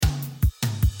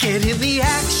Get in the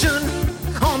action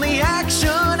on the Action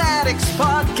Addicts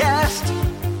Podcast.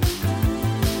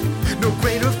 No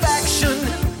greater faction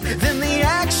than the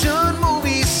action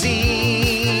movie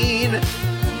scene.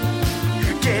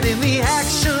 Get in the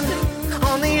action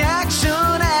on the Action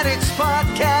Addicts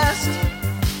Podcast.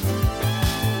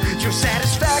 Your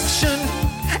satisfaction,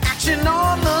 action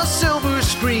on the silver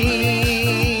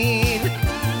screen.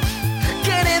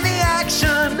 Get in the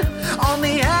action on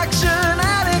the Action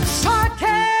Addicts Podcast.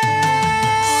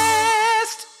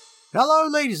 Hello,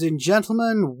 ladies and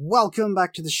gentlemen. Welcome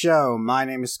back to the show. My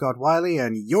name is Scott Wiley,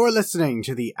 and you're listening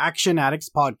to the Action Addicts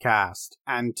Podcast.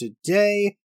 And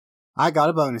today, I got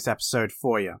a bonus episode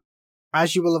for you.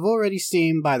 As you will have already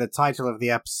seen by the title of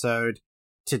the episode,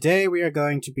 today we are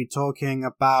going to be talking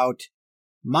about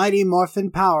Mighty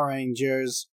Morphin Power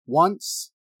Rangers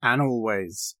once and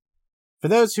always. For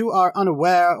those who are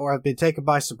unaware or have been taken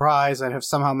by surprise and have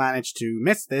somehow managed to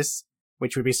miss this,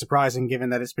 which would be surprising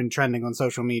given that it's been trending on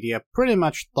social media pretty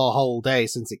much the whole day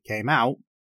since it came out,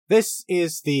 this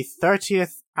is the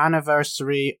 30th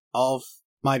anniversary of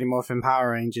Mighty Morphin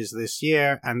Power Rangers this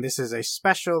year, and this is a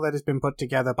special that has been put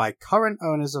together by current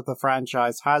owners of the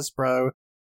franchise, Hasbro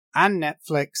and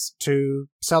Netflix, to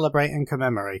celebrate and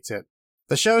commemorate it.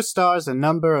 The show stars a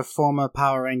number of former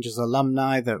Power Rangers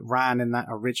alumni that ran in that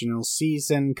original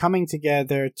season, coming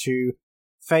together to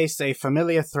face a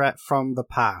familiar threat from the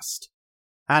past.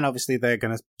 And obviously they're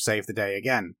going to save the day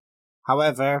again.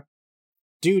 However,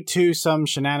 due to some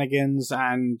shenanigans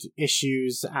and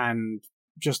issues and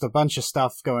just a bunch of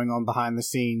stuff going on behind the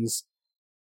scenes,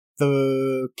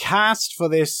 the cast for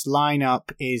this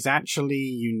lineup is actually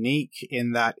unique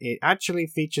in that it actually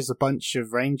features a bunch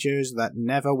of Rangers that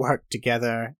never worked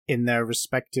together in their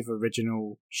respective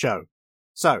original show.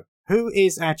 So, who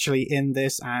is actually in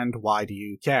this and why do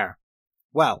you care?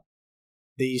 Well,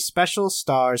 the special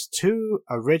stars two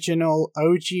original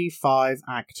OG5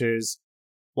 actors,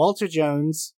 Walter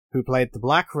Jones, who played the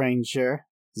Black Ranger,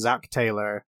 Zach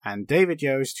Taylor, and David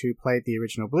Yost, who played the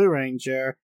original Blue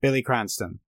Ranger, Billy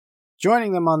Cranston.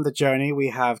 Joining them on the journey, we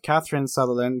have Catherine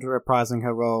Sutherland reprising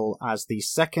her role as the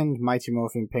second Mighty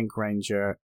Morphin Pink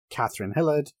Ranger, Catherine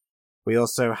Hillard. We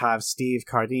also have Steve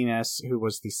Cardenas, who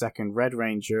was the second Red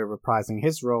Ranger, reprising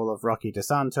his role of Rocky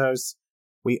DeSantos.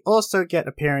 We also get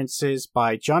appearances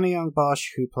by Johnny Young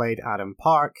Bosch, who played Adam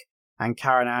Park, and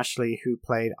Karen Ashley, who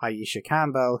played Aisha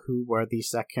Campbell, who were the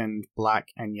second Black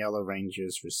and Yellow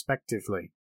Rangers,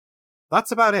 respectively.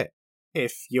 That's about it,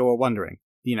 if you're wondering.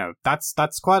 You know, that's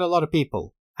quite a lot of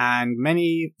people. And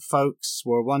many folks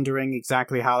were wondering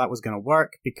exactly how that was going to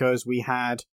work, because we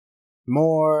had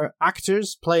more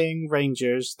actors playing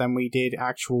Rangers than we did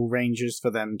actual Rangers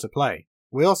for them to play.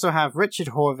 We also have Richard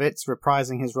Horvitz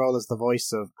reprising his role as the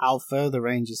voice of Alpha, the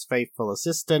Ranger's faithful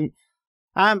assistant,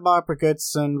 and Barbara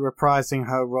Goodson reprising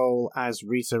her role as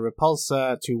Rita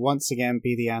Repulsa to once again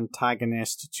be the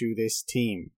antagonist to this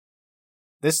team.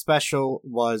 This special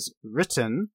was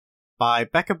written by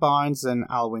Becca Barnes and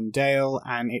Alwyn Dale,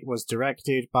 and it was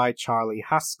directed by Charlie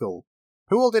Haskell,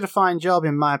 who all did a fine job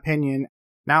in my opinion.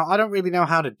 Now, I don't really know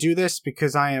how to do this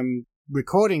because I am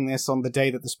recording this on the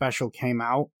day that the special came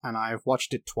out, and I've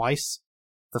watched it twice.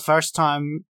 The first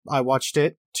time I watched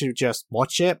it to just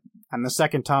watch it, and the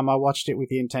second time I watched it with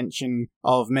the intention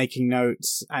of making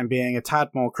notes and being a tad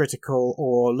more critical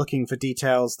or looking for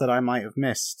details that I might have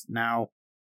missed. Now,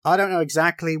 I don't know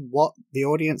exactly what the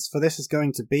audience for this is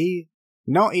going to be.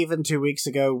 Not even 2 weeks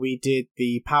ago, we did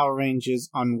the Power Rangers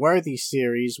Unworthy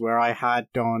series where I had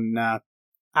on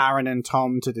Aaron and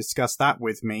Tom to discuss that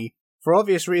with me. For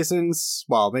obvious reasons,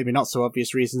 well, maybe not so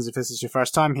obvious reasons if this is your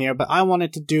first time here, but I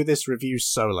wanted to do this review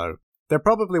solo. There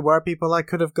probably were people I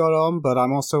could have got on, but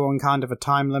I'm also on kind of a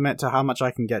time limit to how much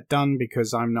I can get done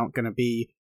because I'm not going to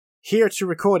be here to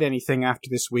record anything after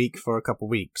this week for a couple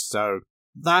weeks. So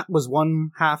that was one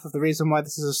half of the reason why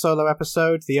this is a solo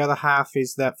episode. The other half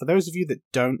is that for those of you that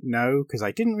don't know, because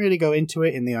I didn't really go into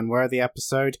it in the Unworthy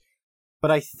episode, but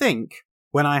I think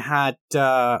when I had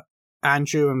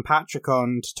Andrew and Patrick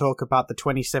on to talk about the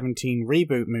 2017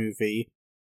 reboot movie,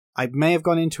 I may have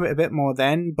gone into it a bit more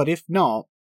then, but if not,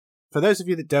 for those of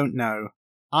you that don't know,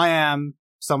 I am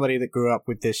somebody that grew up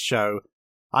with this show.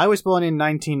 I was born in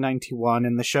 1991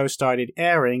 and the show started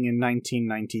airing in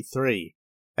 1993,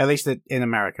 at least in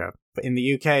America. But in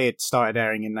the UK it started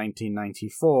airing in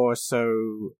 1994,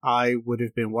 so I would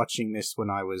have been watching this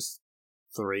when I was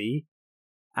 3,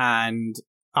 and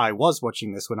I was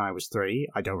watching this when I was 3.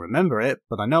 I don't remember it,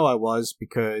 but I know I was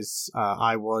because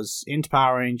I was into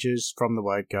Power Rangers from the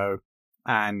word go.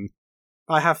 And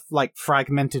I have, like,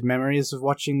 fragmented memories of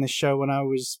watching this show when I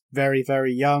was very,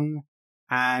 very young.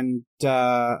 And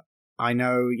I I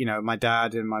know, my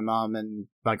dad and my mum and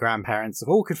my grandparents have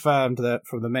all confirmed that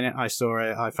from the minute I saw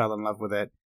it, I fell in love with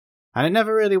it. And it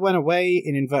never really went away,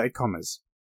 in inverted commas.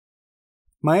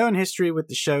 My own history with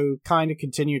the show kind of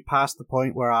continued past the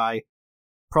point where I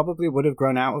probably would have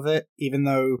grown out of it, even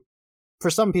though for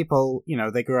some people,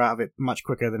 they grew out of it much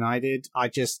quicker than I did. I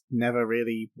just never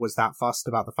really was that fussed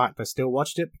about the fact I still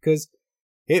watched it because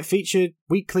it featured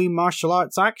weekly martial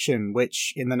arts action,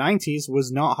 which in the 90s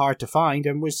was not hard to find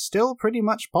and was still pretty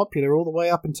much popular all the way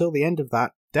up until the end of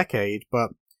that decade. But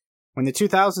when the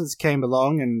 2000s came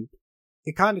along, and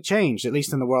it kind of changed, at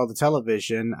least in the world of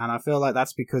television, and I feel like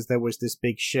that's because there was this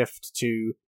big shift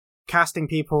to casting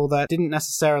people that didn't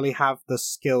necessarily have the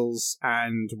skills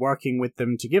and working with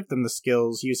them to give them the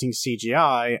skills using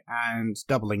CGI and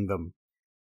doubling them.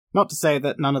 Not to say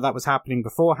that none of that was happening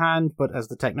beforehand, but as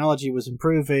the technology was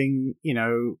improving,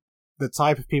 the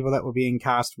type of people that were being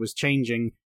cast was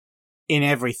changing in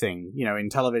everything, in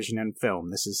television and film.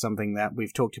 This is something that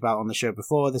we've talked about on the show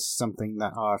before. This is something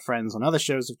that our friends on other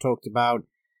shows have talked about.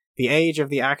 The age of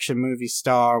the action movie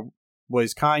star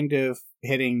was kind of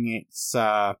hitting its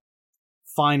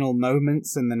final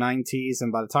moments in the 90s,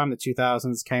 and by the time the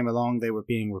 2000s came along, they were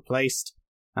being replaced,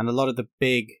 and a lot of the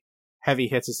big heavy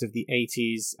hitters of the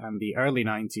 80s and the early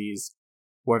 90s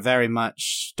were very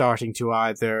much starting to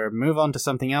either move on to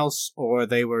something else or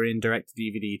they were in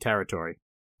direct-to-DVD territory.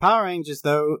 Power Rangers,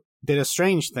 though, did a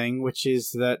strange thing, which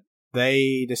is that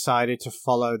they decided to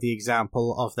follow the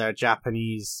example of their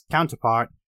Japanese counterpart,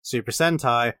 Super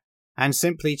Sentai, and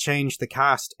simply change the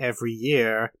cast every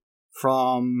year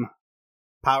from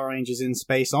Power Rangers in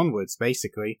Space onwards,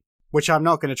 basically. Which I'm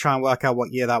not going to try and work out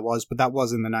what year that was, but that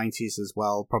was in the 90s as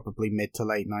well, probably mid to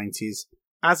late 90s.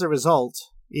 As a result,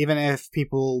 even if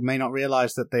people may not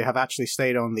realize that they have actually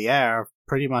stayed on the air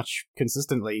pretty much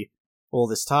consistently all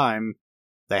this time,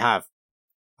 they have.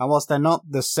 And whilst they're not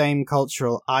the same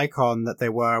cultural icon that they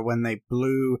were when they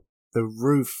blew the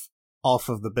roof off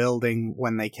of the building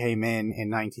when they came in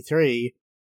 93,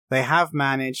 they have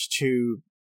managed to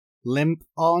limp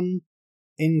on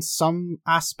in some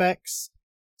aspects.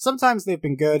 Sometimes they've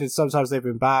been good and sometimes they've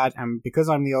been bad, and because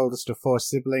I'm the oldest of 4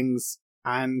 siblings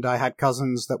and I had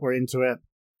cousins that were into it,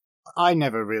 I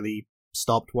never really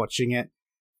stopped watching it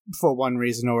for one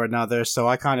reason or another, so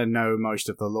I kind of know most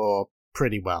of the lore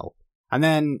pretty well. And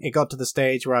then it got to the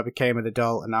stage where I became an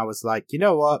adult and I was like, you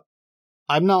know what?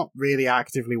 I'm not really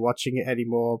actively watching it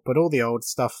anymore, but all the old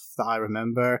stuff that I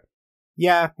remember,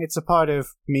 yeah, it's a part of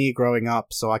me growing up,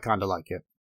 so I kind of like it.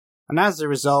 And as a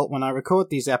result, when I record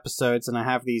these episodes and I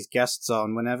have these guests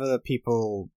on, whenever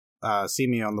people see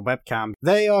me on the webcam,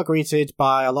 they are greeted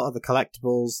by a lot of the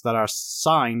collectibles that are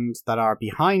signed that are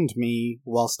behind me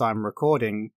whilst I'm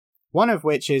recording, one of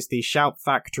which is the Shout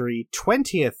Factory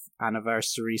 20th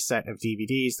anniversary set of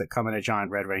DVDs that come in a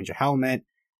giant Red Ranger helmet,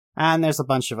 and there's a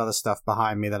bunch of other stuff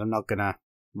behind me that I'm not going to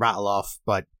rattle off,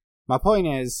 but my point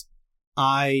is,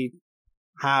 I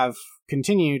have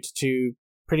continued to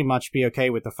pretty much be okay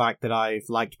with the fact that I've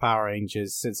liked Power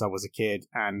Rangers since I was a kid,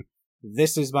 and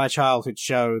this is my childhood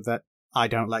show that I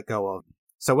don't let go of.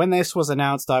 So when this was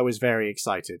announced, I was very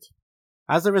excited.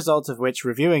 As a result of which,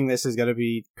 reviewing this is going to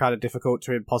be kind of difficult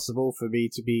to impossible for me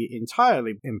to be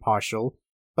entirely impartial,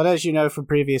 but as you know from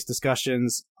previous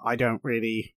discussions, I don't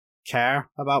really care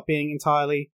about being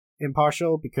entirely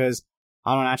impartial because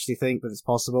I don't actually think that it's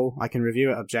possible. I can review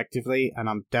it objectively, and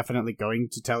I'm definitely going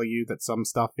to tell you that some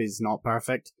stuff is not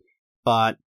perfect,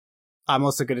 but I'm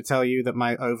also going to tell you that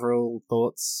my overall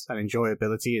thoughts and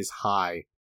enjoyability is high.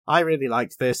 I really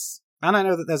liked this, and I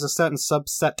know that there's a certain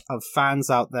subset of fans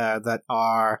out there that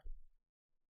are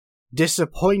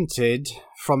disappointed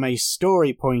from a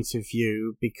story point of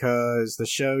view because the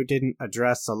show didn't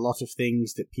address a lot of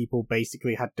things that people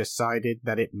basically had decided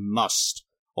that it must,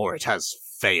 or it has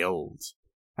failed.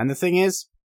 And the thing is,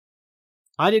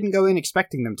 I didn't go in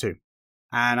expecting them to.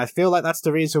 And I feel like that's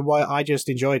the reason why I just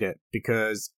enjoyed it,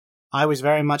 because I was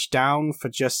very much down for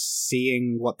just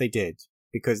seeing what they did,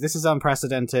 because this is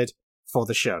unprecedented for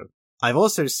the show. I've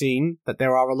also seen that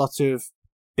there are a lot of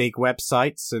big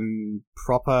websites and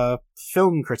proper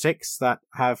film critics that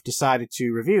have decided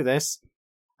to review this,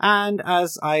 and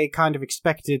as I kind of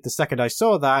expected the second I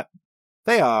saw that,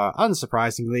 they are,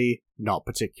 unsurprisingly, not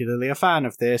particularly a fan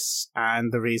of this,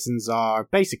 and the reasons are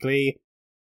basically,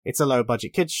 it's a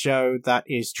low-budget kids show that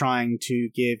is trying to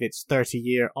give its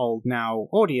 30-year-old now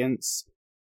audience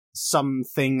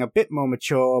something a bit more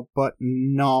mature, but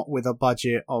not with a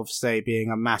budget of, say,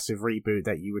 being a massive reboot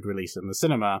that you would release in the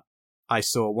cinema. I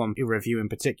saw one review in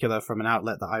particular from an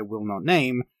outlet that I will not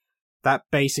name that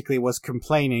basically was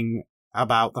complaining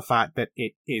about the fact that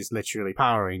it is literally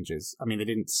Power Rangers. I mean, they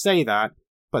didn't say that,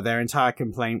 but their entire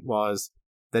complaint was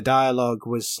the dialogue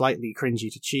was slightly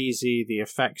cringy to cheesy, the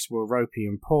effects were ropey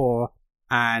and poor,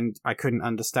 and I couldn't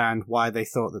understand why they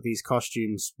thought that these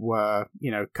costumes were,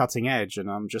 cutting edge. And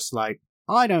I'm just like,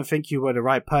 I don't think you were the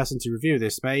right person to review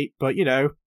this, mate, but,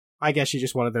 I guess you're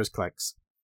just one of those clicks.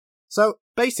 So,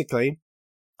 basically,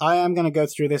 I am going to go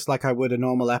through this like I would a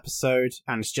normal episode,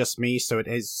 and it's just me, so it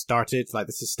is started. Like,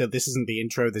 this isn't the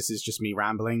intro, this is just me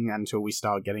rambling until we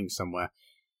start getting somewhere.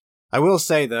 I will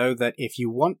say, though, that if you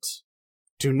want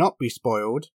to not be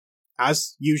spoiled,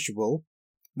 as usual,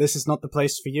 this is not the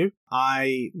place for you.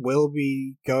 I will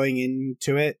be going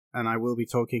into it, and I will be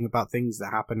talking about things that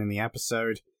happen in the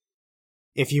episode.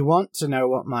 If you want to know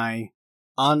what my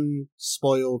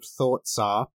unspoiled thoughts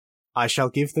are, I shall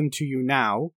give them to you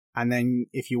now, and then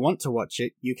if you want to watch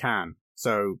it, you can.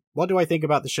 So, what do I think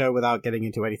about the show without getting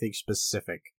into anything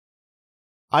specific?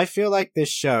 I feel like this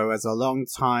show, as a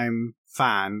long-time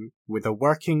fan with a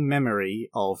working memory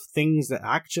of things that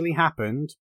actually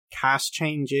happened, cast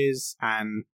changes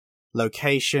and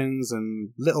locations and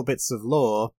little bits of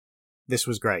lore, this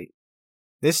was great.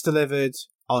 This delivered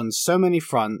on so many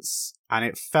fronts, and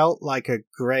it felt like a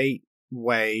great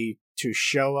way to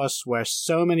show us where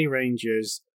so many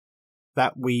Rangers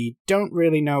that we don't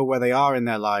really know where they are in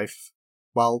their life,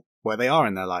 where they are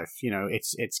in their life.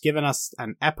 It's given us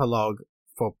an epilogue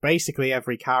for basically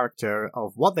every character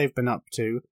of what they've been up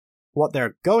to, what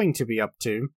they're going to be up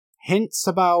to, hints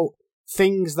about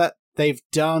things that they've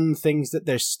done, things that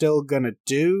they're still gonna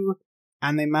do,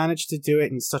 and they manage to do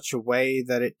it in such a way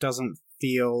that it doesn't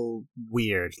feel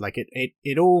weird. Like,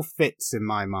 it all fits in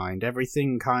my mind.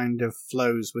 Everything kind of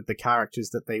flows with the characters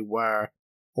that they were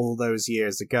all those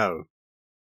years ago.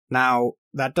 Now,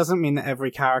 that doesn't mean that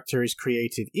every character is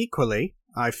created equally.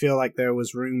 I feel like there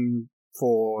was room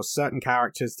for certain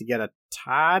characters to get a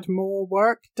tad more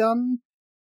work done,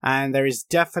 and there is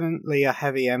definitely a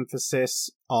heavy emphasis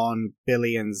on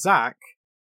Billy and Zach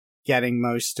getting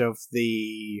most of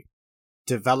the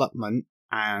development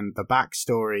and the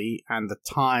backstory and the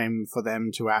time for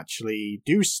them to actually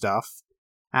do stuff.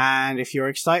 And if you're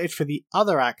excited for the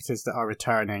other actors that are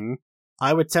returning,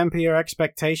 I would temper your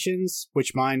expectations,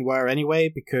 which mine were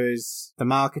anyway, because the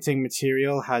marketing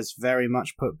material has very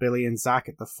much put Billy and Zach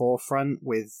at the forefront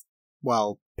with,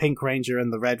 Pink Ranger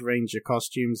and the Red Ranger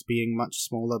costumes being much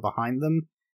smaller behind them.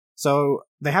 So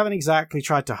they haven't exactly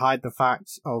tried to hide the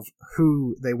fact of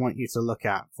who they want you to look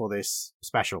at for this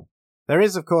special. There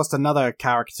is, of course, another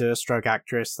character, stroke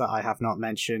actress, that I have not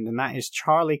mentioned, and that is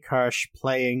Charlie Kirsch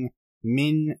playing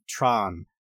Min Tran.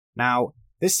 Now,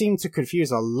 this seemed to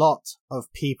confuse a lot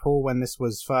of people when this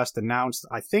was first announced.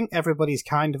 I think everybody's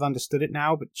kind of understood it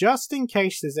now, but just in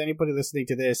case there's anybody listening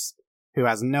to this who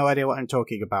has no idea what I'm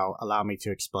talking about, allow me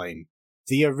to explain.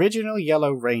 The original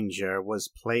Yellow Ranger was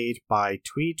played by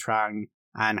Thuy Trang,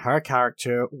 and her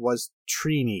character was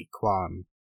Trini Kwan.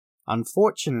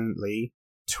 Unfortunately,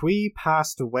 Thuy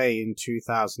passed away in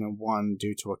 2001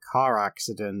 due to a car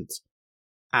accident,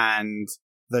 and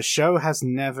the show has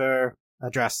never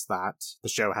addressed that. The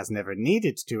show has never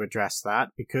needed to address that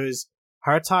because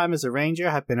her time as a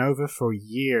Ranger had been over for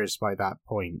years by that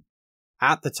point.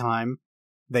 At the time,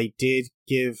 they did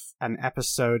give an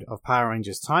episode of Power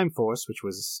Rangers Time Force, which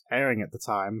was airing at the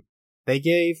time. They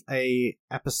gave a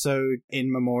episode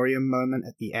in memoriam moment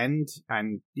at the end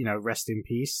and, rest in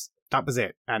peace. That was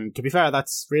it. And to be fair,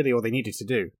 that's really all they needed to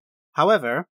do.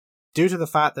 However, due to the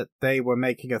fact that they were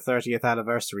making a 30th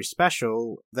anniversary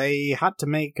special, they had to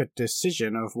make a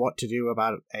decision of what to do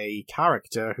about a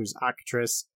character whose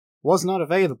actress was not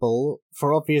available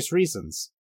for obvious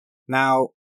reasons. Now,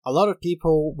 a lot of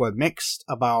people were mixed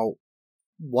about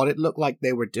what it looked like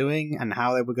they were doing and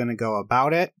how they were going to go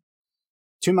about it.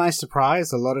 To my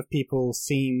surprise, a lot of people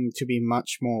seem to be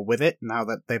much more with it now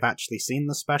that they've actually seen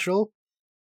the special.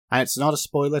 And it's not a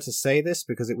spoiler to say this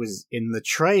because it was in the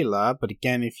trailer, but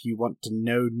again, if you want to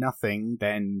know nothing,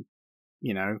 then,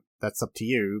 that's up to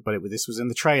you. But this was in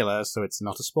the trailer, so it's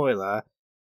not a spoiler.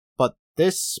 But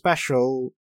this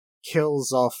special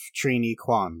kills off Trini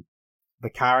Kwan. The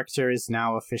character is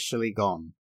now officially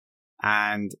gone.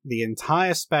 And the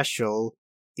entire special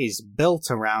is built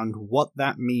around what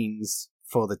that means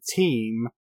for the team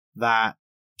that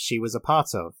she was a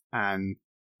part of. And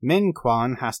Min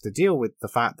Kwan has to deal with the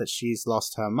fact that she's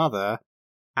lost her mother,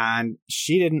 and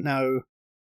she didn't know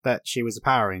that she was a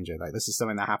Power Ranger. Like, this is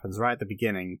something that happens right at the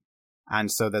beginning,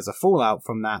 and so there's a fallout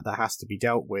from that has to be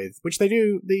dealt with, which they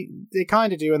do, they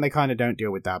kind of do, and they kind of don't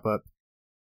deal with that, but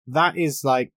that is,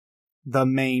 like, the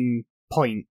main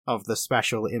point of the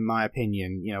special, in my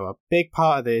opinion. A big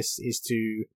part of this is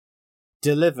to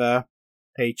deliver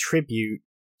a tribute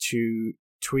to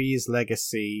Twee's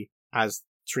legacy as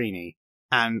Trini.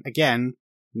 And again,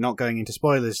 not going into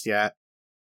spoilers yet,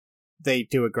 they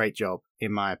do a great job,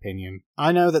 in my opinion.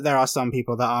 I know that there are some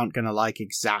people that aren't going to like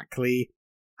exactly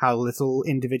how little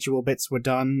individual bits were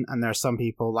done, and there are some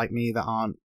people like me that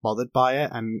aren't bothered by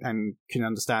it and can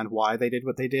understand why they did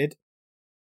what they did.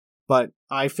 But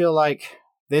I feel like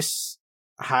this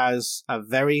has a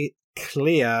very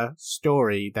clear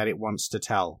story that it wants to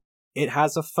tell. It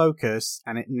has a focus,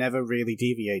 and it never really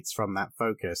deviates from that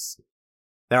focus.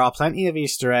 There are plenty of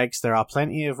Easter eggs, there are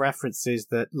plenty of references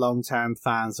that long-term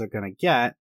fans are going to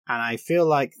get, and I feel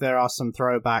like there are some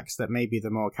throwbacks that maybe the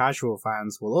more casual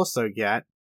fans will also get.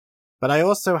 But I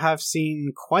also have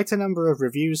seen quite a number of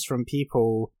reviews from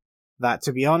people that,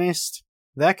 to be honest,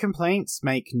 their complaints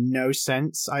make no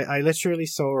sense. I literally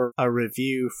saw a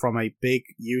review from a big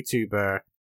YouTuber,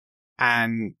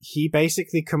 and he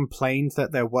basically complained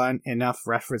that there weren't enough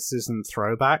references and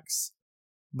throwbacks,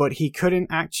 but he couldn't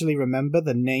actually remember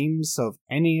the names of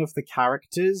any of the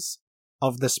characters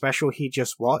of the special he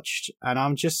just watched, and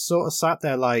I'm just sort of sat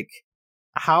there like,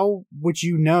 how would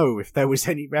you know if there was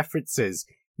any references?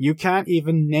 You can't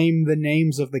even name the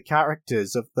names of the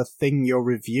characters of the thing you're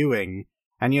reviewing,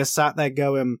 and you're sat there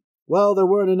going, well, there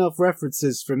weren't enough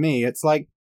references for me. It's like,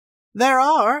 there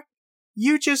are,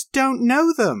 you just don't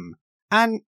know them,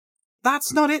 and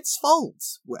that's not its fault.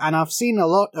 And I've seen a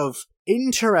lot of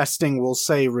interesting, we'll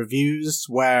say, reviews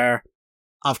where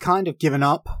I've kind of given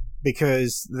up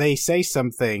because they say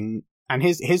something, and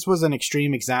his was an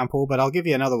extreme example, but I'll give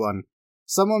you another one.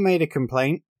 Someone made a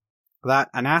complaint that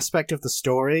an aspect of the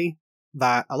story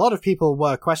that a lot of people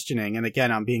were questioning, and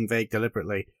again, I'm being vague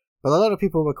deliberately, but a lot of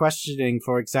people were questioning,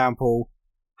 for example,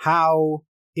 how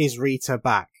is Rita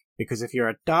back? Because if you're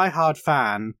a diehard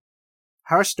fan,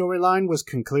 her storyline was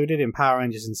concluded in Power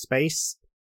Rangers in Space,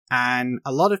 and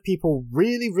a lot of people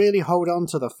really, really hold on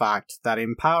to the fact that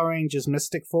in Power Rangers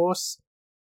Mystic Force,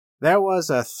 there was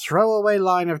a throwaway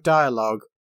line of dialogue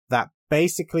that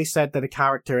basically said that a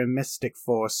character in Mystic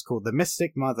Force called the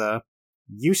Mystic Mother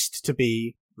used to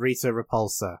be Rita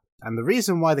Repulsa. And the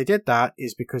reason why they did that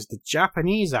is because the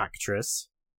Japanese actress,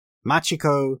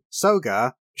 Machiko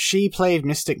Soga, she played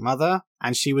Mystic Mother,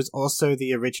 and she was also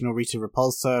the original Rita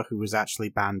Repulsa, who was actually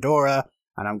Bandora.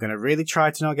 And I'm going to really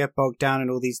try to not get bogged down in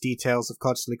all these details of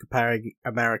constantly comparing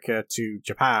America to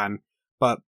Japan,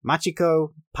 but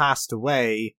Machiko passed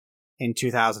away in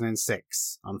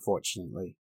 2006,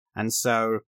 unfortunately. And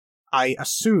so I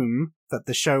assume that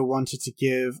the show wanted to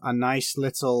give a nice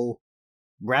little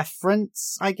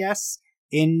reference, I guess,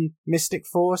 in Mystic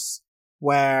Force,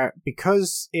 where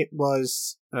because it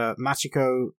was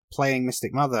Machiko playing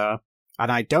Mystic Mother,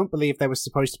 and I don't believe there was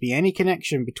supposed to be any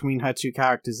connection between her two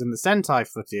characters in the Sentai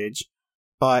footage,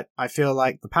 but I feel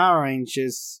like the Power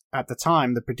Rangers at the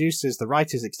time, the producers, the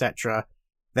writers, etc.,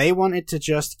 they wanted to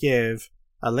just give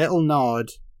a little nod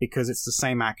because it's the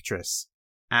same actress.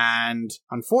 And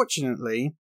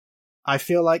unfortunately, I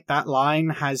feel like that line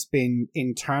has been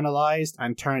internalized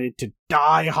and turned into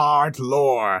die-hard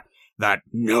lore that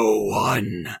no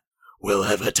one will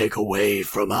ever take away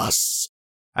from us.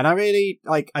 And I really,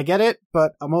 I get it,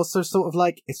 but I'm also sort of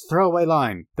like, it's a throwaway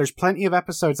line. There's plenty of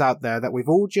episodes out there that we've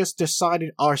all just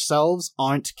decided ourselves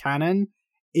aren't canon,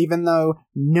 even though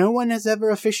no one has ever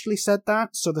officially said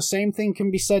that, so the same thing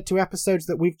can be said to episodes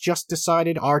that we've just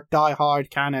decided are die-hard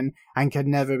canon and can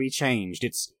never be changed.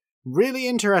 It's really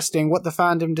interesting what the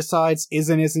fandom decides is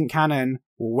and isn't canon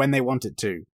when they want it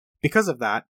to. Because of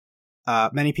that,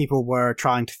 many people were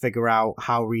trying to figure out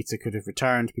how Rita could have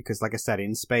returned, because, like I said,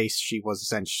 in space, she was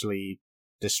essentially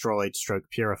destroyed,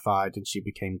 purified, and she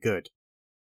became good.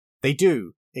 They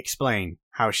do explain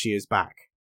how she is back.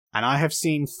 And I have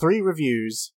seen 3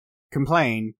 reviews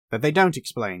complain that they don't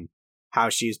explain how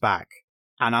she's back.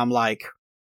 And I'm like,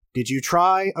 did you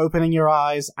try opening your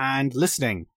eyes and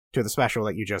listening to the special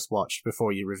that you just watched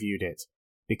before you reviewed it?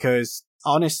 Because,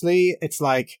 honestly, it's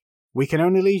like, we can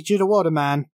only lead you to water,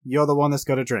 man. You're the one that's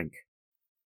got to drink.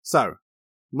 So,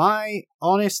 my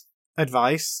honest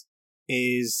advice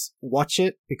is watch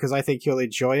it, because I think you'll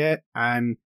enjoy it,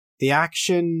 and the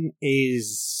action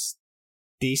is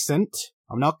decent.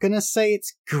 I'm not going to say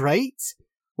it's great,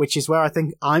 which is where I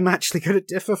think I'm actually going to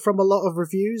differ from a lot of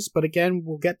reviews, but again,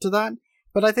 we'll get to that.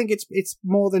 But I think it's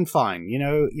more than fine. You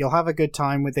know, you'll have a good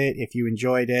time with it if you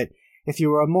enjoyed it. If you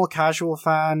were a more casual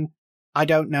fan, I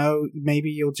don't know, maybe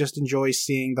you'll just enjoy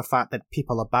seeing the fact that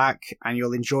people are back, and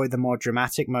you'll enjoy the more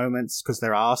dramatic moments, because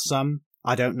there are some.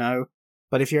 I don't know.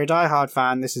 But if you're a diehard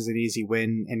fan, this is an easy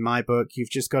win in my book. You've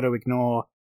just got to ignore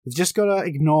the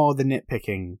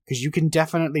nitpicking, because you can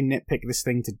definitely nitpick this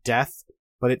thing to death,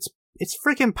 but it's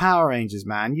freaking Power Rangers,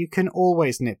 man. You can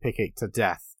always nitpick it to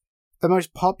death. The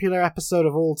most popular episode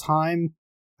of all time,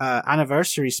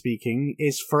 anniversary speaking,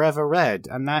 is Forever Red,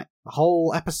 and that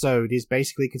whole episode is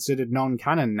basically considered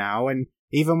non-canon now, and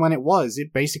even when it was,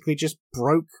 it basically just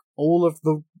broke all of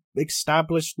the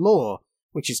established lore,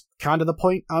 which is kind of the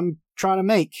point I'm trying to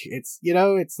make. It's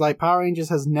like Power Rangers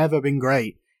has never been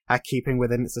great at keeping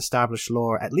within its established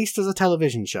lore, at least as a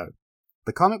television show.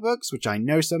 The comic books, which I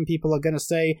know some people are going to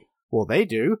say, well, they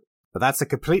do, but that's a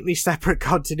completely separate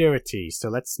continuity, so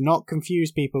let's not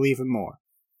confuse people even more.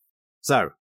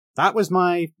 So, that was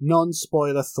my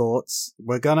non-spoiler thoughts.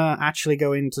 We're gonna actually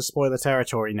go into spoiler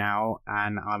territory now,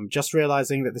 and I'm just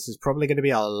realizing that this is probably going to be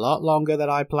a lot longer than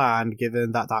I planned,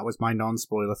 given that was my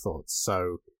non-spoiler thoughts.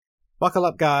 So, buckle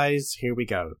up, guys, here we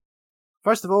go.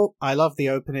 First of all, I love the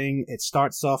opening. It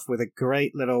starts off with a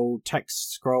great little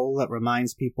text scroll that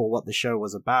reminds people what the show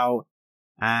was about,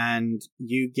 and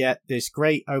you get this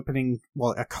great opening,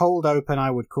 well, a cold open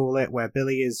I would call it, where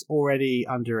Billy is already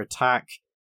under attack.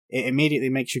 It immediately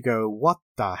makes you go, what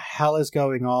the hell is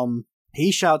going on?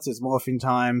 He shouts it's Morphin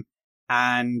time,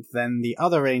 and then the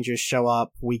other Rangers show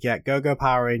up. We get Go-Go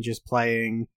Power Rangers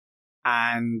playing,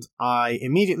 and I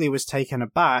immediately was taken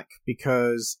aback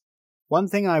because one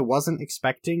thing I wasn't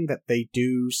expecting that they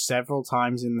do several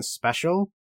times in the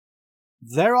special,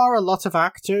 there are a lot of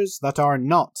actors that are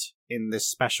not in this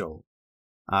special.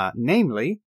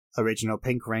 Namely, original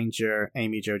Pink Ranger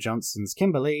Amy Jo Johnson's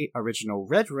Kimberly, original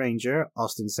Red Ranger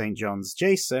Austin St. John's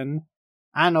Jason,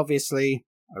 and obviously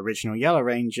original Yellow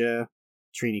Ranger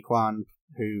Trini Kwan,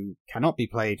 who cannot be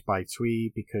played by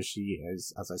Twee because she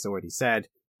is, as I already said,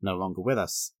 no longer with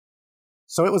us.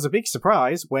 So it was a big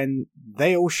surprise when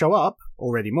they all show up,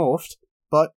 already morphed,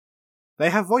 but they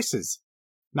have voices.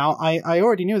 Now, I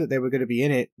already knew that they were going to be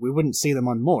in it, we wouldn't see them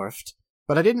unmorphed,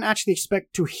 but I didn't actually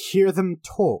expect to hear them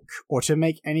talk or to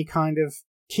make any kind of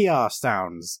Kia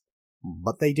sounds.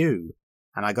 But they do.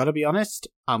 And I gotta be honest,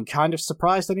 I'm kind of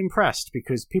surprised and impressed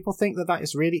because people think that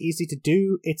is really easy to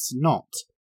do. It's not.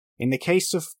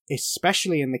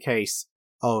 Especially in the case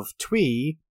of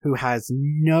Twee, who has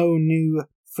no new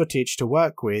footage to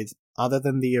work with other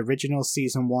than the original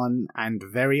Season 1 and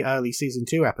very early Season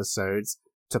 2 episodes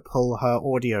to pull her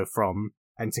audio from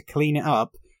and to clean it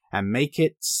up and make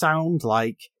it sound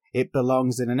like it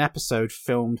belongs in an episode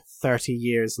filmed 30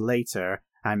 years later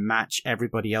and match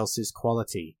everybody else's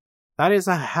quality. That is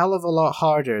a hell of a lot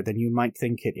harder than you might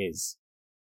think it is.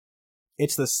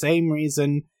 It's the same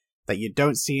reason that you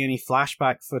don't see any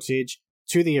flashback footage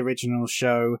to the original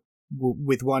show,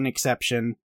 with one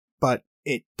exception, but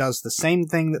it does the same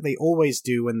thing that they always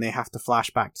do when they have to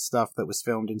flashback to stuff that was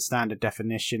filmed in standard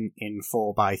definition in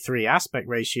 4:3 aspect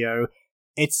ratio.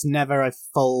 It's never a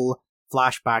full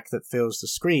flashback that fills the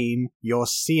screen. You're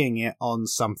seeing it on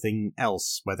something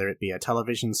else, whether it be a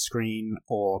television screen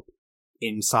or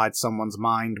inside someone's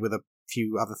mind with a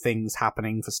few other things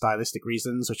happening for stylistic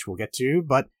reasons, which we'll get to.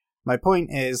 But my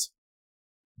point is,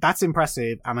 that's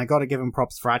impressive, and I gotta give them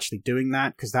props for actually doing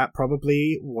that, because that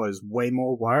probably was way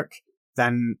more work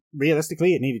than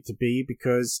realistically it needed to be,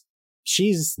 because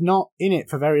she's not in it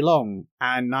for very long,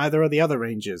 and neither are the other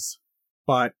Rangers.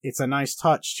 But it's a nice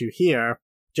touch to hear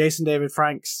Jason David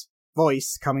Frank's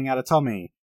voice coming out of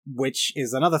Tommy, which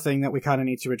is another thing that we kind of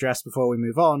need to address before we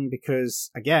move on,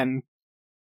 because, again,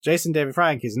 Jason David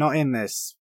Frank is not in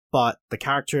this, but the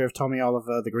character of Tommy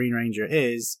Oliver, the Green Ranger,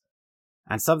 is.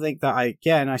 And something that,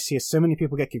 I see so many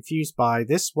people get confused by,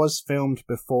 this was filmed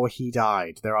before he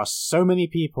died. There are so many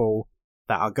people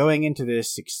that are going into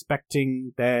this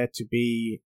expecting there to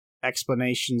be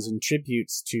explanations and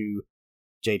tributes to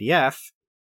JDF,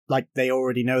 like they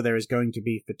already know there is going to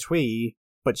be for Twee,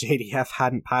 but JDF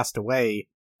hadn't passed away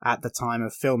at the time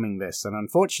of filming this, and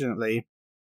unfortunately,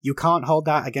 you can't hold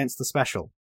that against the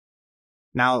special.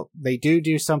 Now, they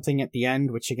do something at the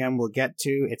end, which again we'll get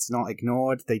to. It's not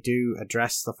ignored. They do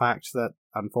address the fact that,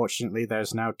 unfortunately,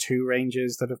 there's now 2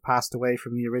 Rangers that have passed away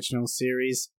from the original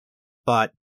series.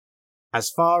 But as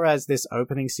far as this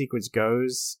opening sequence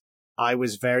goes, I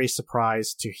was very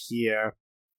surprised to hear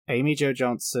Amy Jo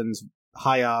Johnson's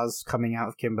hi-ahs coming out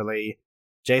of Kimberly.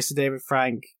 Jason David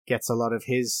Frank gets a lot of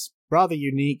his rather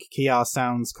unique Kia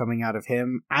sounds coming out of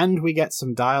him, and we get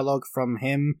some dialogue from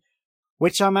him,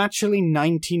 which I'm actually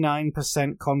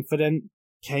 99% confident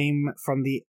came from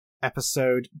the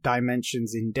episode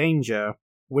Dimensions in Danger,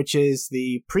 which is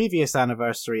the previous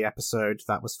anniversary episode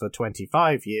that was for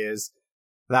 25 years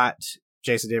that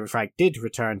Jason David Frank did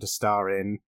return to star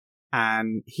in,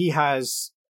 and he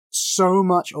has so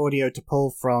much audio to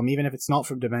pull from, even if it's not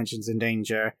from Dimensions in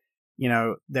Danger. You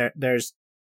know, there's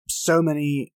so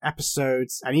many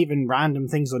episodes and even random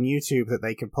things on YouTube that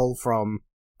they can pull from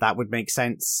that would make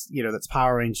sense, that's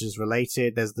Power Rangers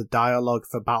related. There's the dialogue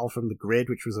for Battle from the Grid,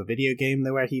 which was a video game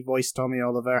where he voiced Tommy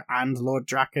Oliver and Lord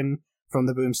Draken from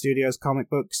the Boom Studios comic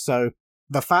books. So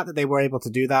the fact that they were able to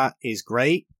do that is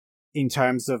great. In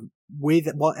terms of with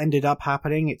what ended up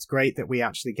happening, it's great that we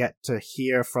actually get to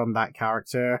hear from that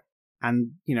character,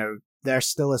 and they're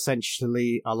still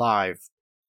essentially alive,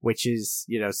 which is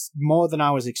more than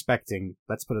I was expecting,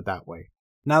 let's put it that way.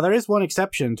 Now, there is one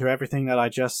exception to everything that I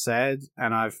just said,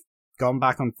 and I've gone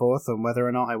back and forth on whether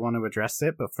or not I want to address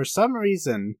it, but for some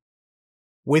reason,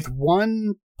 with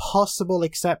one possible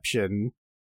exception,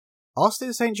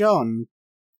 Austin St. John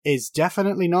is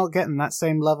definitely not getting that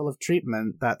same level of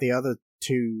treatment that the other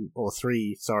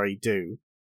three do.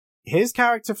 His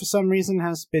character, for some reason,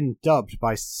 has been dubbed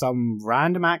by some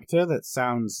random actor that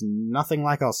sounds nothing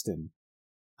like Austin.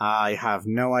 I have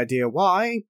no idea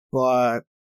why, but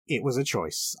it was a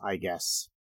choice, I guess.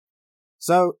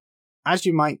 So, as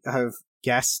you might have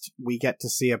guessed, we get to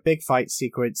see a big fight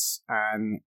sequence,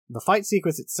 and the fight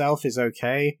sequence itself is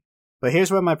okay, but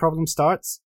here's where my problem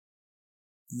starts.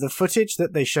 The footage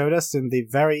that they showed us in the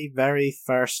very, very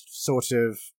first sort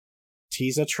of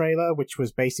teaser trailer, which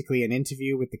was basically an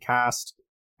interview with the cast,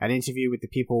 an interview with the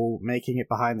people making it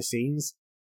behind the scenes,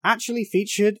 actually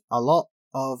featured a lot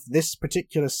of this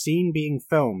particular scene being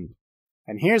filmed.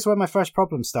 And here's where my first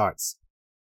problem starts.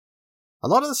 A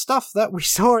lot of the stuff that we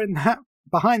saw in that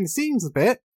behind the scenes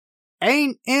bit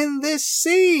ain't in this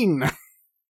scene!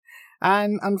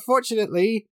 And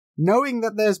unfortunately, knowing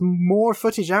that there's more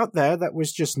footage out there that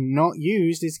was just not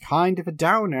used is kind of a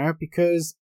downer,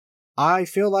 because I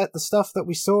feel like the stuff that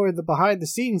we saw in the behind the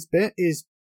scenes bit is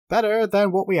better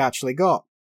than what we actually got.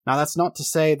 Now, that's not to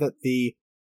say that the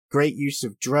great use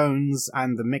of drones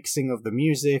and the mixing of the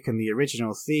music and the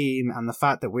original theme and the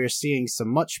fact that we're seeing some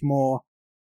much more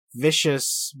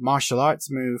vicious martial arts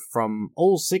move from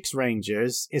all 6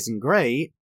 Rangers isn't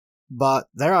great, but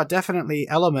there are definitely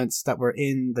elements that were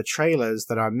in the trailers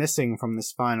that are missing from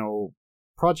this final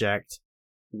project,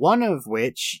 one of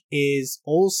which is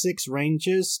all 6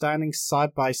 Rangers standing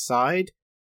side by side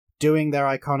doing their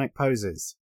iconic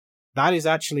poses. That is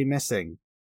actually missing.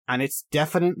 And it's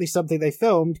definitely something they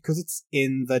filmed because it's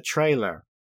in the trailer.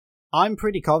 I'm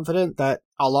pretty confident that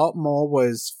a lot more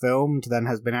was filmed than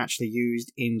has been actually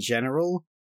used in general,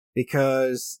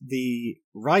 because the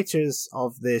writers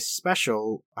of this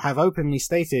special have openly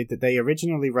stated that they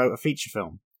originally wrote a feature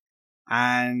film.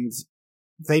 And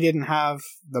they didn't have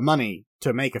the money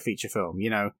to make a feature film,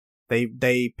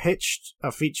 They pitched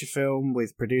a feature film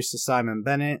with producer Simon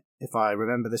Bennett, if I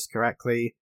remember this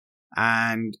correctly.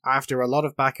 And after a lot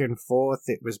of back and forth,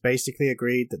 it was basically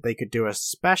agreed that they could do a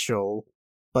special,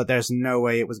 but there's no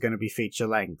way it was going to be feature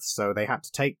length. So they had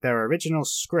to take their original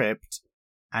script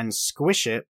and squish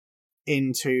it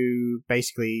into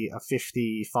basically a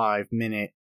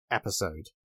 55-minute episode.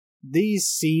 These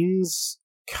scenes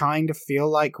kind of feel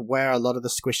like where a lot of the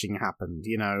squishing happened,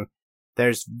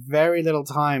 There's very little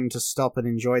time to stop and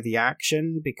enjoy the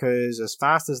action, because as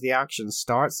fast as the action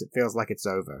starts, it feels like it's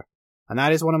over. And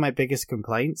that is one of my biggest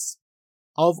complaints.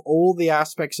 Of all the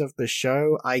aspects of the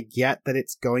show, I get that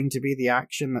it's going to be the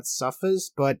action that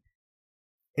suffers, but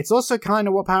it's also kind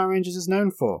of what Power Rangers is known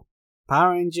for.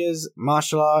 Power Rangers,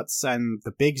 martial arts, and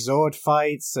the big Zord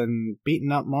fights, and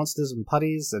beating up monsters and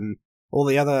putties, and all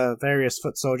the other various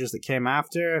foot soldiers that came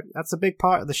after, that's a big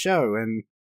part of the show, and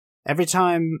every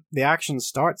time the action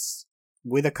starts,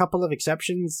 with a couple of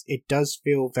exceptions, it does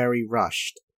feel very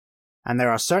rushed. And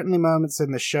there are certainly moments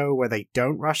in the show where they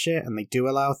don't rush it and they do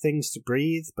allow things to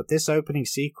breathe, but this opening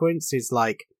sequence is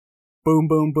like boom,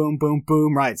 boom, boom, boom,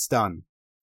 boom, right, it's done.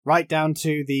 Right down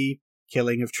to the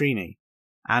killing of Trini.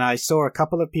 And I saw a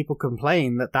couple of people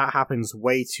complain that that happens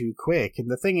way too quick,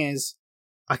 and the thing is,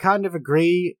 I kind of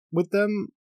agree with them,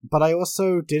 but I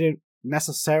also didn't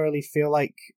necessarily feel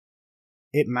like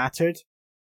it mattered.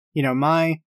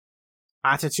 My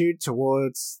attitude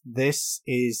towards this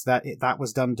is that that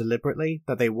was done deliberately,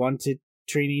 that they wanted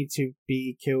Trini to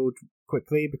be killed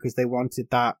quickly because they wanted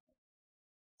that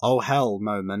oh hell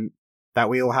moment that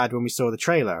we all had when we saw the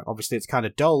trailer. Obviously it's kind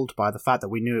of dulled by the fact that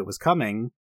we knew it was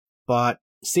coming, but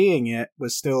seeing it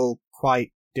was still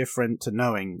quite different to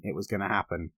knowing it was going to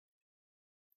happen.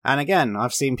 And again,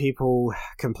 I've seen people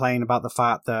complain about the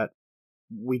fact that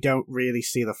we don't really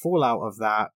see the fallout of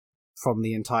that from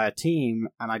the entire team,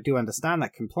 and I do understand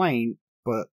that complaint,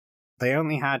 but they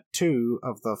only had 2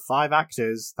 of the 5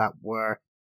 actors that were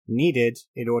needed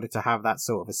in order to have that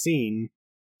sort of a scene,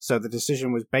 so the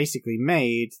decision was basically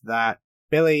made that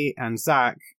Billy and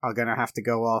Zach are going to have to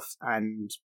go off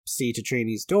and see to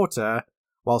Trini's daughter,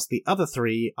 whilst the other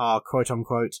three are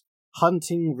quote-unquote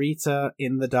hunting Rita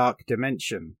in the Dark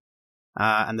Dimension.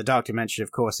 And the Dark Dimension,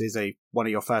 of course, is one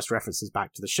of your first references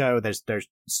back to the show. There's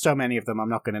so many of them, I'm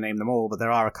not going to name them all, but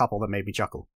there are a couple that made me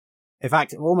chuckle. In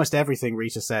fact, almost everything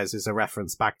Rita says is a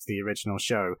reference back to the original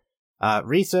show.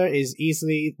 Rita is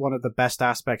easily one of the best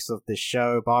aspects of this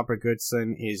show. Barbara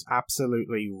Goodson is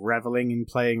absolutely reveling in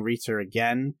playing Rita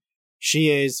again. She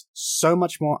is so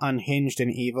much more unhinged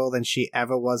and evil than she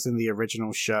ever was in the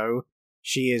original show.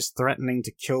 She is threatening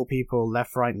to kill people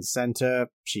left, right, and center.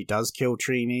 She does kill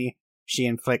Trini. She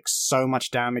inflicts so much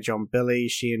damage on Billy.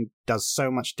 She does so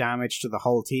much damage to the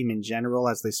whole team in general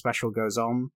as the special goes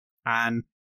on. And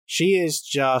she is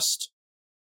just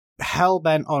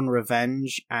hell-bent on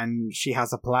revenge, and she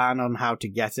has a plan on how to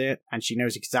get it, and she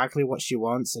knows exactly what she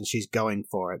wants, and she's going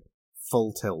for it.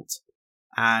 Full tilt.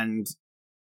 And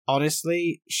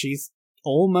honestly, she's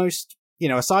almost,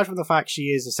 aside from the fact she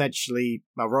is essentially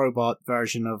a robot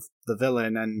version of the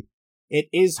villain, and it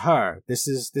is her. This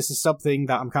is something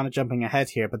that I'm kind of jumping ahead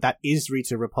here, but that is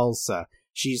Rita Repulsa.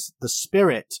 She's the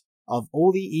spirit of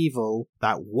all the evil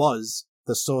that was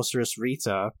the sorceress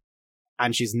Rita,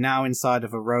 and she's now inside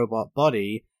of a robot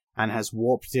body and has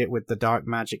warped it with the dark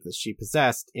magic that she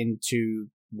possessed into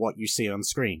what you see on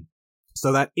screen.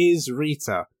 So that is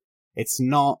Rita. It's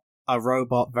not a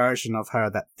robot version of her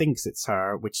that thinks it's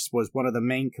her, which was one of the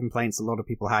main complaints a lot of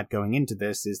people had going into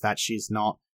this, is that she's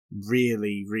not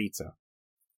really Rita.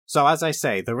 So as I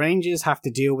say, the Rangers have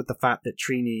to deal with the fact that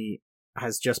Trini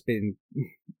has just been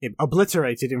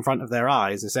obliterated in front of their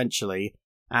eyes, essentially.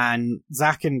 And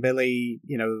Zach and Billy,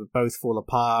 both fall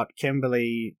apart.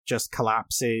 Kimberly just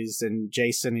collapses, and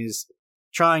Jason is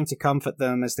trying to comfort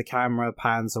them as the camera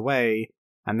pans away.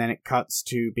 And then it cuts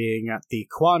to being at the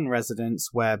Kwan residence,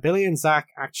 where Billy and Zach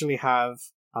actually have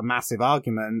a massive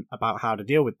argument about how to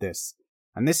deal with this.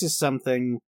 And this is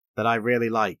something that I really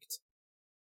liked.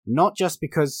 Not just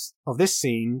because of this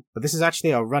scene, but this is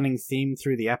actually a running theme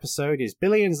through the episode, is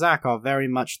Billy and Zach are very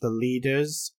much the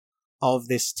leaders of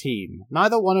this team.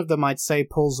 Neither one of them, I'd say,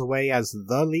 pulls away as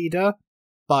the leader,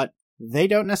 but they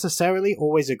don't necessarily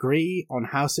always agree on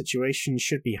how situations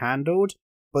should be handled.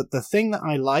 But the thing that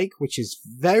I like, which is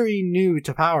very new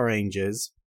to Power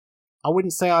Rangers, I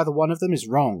wouldn't say either one of them is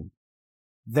wrong.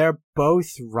 They're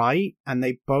both right, and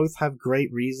they both have great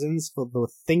reasons for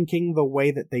thinking the way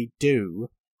that they do,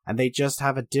 and they just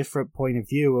have a different point of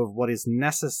view of what is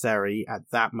necessary at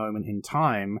that moment in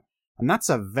time. And that's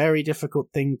a very difficult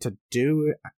thing to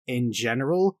do in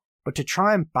general, but to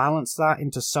try and balance that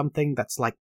into something that's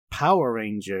like Power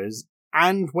Rangers,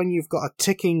 and when you've got a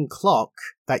ticking clock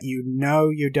that you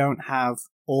don't have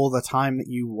all the time that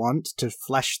you want to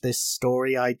flesh this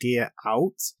story idea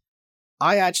out,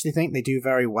 I actually think they do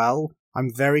very well.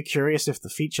 I'm very curious if the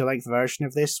feature-length version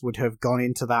of this would have gone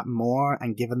into that more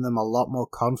and given them a lot more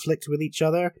conflict with each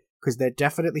other, because there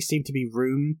definitely seemed to be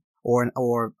room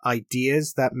or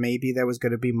ideas that maybe there was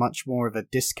going to be much more of a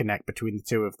disconnect between the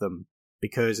two of them.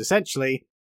 Because essentially,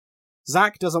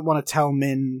 Zach doesn't want to tell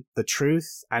Min the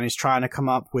truth and is trying to come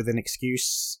up with an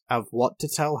excuse of what to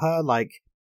tell her, like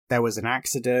there was an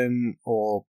accident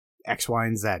or X, Y,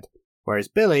 and Z. Whereas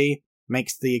Billy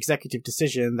makes the executive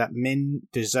decision that Min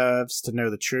deserves to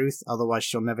know the truth, otherwise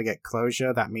she'll never get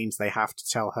closure. That means they have to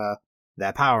tell her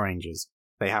they're Power Rangers.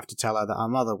 They have to tell her that her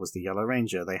mother was the Yellow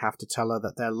Ranger. They have to tell her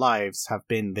that their lives have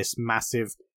been this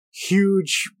massive,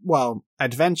 huge,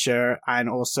 adventure and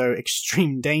also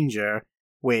extreme danger,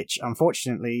 which,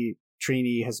 unfortunately,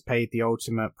 Trini has paid the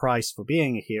ultimate price for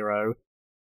being a hero.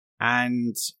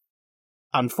 And,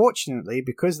 unfortunately,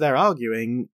 because they're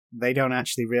arguing, they don't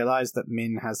actually realize that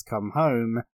Min has come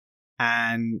home,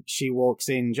 and she walks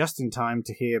in just in time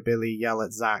to hear Billy yell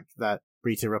at Zach that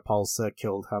Rita Repulsa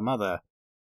killed her mother.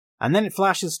 And then it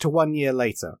flashes to 1 year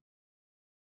later.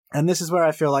 And this is where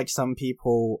I feel like some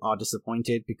people are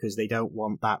disappointed because they don't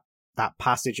want that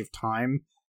passage of time.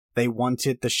 They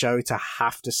wanted the show to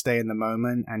have to stay in the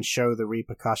moment and show the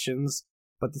repercussions.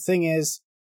 But the thing is,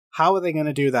 how are they going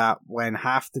to do that when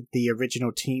half the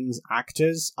original team's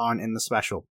actors aren't in the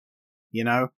special?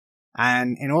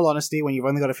 And in all honesty, when you've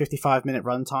only got a 55-minute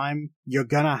runtime, you're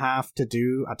going to have to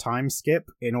do a time skip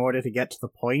in order to get to the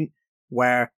point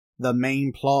where the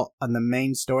main plot and the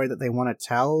main story that they want to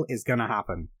tell is going to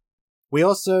happen. We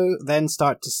also then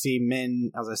start to see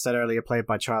Min, as I said earlier, played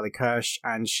by Charlie Kirsch,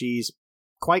 and she's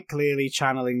quite clearly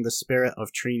channeling the spirit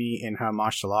of Trini in her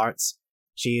martial arts.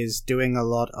 She is doing a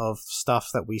lot of stuff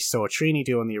that we saw Trini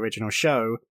do on the original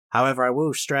show. However, I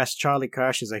will stress Charlie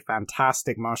Kirsch is a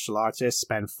fantastic martial artist.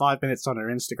 Spend 5 minutes on her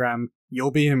Instagram.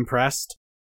 You'll be impressed.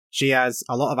 She has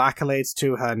a lot of accolades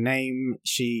to her name.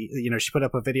 She put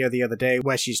up a video the other day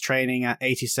where she's training at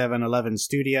 8711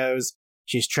 Studios.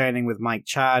 She's training with Mike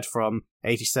Chad from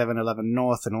 8711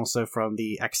 North and also from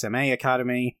the XMA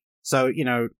Academy. So,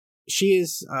 she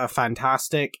is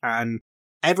fantastic, and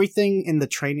everything in the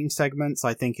training segments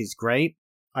I think is great.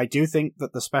 I do think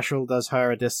that the special does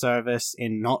her a disservice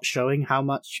in not showing how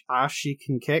much ass she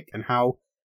can kick and how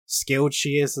skilled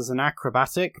she is as an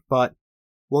acrobatic, but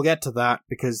we'll get to that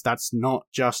because that's not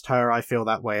just her I feel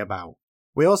that way about.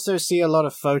 We also see a lot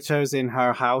of photos in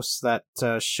her house that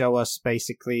show us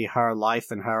basically her life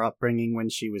and her upbringing when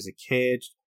she was a kid.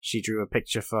 She drew a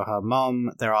picture for her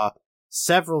mum. There are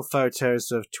several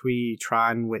photos of Thuy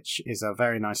Tran, which is a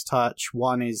very nice touch.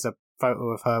 One is a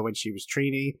photo of her when she was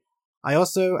Trini. I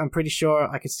also am pretty sure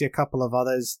I could see a couple of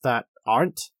others that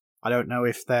aren't. I don't know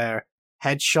if they're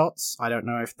headshots. I don't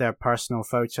know if they're personal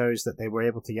photos that they were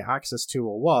able to get access to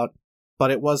or what.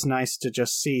 But it was nice to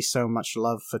just see so much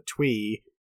love for Thuy.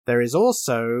 There is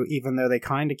also, even though they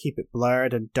kind of keep it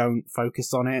blurred and don't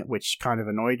focus on it, which kind of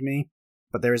annoyed me,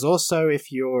 but there is also,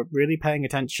 if you're really paying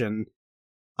attention,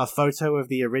 a photo of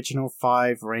the original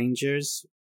 5 Rangers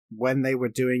when they were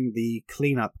doing the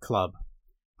cleanup club.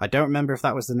 I don't remember if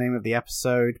that was the name of the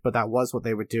episode, but that was what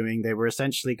they were doing. They were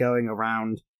essentially going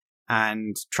around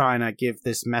and trying to give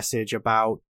this message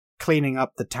about cleaning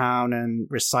up the town and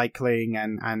recycling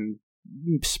and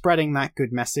spreading that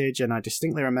good message, and I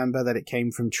distinctly remember that it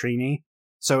came from Trini.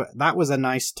 So that was a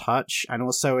nice touch, and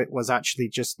also it was actually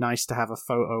just nice to have a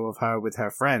photo of her with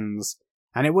her friends.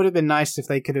 And it would have been nice if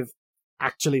they could have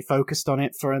actually focused on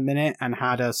it for a minute and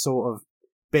had a sort of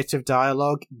bit of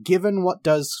dialogue, given what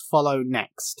does follow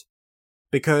next.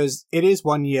 Because it is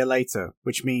 1 year later,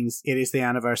 which means it is the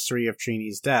anniversary of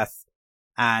Trini's death.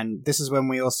 And this is when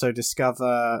we also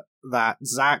discover that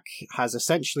Zach has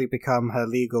essentially become her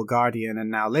legal guardian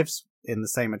and now lives in the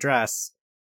same address.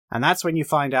 And that's when you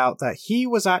find out that he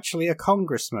was actually a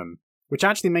congressman, which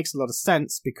actually makes a lot of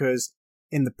sense because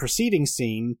in the preceding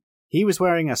scene, he was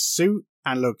wearing a suit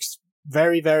and looks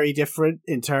very, very different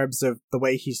in terms of the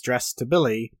way he's dressed to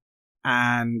Billy.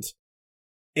 And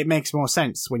it makes more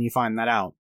sense when you find that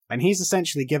out. And he's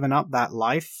essentially given up that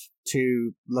life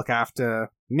to look after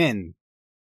Min.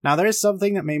 Now, there is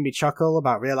something that made me chuckle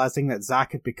about realizing that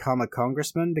Zach had become a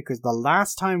congressman, because the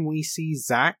last time we see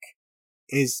Zach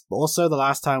is also the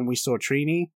last time we saw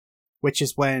Trini, which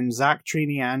is when Zach,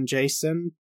 Trini, and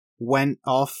Jason went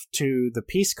off to the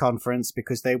peace conference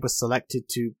because they were selected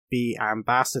to be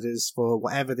ambassadors for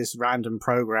whatever this random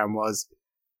program was,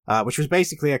 which was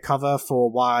basically a cover for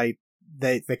why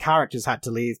the characters had to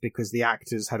leave because the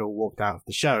actors had all walked out of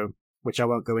the show, which I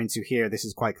won't go into here. This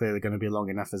is quite clearly going to be long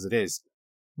enough as it is.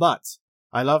 But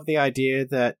I love the idea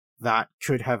that that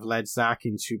could have led Zach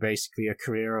into basically a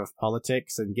career of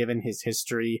politics, and given his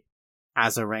history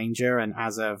as a ranger and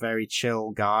as a very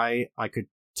chill guy, I could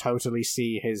totally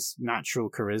see his natural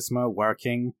charisma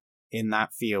working in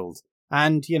that field.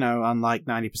 And, unlike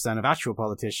 90% of actual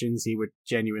politicians, he would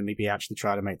genuinely be actually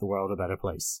trying to make the world a better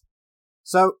place.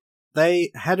 So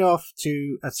they head off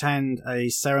to attend a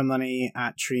ceremony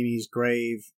at Trini's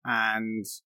grave, and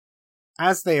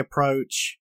as they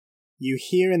approach, you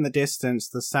hear in the distance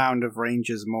the sound of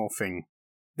Rangers morphing.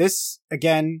 This,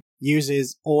 again,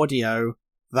 uses audio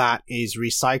that is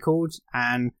recycled,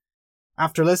 and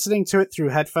after listening to it through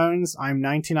headphones, I'm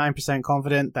 99%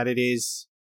 confident that it is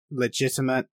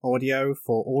legitimate audio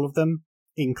for all of them,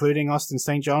 including Austin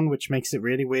St. John, which makes it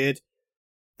really weird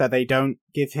that they don't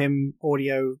give him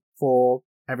audio for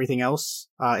everything else.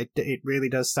 It really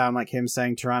does sound like him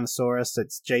saying Tyrannosaurus,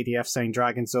 it's JDF saying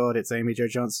Dragonzord, it's Amy Jo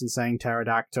Johnson saying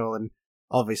Pterodactyl, and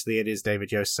obviously it is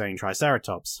David Yost saying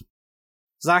Triceratops.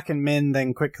 Zach and Min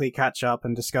then quickly catch up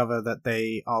and discover that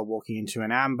they are walking into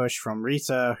an ambush from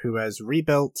Rita, who has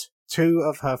rebuilt 2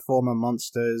 of her former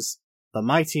monsters, the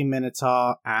Mighty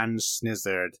Minotaur and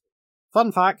Snizzard.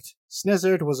 Fun fact,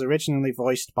 Snizzard was originally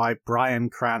voiced by Bryan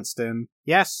Cranston.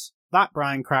 Yes, that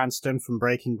Bryan Cranston from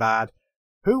Breaking Bad,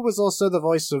 who was also the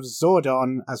voice of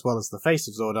Zordon, as well as the face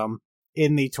of Zordon,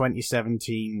 in the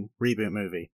 2017 reboot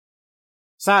movie.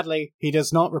 Sadly, he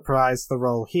does not reprise the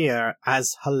role here,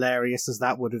 as hilarious as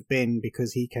that would have been,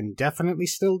 because he can definitely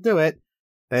still do it.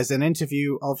 There's an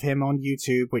interview of him on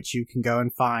YouTube which you can go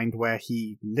and find where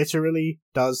he literally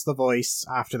does the voice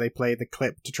after they play the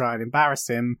clip to try and embarrass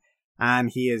him,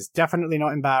 and he is definitely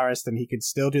not embarrassed, and he can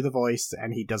still do the voice,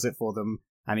 and he does it for them,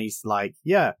 and he's like,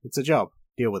 yeah, it's a job,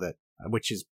 deal with it,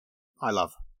 which is, I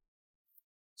love.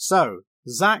 So,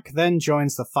 Zach then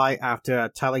joins the fight after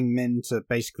telling Min to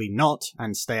basically not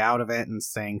and stay out of it and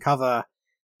stay in cover.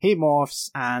 He morphs,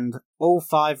 and all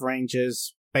 5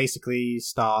 Rangers basically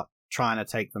start trying to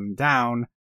take them down.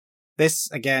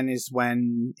 This, again, is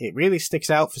when it really sticks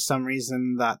out for some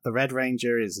reason that the Red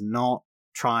Ranger is not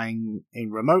trying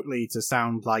remotely to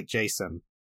sound like Jason.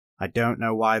 I don't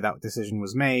know why that decision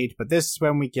was made, but this is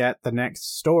when we get the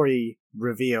next story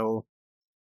reveal.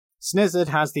 Snizzard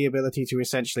has the ability to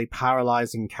essentially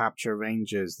paralyze and capture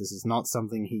Rangers. This is not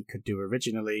something he could do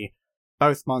originally.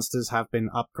 Both monsters have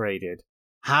been upgraded.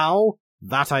 How?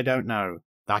 That I don't know.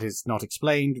 That is not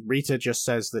explained. Rita just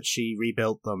says that she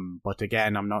rebuilt them, but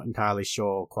again, I'm not entirely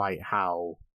sure quite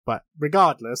how. But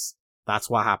regardless, that's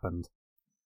what happened.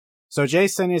 So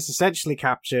Jason is essentially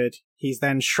captured. He's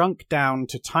then shrunk down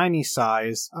to tiny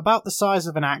size, about the size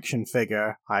of an action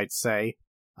figure, I'd say,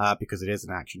 because it is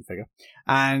an action figure.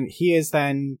 And he is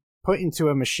then put into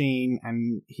a machine,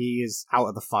 and he is out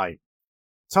of the fight.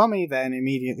 Tommy then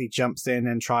immediately jumps in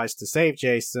and tries to save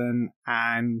Jason,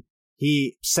 and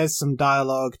he says some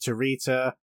dialogue to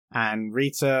Rita, and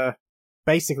Rita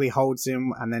basically holds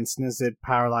him, and then Snizzard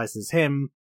paralyzes him.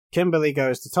 Kimberly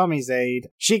goes to Tommy's aid.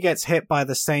 She gets hit by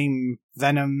the same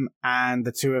venom, and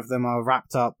the two of them are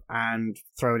wrapped up and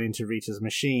thrown into Rita's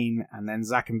machine. And then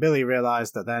Zack and Billy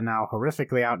realize that they're now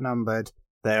horrifically outnumbered.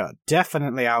 They're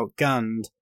definitely outgunned,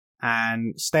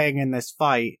 and staying in this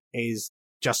fight is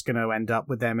just going to end up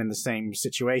with them in the same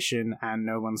situation, and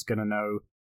no one's going to know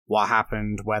what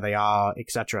happened, where they are,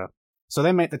 etc. So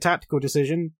they make the tactical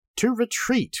decision to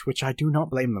retreat, which I do not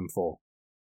blame them for.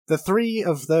 The three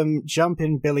of them jump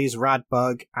in Billy's rad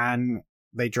bug, and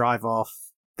they drive off.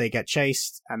 They get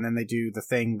chased, and then they do the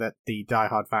thing that the Die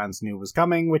Hard fans knew was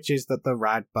coming, which is that the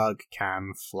rad bug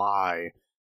can fly.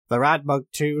 The rad bug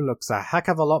 2 looks a heck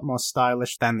of a lot more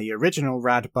stylish than the original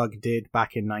rad bug did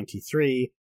back in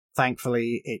 '93.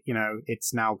 Thankfully,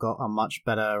 it's now got a much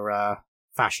better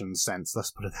fashion sense,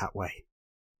 let's put it that way.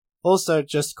 Also,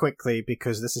 just quickly,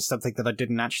 because this is something that I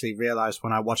didn't actually realize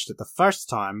when I watched it the first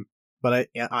time, but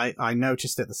I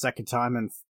noticed it the second time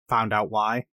and found out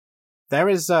why. There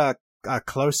is a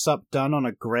close-up done on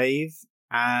a grave,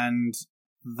 and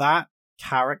that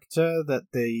character that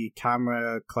the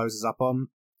camera closes up on,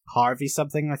 Harvey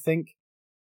something, I think,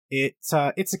 it's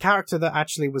a character that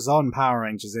actually was on Power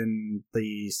Rangers in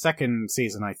the second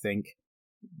season, I think.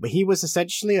 But he was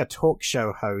essentially a talk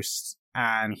show host,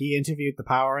 and he interviewed the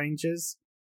Power Rangers.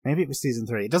 Maybe it was season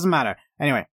 3. It doesn't matter.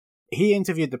 Anyway, he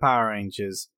interviewed the Power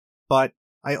Rangers. But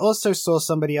I also saw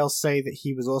somebody else say that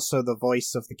he was also the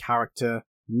voice of the character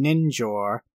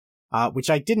Ninjor, which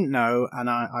I didn't know, and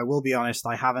I will be honest,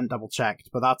 I haven't double-checked,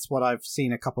 but that's what I've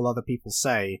seen a couple other people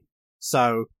say.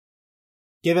 So,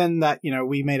 given that,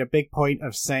 we made a big point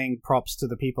of saying props to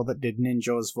the people that did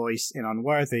Ninjor's voice in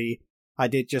Unworthy, I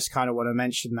did just kind of want to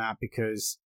mention that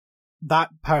because that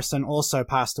person also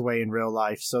passed away in real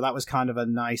life, so that was kind of a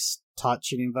nice touch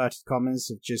in inverted commas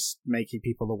of just making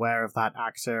people aware of that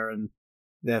actor and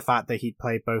the fact that he'd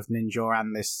played both Ninjor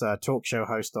and this talk show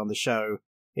host on the show.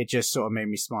 It just sort of made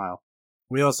me smile.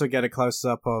 We also get a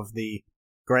close-up of the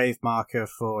grave marker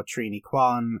for Trini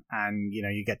Kwan, and,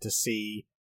 you get to see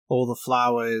all the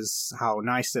flowers, how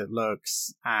nice it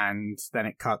looks, and then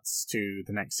it cuts to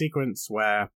the next sequence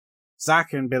where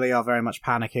Zack and Billy are very much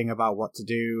panicking about what to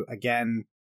do. Again,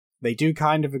 they do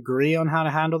kind of agree on how to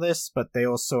handle this, but they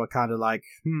also are kind of like,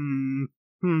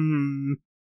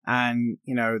 And,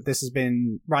 this has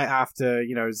been right after,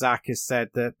 Zack has said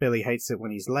that Billy hates it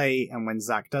when he's late, and when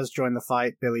Zack does join the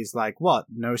fight, Billy's like, what?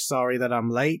 No sorry that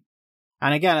I'm late?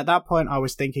 And again, at that point, I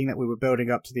was thinking that we were building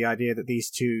up to the idea that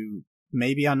these two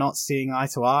maybe are not seeing eye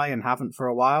to eye and haven't for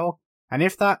a while. And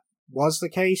if that was the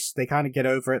case, they kind of get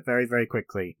over it very, very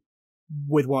quickly.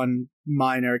 With one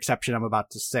minor exception I'm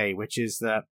about to say, which is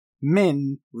that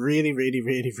Min really, really,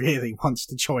 really, really wants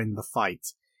to join the fight.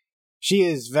 She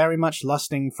is very much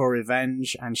lusting for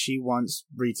revenge, and she wants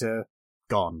Rita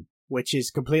gone, which is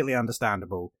completely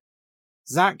understandable.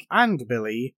 Zack and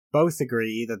Billy both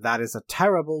agree that that is a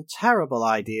terrible, terrible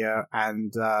idea,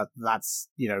 and that's,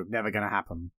 never going to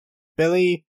happen.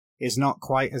 Billy is not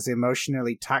quite as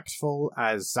emotionally tactful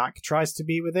as Zack tries to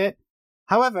be with it.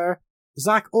 However,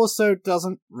 Zack also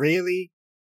doesn't really,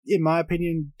 in my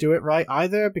opinion, do it right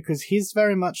either, because he's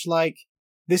very much like,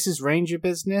 this is Ranger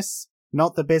business,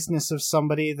 not the business of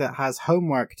somebody that has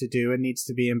homework to do and needs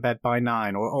to be in bed by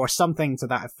 9, or something to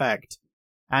that effect.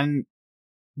 And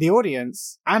the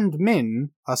audience and Min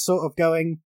are sort of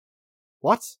going,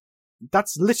 what?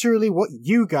 That's literally what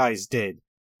you guys did.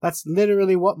 That's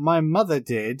literally what my mother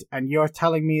did, and you're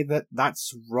telling me that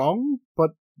that's wrong?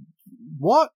 But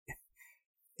what?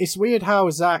 It's weird how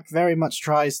Zack very much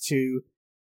tries to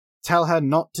tell her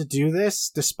not to do this,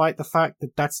 despite the fact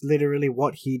that that's literally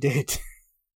what he did.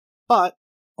 But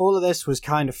all of this was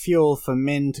kind of fuel for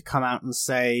Min to come out and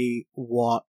say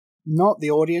what not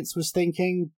the audience was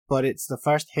thinking, but it's the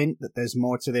first hint that there's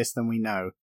more to this than we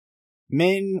know.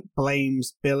 Min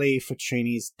blames Billy for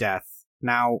Trini's death.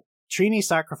 Now, Trini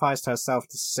sacrificed herself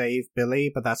to save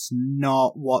Billy, but that's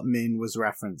not what Min was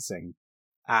referencing.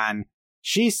 And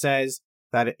she says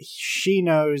that she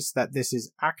knows that this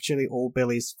is actually all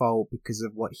Billy's fault because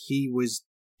of what he was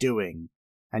doing.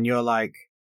 And you're like,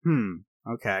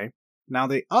 okay. Now,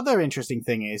 the other interesting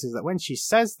thing is that when she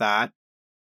says that,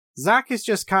 Zack is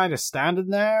just kind of standing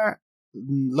there,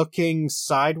 looking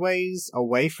sideways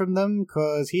away from them,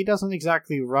 because he doesn't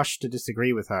exactly rush to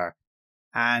disagree with her.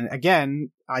 And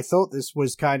again, I thought this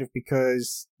was kind of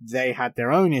because they had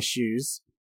their own issues,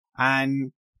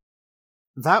 and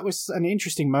that was an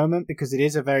interesting moment because it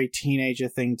is a very teenager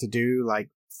thing to do, like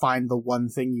find the one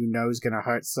thing you know is going to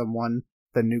hurt someone,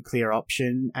 the nuclear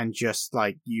option, and just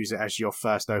like use it as your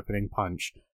first opening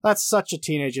punch. That's such a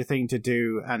teenager thing to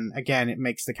do, and again, it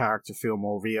makes the character feel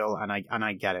more real, and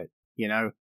I get it, you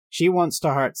know? She wants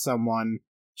to hurt someone.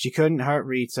 She couldn't hurt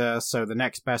Rita, so the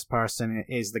next best person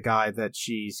is the guy that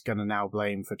she's gonna now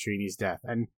blame for Trini's death.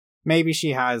 And maybe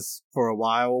she has for a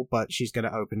while, but she's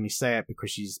gonna openly say it because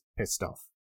she's pissed off.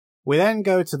 We then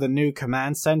go to the new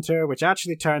command center, which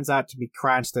actually turns out to be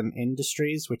Cranston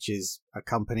Industries, which is a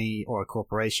company or a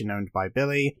corporation owned by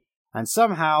Billy. And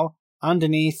somehow,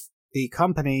 underneath the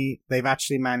company, they've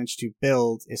actually managed to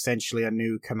build essentially a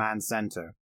new command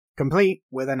center, complete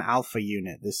with an Alpha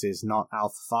unit. This is not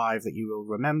Alpha 5 that you will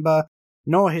remember,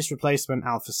 nor his replacement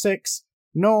Alpha 6,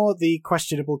 nor the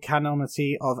questionable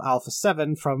canonity of Alpha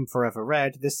 7 from Forever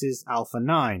Red. This is Alpha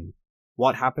 9.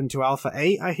 What happened to Alpha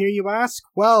 8, I hear you ask?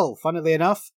 Well, funnily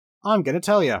enough, I'm going to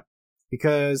tell you.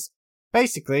 Because,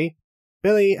 basically,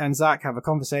 Billy and Zack have a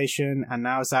conversation, and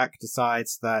now Zack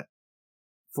decides that,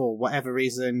 for whatever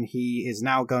reason, he is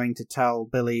now going to tell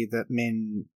Billy that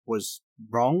Min was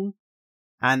wrong,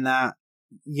 and that,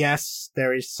 yes,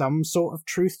 there is some sort of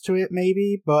truth to it,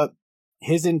 maybe, but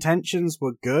his intentions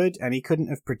were good, and he couldn't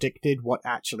have predicted what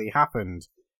actually happened.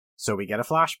 So we get a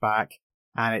flashback,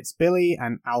 and it's Billy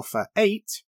and Alpha 8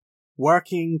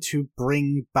 working to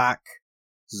bring back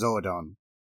Zordon,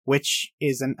 which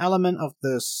is an element of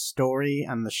the story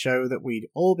and the show that we'd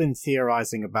all been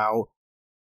theorizing about.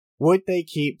 Would they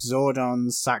keep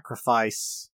Zordon's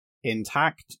sacrifice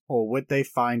intact, or would they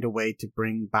find a way to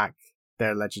bring back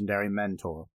their legendary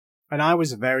mentor? And I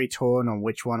was very torn on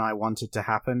which one I wanted to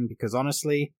happen, because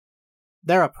honestly,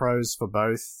 there are pros for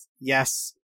both.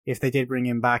 Yes, if they did bring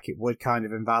him back, it would kind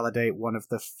of invalidate one of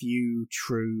the few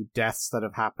true deaths that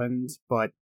have happened, but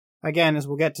again, as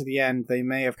we'll get to the end, they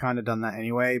may have kind of done that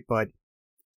anyway, but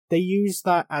they use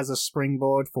that as a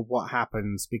springboard for what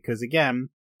happens, because again,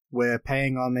 we're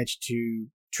paying homage to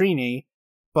Trini,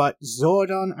 but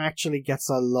Zordon actually gets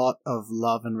a lot of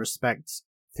love and respect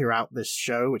throughout this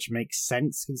show, which makes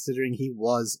sense considering he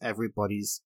was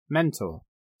everybody's mentor.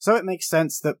 So it makes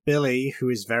sense that Billy, who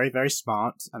is very, very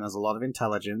smart and has a lot of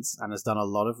intelligence and has done a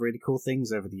lot of really cool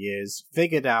things over the years,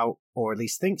 figured out, or at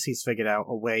least thinks he's figured out,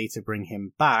 a way to bring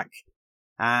him back.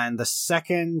 And the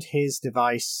second his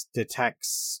device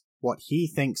detects what he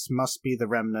thinks must be the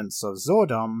remnants of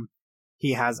Zordon,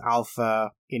 he has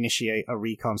Alpha initiate a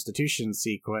reconstitution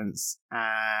sequence,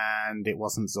 and it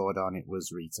wasn't Zordon, it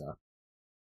was Rita.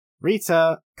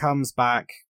 Rita comes back,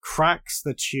 cracks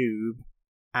the tube,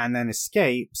 and then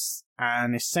escapes,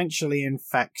 and essentially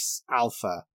infects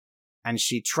Alpha. And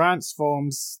she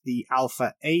transforms the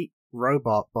Alpha 8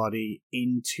 robot body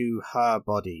into her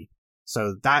body.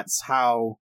 So that's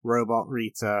how Robot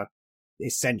Rita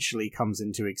essentially comes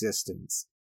into existence.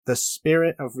 The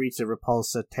spirit of Rita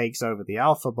Repulsa takes over the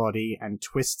Alpha body and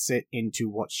twists it into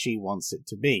what she wants it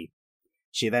to be.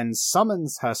 She then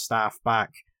summons her staff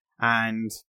back and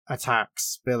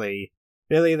attacks Billy.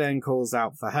 Billy then calls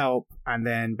out for help, and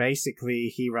then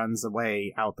basically he runs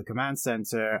away out the command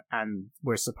center, and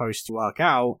we're supposed to work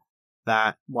out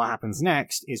that what happens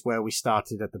next is where we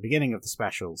started at the beginning of the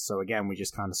special. So again, we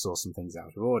just kind of saw some things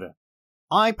out of order.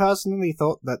 I personally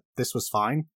thought that this was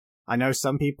fine. I know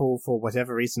some people, for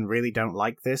whatever reason, really don't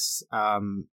like this.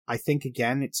 I think,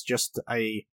 again, it's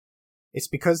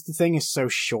because the thing is so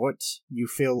short, you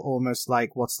feel almost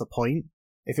like, what's the point?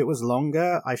 If it was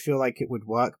longer, I feel like it would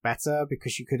work better,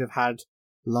 because you could have had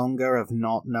longer of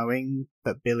not knowing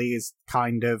that Billy is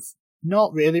kind of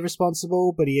not really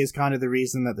responsible, but he is kind of the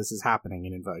reason that this is happening,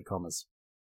 in inverted commas.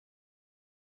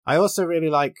 I also really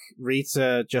like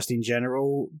Rita, just in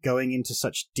general, going into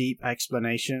such deep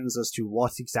explanations as to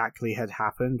what exactly had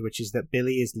happened, which is that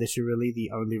Billy is literally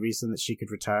the only reason that she could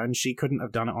return. She couldn't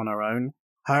have done it on her own.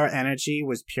 her energy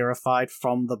was purified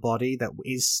from the body that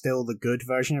is still the good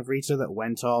version of Rita that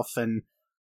went off and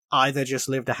either just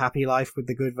lived a happy life with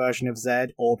the good version of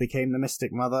Zed or became the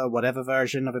Mystic Mother, whatever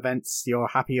version of events you're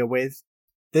happier with.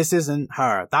 This isn't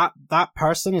her. That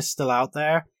person is still out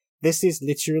there. This is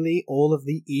literally all of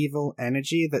the evil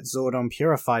energy that Zordon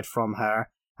purified from her,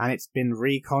 and it's been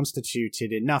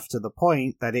reconstituted enough to the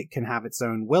point that it can have its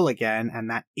own will again, and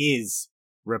that is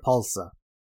Repulsor.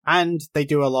 And they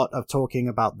do a lot of talking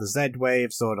about the Z-Wave,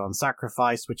 Zordon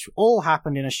Sacrifice, which all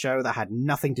happened in a show that had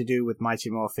nothing to do with Mighty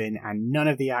Morphin and none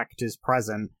of the actors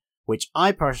present, which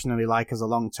I personally like as a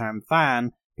long-term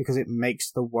fan, because it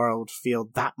makes the world feel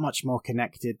that much more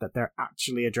connected that they're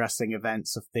actually addressing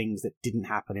events of things that didn't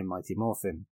happen in Mighty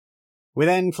Morphin. We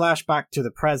then flash back to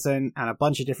the present, and a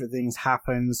bunch of different things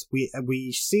happens.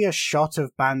 We see a shot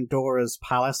of Bandora's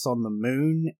palace on the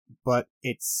moon, but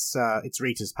it's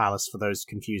Rita's palace for those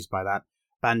confused by that.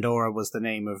 Bandora was the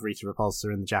name of Rita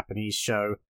Repulsor in the Japanese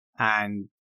show, and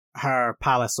her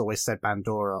palace always said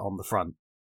Bandora on the front.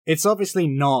 It's obviously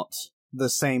not the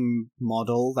same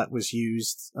model that was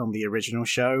used on the original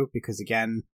show, because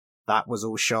again, that was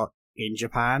all shot in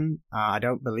Japan. I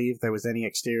don't believe there was any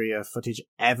exterior footage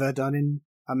ever done in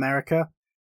America,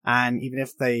 and even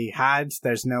if they had,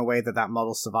 there's no way that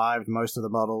model survived. Most of the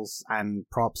models and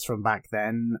props from back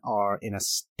then are in a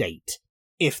state,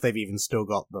 if they've even still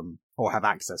got them, or have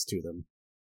access to them.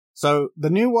 So, the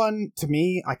new one, to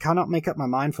me, I cannot make up my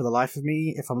mind for the life of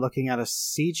me if I'm looking at a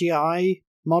CGI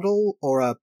model or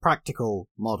a practical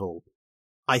model.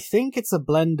 I think it's a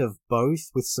blend of both,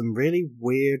 with some really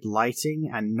weird lighting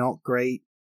and not great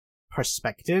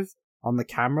perspective on the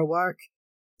camera work.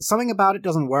 Something about it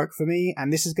doesn't work for me,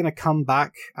 and this is going to come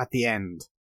back at the end,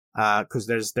 because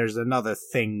there's another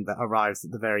thing that arrives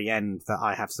at the very end that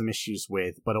I have some issues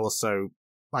with, but also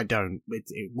I don't.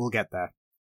 We'll get there.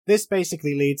 This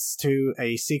basically leads to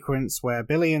a sequence where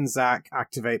Billy and Zack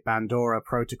activate Bandora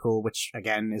Protocol, which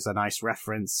again is a nice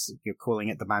reference. You're calling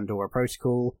it the Bandora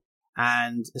Protocol.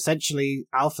 And essentially,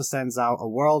 Alpha sends out a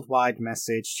worldwide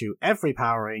message to every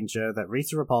Power Ranger that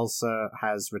Rita Repulsor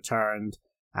has returned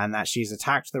and that she's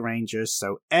attacked the Rangers,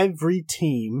 so every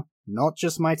team, not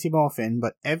just Mighty Morphin,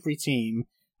 but every team,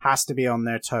 has to be on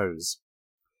their toes.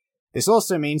 This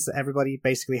also means that everybody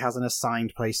basically has an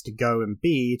assigned place to go and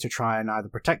be to try and either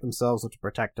protect themselves or to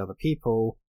protect other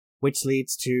people, which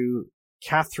leads to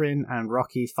Catherine and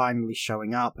Rocky finally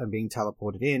showing up and being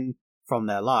teleported in from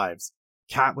their lives.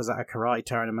 Kat was at a karate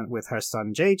tournament with her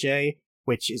son JJ,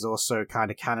 which is also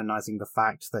kind of canonizing the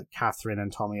fact that Catherine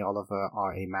and Tommy Oliver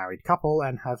are a married couple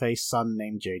and have a son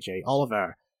named JJ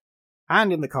Oliver.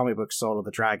 And in the comic book Soul of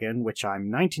the Dragon, which I'm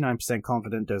 99%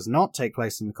 confident does not take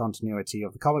place in the continuity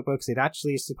of the comic books, it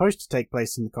actually is supposed to take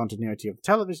place in the continuity of the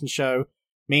television show,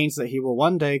 means that he will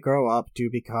one day grow up to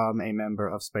become a member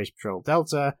of Space Patrol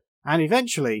Delta, and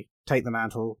eventually take the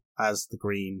mantle as the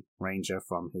Green Ranger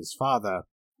from his father.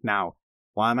 Now,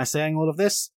 why am I saying all of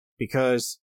this?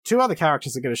 Because two other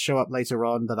characters are going to show up later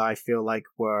on that I feel like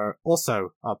were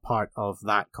also a part of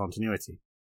that continuity.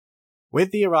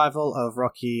 With the arrival of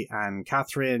Rocky and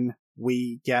Catherine,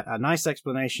 we get a nice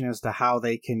explanation as to how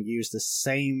they can use the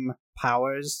same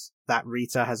powers that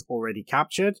Rita has already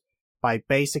captured by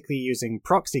basically using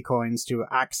proxy coins to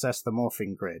access the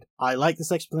morphing grid. I like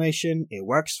this explanation, it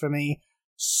works for me.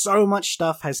 So much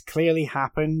stuff has clearly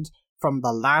happened from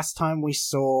the last time we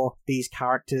saw these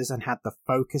characters and had the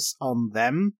focus on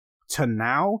them to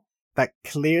now, that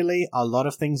clearly a lot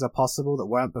of things are possible that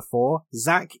weren't before.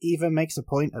 Zack even makes a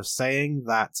point of saying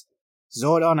that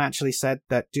Zordon actually said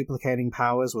that duplicating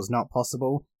powers was not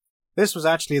possible. This was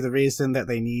actually the reason that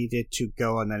they needed to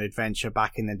go on an adventure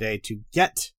back in the day to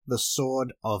get the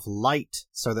Sword of Light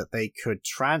so that they could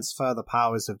transfer the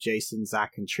powers of Jason,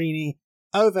 Zack, and Trini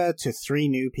over to 3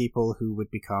 new people who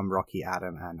would become Rocky,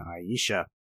 Adam, and Aisha.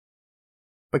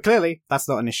 But clearly, that's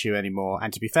not an issue anymore,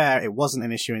 and to be fair, it wasn't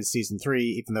an issue in Season 3,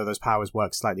 even though those powers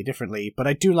work slightly differently, but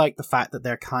I do like the fact that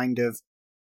they're kind of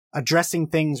addressing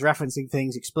things, referencing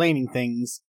things, explaining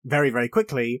things very, very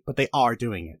quickly, but they are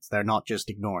doing it. They're not just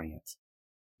ignoring it.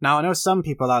 Now, I know some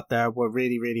people out there were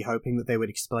really, really hoping that they would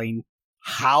explain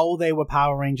how they were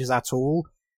Power Rangers at all,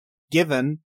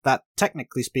 given that,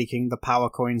 technically speaking, the power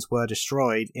coins were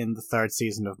destroyed in the 3rd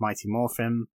season of Mighty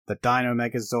Morphin. The Dino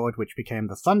Megazord, which became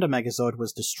the Thunder Megazord,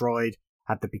 was destroyed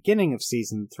at the beginning of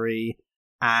Season 3,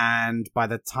 and by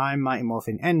the time Mighty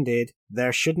Morphin ended,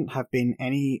 there shouldn't have been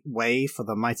any way for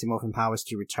the Mighty Morphin powers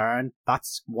to return.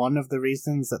 That's one of the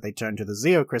reasons that they turned to the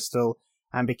Zeo Crystal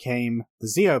and became the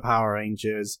Zeo Power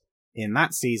Rangers in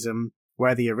that season,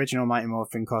 where the original Mighty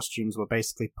Morphin costumes were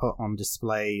basically put on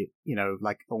display,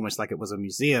 like almost like it was a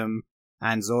museum,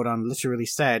 and Zordon literally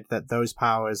said that those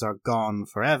powers are gone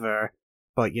forever,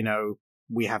 but,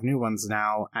 we have new ones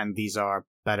now, and these are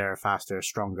better, faster,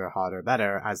 stronger, harder,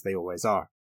 better, as they always are.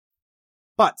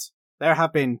 But there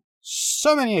have been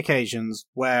so many occasions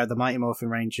where the Mighty Morphin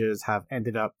Rangers have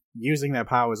ended up using their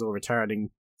powers or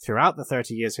returning throughout the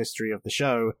 30 years history of the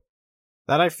show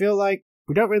that I feel like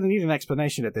we don't really need an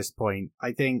explanation at this point.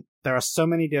 I think there are so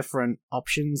many different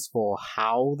options for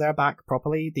how they're back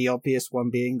properly, the obvious one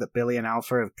being that Billy and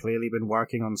Alpha have clearly been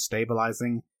working on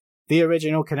stabilizing the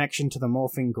original connection to the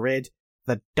morphing grid.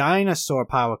 The dinosaur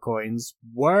power coins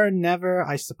were never,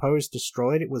 I suppose,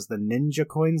 destroyed. It was the ninja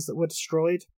coins that were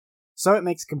destroyed. So it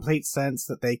makes complete sense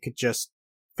that they could just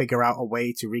figure out a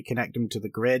way to reconnect them to the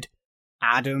grid.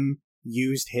 Adam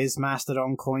used his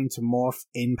Mastodon coin to morph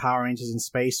in Power Rangers in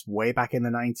Space way back in the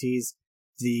 90s.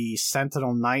 The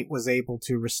Sentinel Knight was able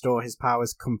to restore his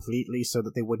powers completely so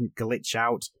that they wouldn't glitch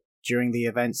out during the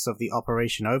events of the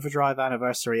Operation Overdrive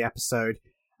anniversary episode.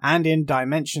 And in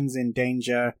Dimensions in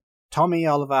Danger, Tommy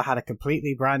Oliver had a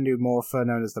completely brand new morpher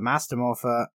known as the Master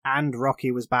Morpher, and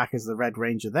Rocky was back as the Red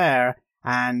Ranger there,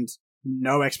 and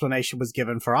no explanation was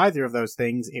given for either of those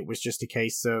things. It was just a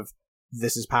case of,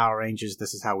 this is Power Rangers,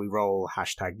 this is how we roll,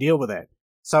 #deal with it.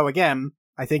 So again,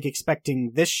 I think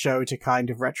expecting this show to kind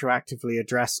of retroactively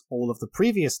address all of the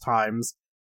previous times,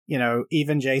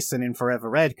 even Jason in Forever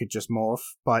Red could just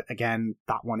morph, but again,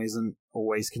 that one isn't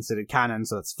always considered canon,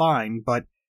 so that's fine, but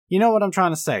you know what I'm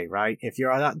trying to say, right? If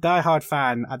you're a diehard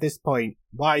fan, at this point,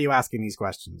 why are you asking these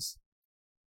questions?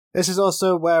 This is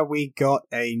also where we got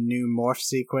a new morph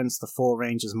sequence. The 4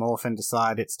 Rangers morph and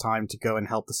decide it's time to go and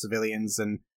help the civilians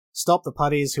and stop the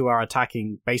putties who are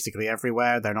attacking basically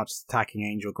everywhere. They're not just attacking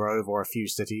Angel Grove or a few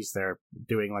cities, they're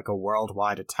doing like a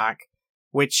worldwide attack,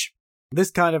 which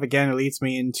this kind of again leads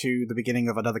me into the beginning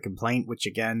of another complaint, which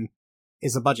again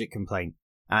is a budget complaint.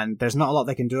 And there's not a lot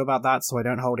they can do about that, so I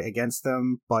don't hold it against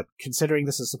them, but considering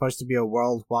this is supposed to be a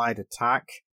worldwide attack,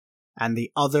 and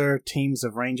the other teams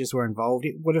of Rangers were involved,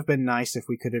 it would have been nice if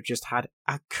we could have just had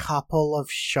a couple of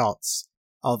shots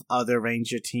of other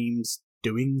Ranger teams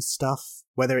doing stuff,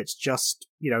 whether it's just,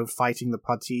 fighting the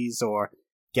putties or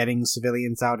getting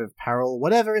civilians out of peril,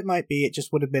 whatever it might be. It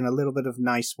just would have been a little bit of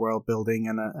nice world building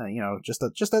and just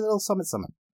a little summit.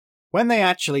 When they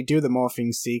actually do the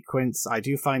morphing sequence, I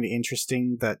do find it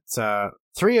interesting that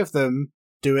 3 of them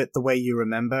do it the way you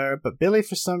remember, but Billy,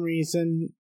 for some reason,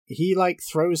 he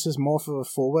throws his morpher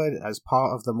forward as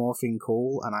part of the morphing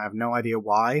call, and I have no idea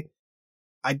why.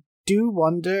 I do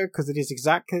wonder, because it is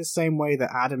exactly the same way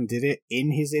that Adam did it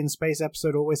in his In-Space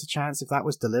episode, Always a Chance, if that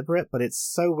was deliberate, but it's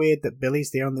so weird that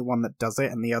Billy's the only one that does it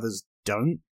and the others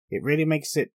don't. It really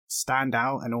makes it stand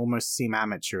out and almost seem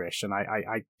amateurish, and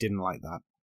I didn't like that.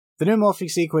 The new morphing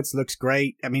sequence looks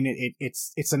great. I mean,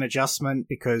 it's an adjustment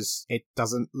because it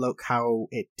doesn't look how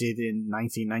it did in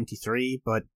 1993,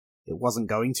 but it wasn't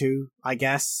going to, I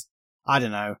guess. I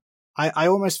don't know. I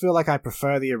almost feel like I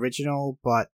prefer the original,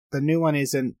 but the new one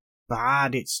isn't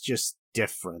bad, it's just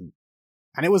different.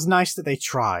 And it was nice that they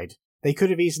tried. They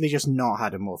could have easily just not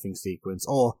had a morphing sequence,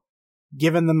 or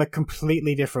given them a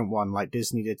completely different one like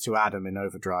Disney did to Adam in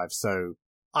Overdrive, so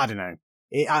I don't know.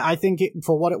 I think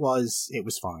for what it was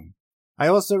fine. I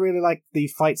also really like the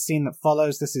fight scene that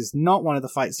follows. This is not one of the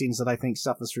fight scenes that I think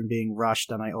suffers from being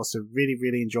rushed, and I also really,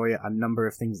 really enjoy a number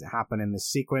of things that happen in this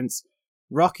sequence.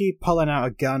 Rocky pulling out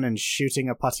a gun and shooting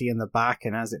a putty in the back,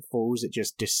 and as it falls, it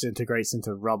just disintegrates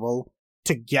into rubble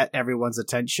to get everyone's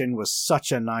attention was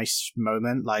such a nice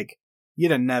moment.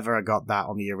 You'd have never got that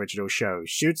on the original show.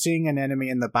 Shooting an enemy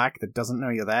in the back that doesn't know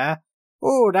you're there?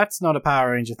 Oh, that's not a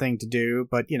Power Ranger thing to do,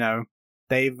 but,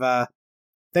 they've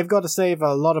got to save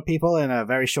a lot of people in a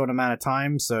very short amount of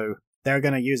time, so they're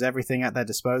going to use everything at their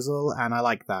disposal, and I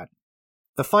like that.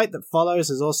 The fight that follows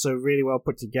is also really well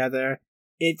put together.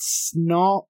 It's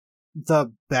not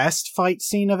the best fight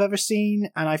scene I've ever seen,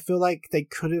 and I feel like they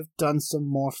could have done some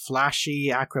more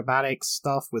flashy acrobatic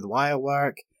stuff with wire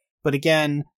work, but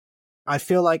again, I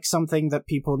feel like something that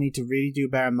people need to really do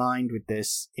bear in mind with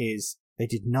this is they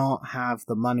did not have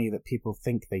the money that people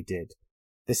think they did.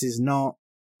 This is not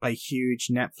a huge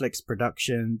Netflix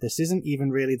production. This isn't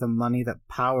even really the money that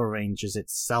Power Rangers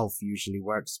itself usually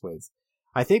works with.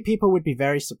 I think people would be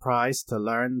very surprised to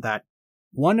learn that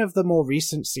one of the more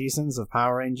recent seasons of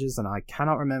Power Rangers, and I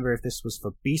cannot remember if this was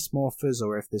for Beast Morphers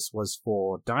or if this was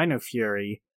for Dino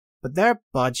Fury, but their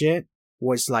budget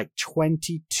was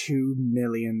 $22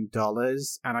 million,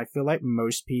 and I feel like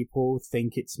most people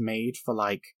think it's made for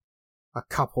a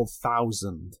couple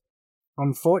thousand.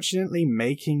 Unfortunately,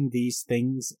 making these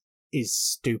things is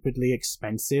stupidly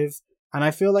expensive, And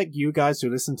I feel like you guys who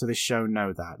listen to this show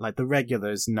know that. Like, the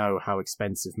regulars know how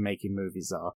expensive making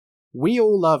movies are. We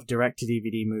all love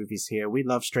direct-to-DVD movies here. We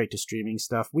love straight-to-streaming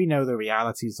stuff. We know the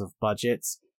realities of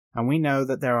budgets. And we know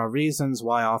that there are reasons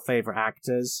why our favorite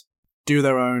actors do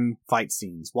their own fight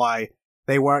scenes. Why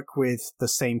they work with the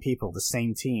same people, the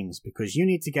same teams. Because you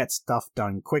need to get stuff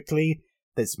done quickly.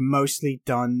 That's mostly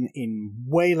done in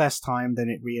way less time than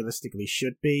it realistically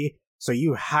should be. So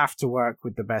you have to work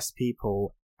with the best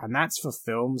people. And that's for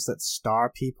films that star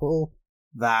people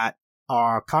that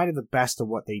are kind of the best at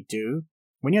what they do.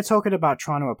 When you're talking about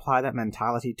trying to apply that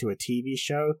mentality to a TV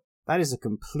show, that is a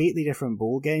completely different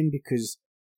ballgame because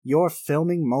you're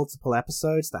filming multiple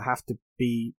episodes that have to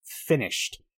be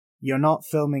finished. You're not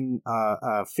filming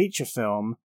a feature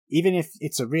film. Even if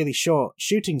it's a really short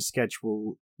shooting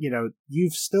schedule, you know,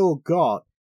 you've still got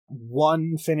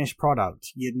one finished product.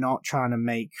 You're not trying to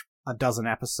make a dozen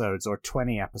episodes or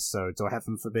 20 episodes or,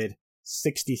 heaven forbid,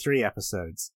 63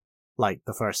 episodes, like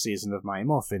the first season of My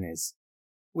Morphin is.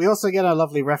 We also get a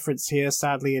lovely reference here.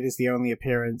 Sadly, it is the only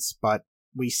appearance, but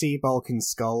we see Bulk and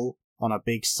Skull on a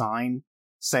big sign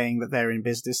saying that they're in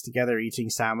business together eating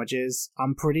sandwiches.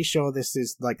 I'm pretty sure this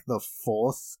is like the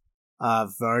fourth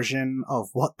version of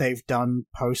what they've done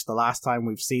post the last time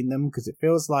we've seen them, because it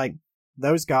feels like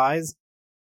those guys,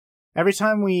 every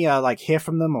time we hear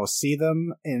from them or see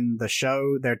them in the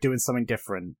show, they're doing something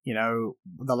different. You know,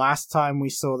 the last time we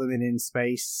saw them in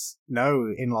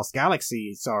Lost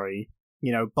Galaxy,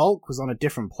 you know, Bulk was on a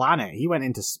different planet. He went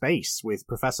into space with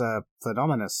Professor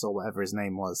Phenomenus or whatever his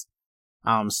name was.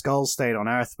 Skull stayed on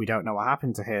Earth. We don't know what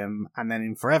happened to him. And then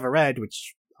in Forever Red,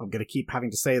 which I'm going to keep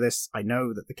having to say this, I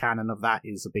know that the canon of that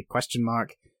is a big question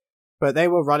mark, but they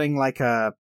were running like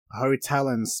a hotel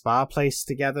and spa place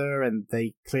together, and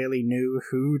they clearly knew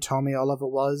who Tommy Oliver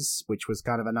was, which was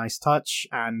kind of a nice touch,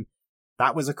 and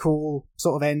that was a cool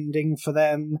sort of ending for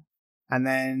them. And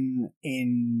then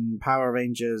in Power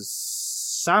Rangers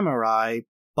Samurai,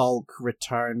 Bulk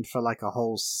returned for like a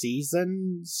whole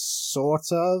season,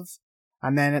 sort of.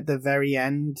 And then at the very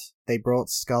end, they brought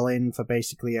Skull in for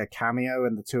basically a cameo,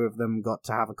 and the two of them got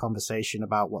to have a conversation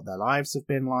about what their lives have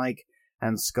been like.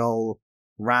 And Skull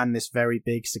ran this very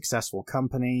big, successful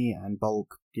company, and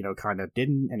Bulk, you know, kind of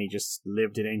didn't, and he just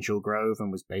lived in Angel Grove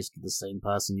and was basically the same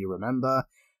person you remember.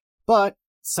 But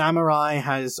Samurai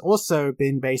has also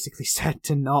been basically said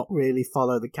to not really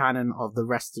follow the canon of the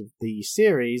rest of the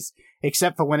series,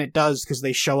 except for when it does, because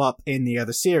they show up in the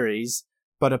other series.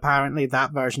 But apparently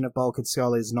that version of Bulk and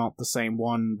Skull is not the same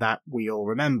one that we all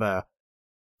remember.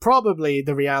 Probably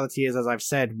the reality is, as I've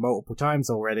said multiple times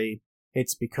already,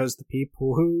 it's because the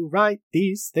people who write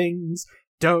these things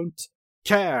don't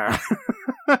care.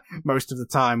 Most of the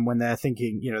time when they're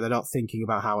thinking, you know, they're not thinking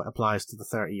about how it applies to the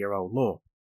 30-year-old lore.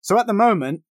 So at the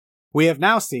moment, we have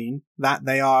now seen that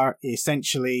they are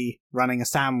essentially running a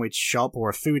sandwich shop or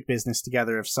a food business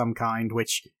together of some kind,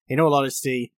 which, in all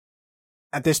honesty,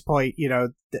 at this point, you know,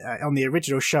 on the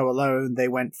original show alone, they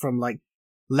went from like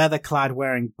leather-clad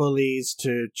wearing bullies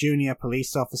to junior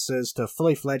police officers to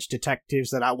fully fledged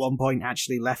detectives that at one point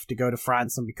actually left to go to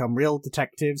France and become real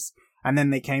detectives. And then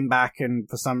they came back and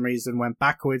for some reason went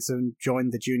backwards and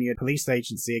joined the junior police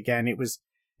agency again. It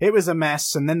was a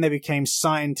mess. And then they became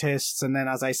scientists. And then,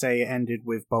 as I say, it ended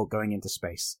with Bulk going into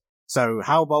space. So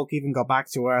how Bulk even got back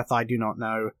to Earth, I do not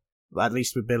know. At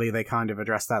least with Billy, they kind of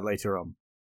addressed that later on.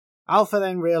 Alpha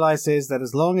then realizes that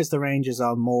as long as the Rangers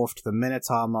are morphed, the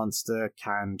Minotaur monster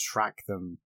can track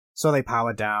them. So they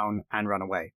power down and run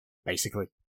away, basically.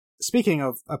 Speaking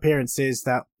of appearances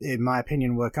that, in my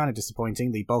opinion, were kind of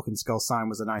disappointing, the Bulk and Skull sign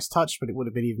was a nice touch, but it would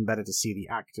have been even better to see the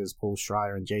actors Paul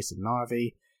Schreier and Jason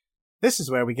Narvi. This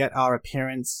is where we get our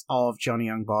appearance of Johnny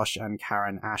Young Bosch and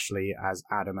Karen Ashley as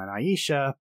Adam and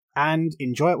Aisha, and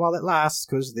enjoy it while it lasts,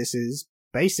 because this is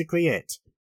basically it.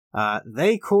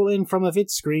 They call in from a vid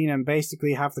screen and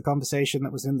basically have the conversation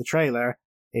that was in the trailer.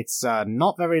 It's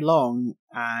not very long,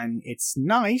 and it's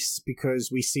nice because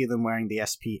we see them wearing the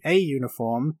SPA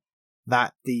uniform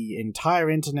that the entire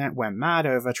internet went mad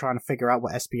over trying to figure out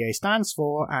what SPA stands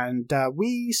for, and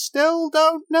we still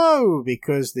don't know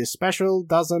because this special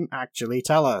doesn't actually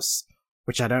tell us.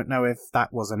 Which I don't know if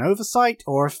that was an oversight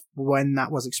or if when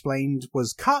that was explained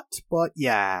was cut, but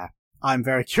yeah. I'm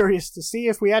very curious to see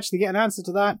if we actually get an answer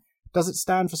to that. Does it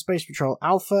stand for Space Patrol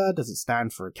Alpha? Does it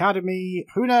stand for Academy?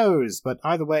 Who knows? But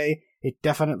either way, it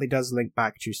definitely does link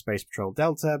back to Space Patrol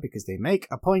Delta because they make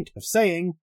a point of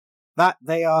saying that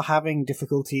they are having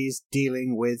difficulties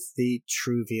dealing with the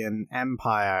Truvian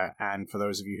Empire. And for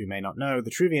those of you who may not know, the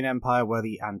Truvian Empire were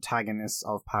the antagonists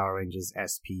of Power Rangers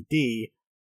SPD.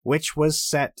 which was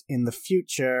set in the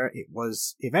future. It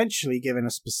was eventually given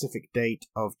a specific date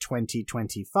of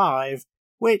 2025,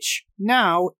 which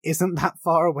now isn't that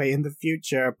far away in the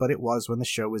future, but it was when the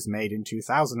show was made in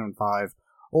 2005,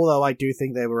 although I do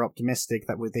think they were optimistic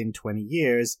that within 20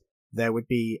 years, there would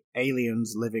be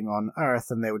aliens living on Earth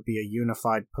and there would be a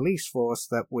unified police force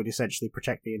that would essentially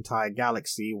protect the entire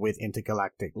galaxy with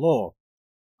intergalactic law.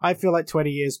 I feel like 20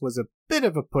 years was a bit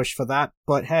of a push for that,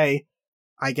 but hey,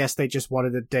 I guess they just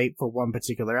wanted a date for one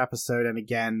particular episode, and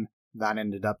again, that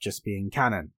ended up just being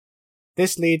canon.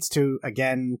 This leads to,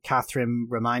 again, Catherine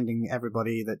reminding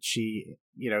everybody that she,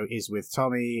 is with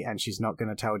Tommy, and she's not going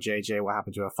to tell JJ what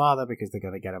happened to her father because they're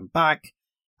going to get him back.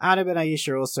 Adam and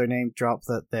Aisha also name drop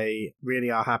that they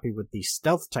really are happy with the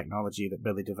stealth technology that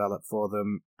Billy developed for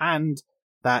them, and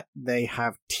that they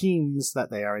have teams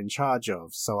that they are in charge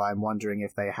of. So I'm wondering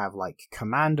if they have,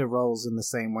 commander roles in the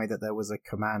same way that there was a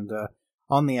commander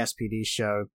on the SPD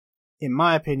show. In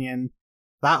my opinion,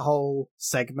 that whole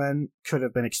segment could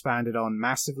have been expanded on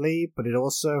massively, but it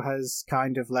also has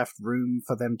kind of left room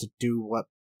for them to do what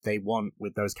they want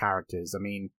with those characters. I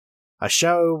mean, a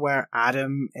show where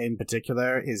Adam, in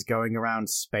particular, is going around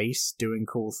space doing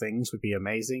cool things would be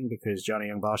amazing, because Johnny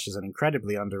Young Bosch is an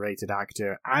incredibly underrated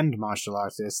actor and martial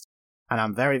artist, and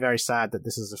I'm very, very sad that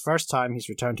this is the first time he's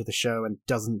returned to the show and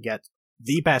doesn't get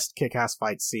the best kick-ass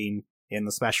fight scene in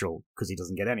the special, because he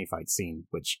doesn't get any fight scene,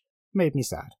 which made me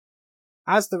sad.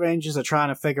 As the Rangers are trying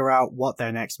to figure out what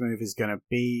their next move is going to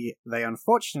be, they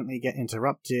unfortunately get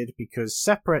interrupted because,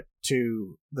 separate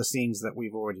to the scenes that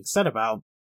we've already said about,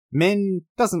 Min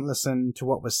doesn't listen to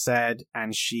what was said,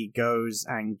 and she goes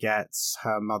and gets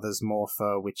her mother's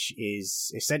morpher, which is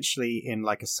essentially in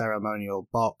a ceremonial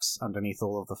box underneath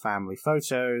all of the family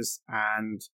photos,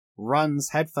 and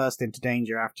runs headfirst into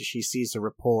danger after she sees a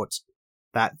report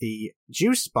that the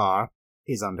juice bar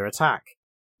is under attack.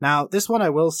 Now, this one I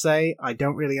will say, I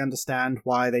don't really understand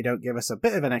why they don't give us a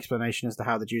bit of an explanation as to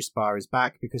how the juice bar is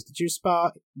back, because the juice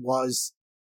bar was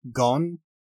gone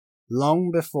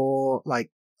long before,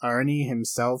 Ernie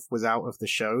himself was out of the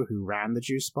show, who ran the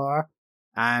juice bar.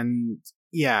 And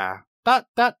yeah, that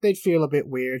did feel a bit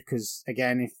weird, because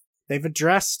again, if they've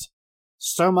addressed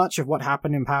so much of what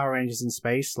happened in Power Rangers in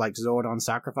space, like Zordon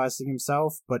sacrificing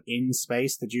himself, but in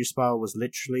space the juice bar was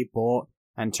literally bought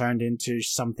and turned into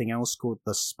something else called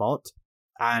the Spot.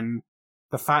 And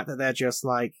the fact that they're just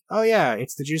oh yeah,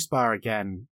 it's the juice bar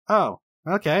again. Oh,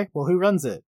 okay, well who runs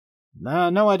it?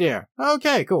 No idea.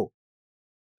 Okay, cool.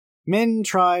 Min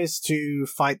tries to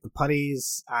fight the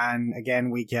putties, and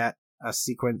again we get a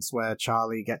sequence where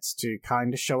Charlie gets to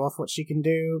kind of show off what she can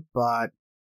do, but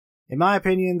in my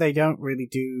opinion, they don't really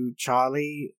do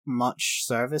Charlie much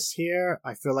service here.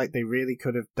 I feel like they really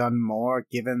could have done more,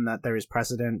 given that there is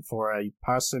precedent for a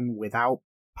person without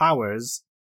powers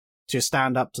to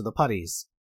stand up to the putties.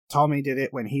 Tommy did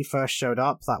it when he first showed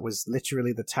up. That was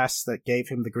literally the test that gave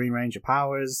him the Green Ranger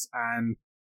powers, and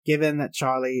given that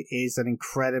Charlie is an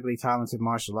incredibly talented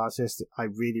martial artist, I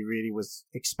really, really was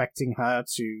expecting her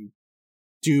to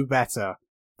do better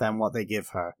than what they give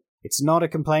her. It's not a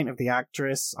complaint of the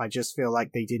actress, I just feel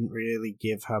like they didn't really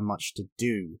give her much to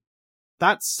do.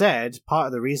 That said, part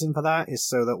of the reason for that is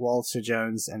so that Walter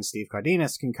Jones and Steve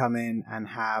Cardenas can come in and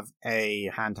have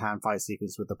a hand-to-hand fight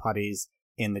sequence with the putties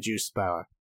in the juice bar.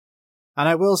 And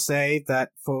I will say that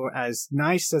for as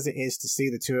nice as it is to see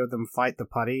the two of them fight the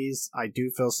putties, I do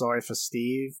feel sorry for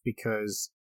Steve, because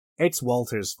it's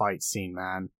Walter's fight scene,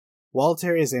 man.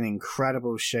 Walter is in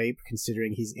incredible shape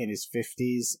considering he's in his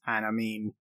 50s, and I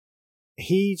mean,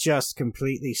 he just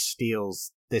completely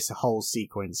steals this whole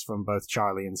sequence from both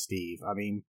Charlie and Steve. I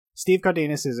mean, Steve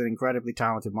Cardenas is an incredibly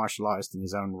talented martial artist in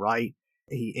his own right.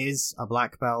 He is a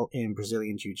black belt in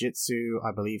Brazilian Jiu-Jitsu.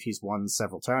 I believe he's won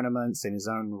several tournaments in his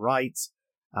own right.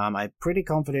 I'm pretty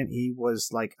confident he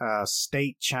was a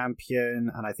state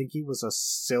champion, and I think he was a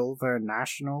silver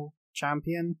national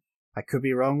champion. I could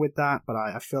be wrong with that, but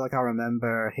I feel like I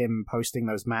remember him posting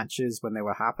those matches when they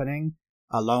were happening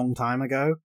a long time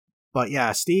ago. But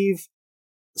yeah, Steve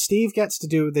gets to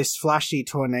do this flashy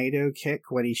tornado kick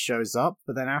when he shows up,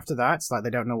 but then after that, it's they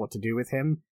don't know what to do with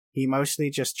him. He mostly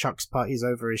just chucks putties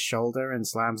over his shoulder and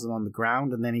slams them on the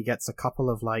ground, and then he gets a couple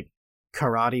of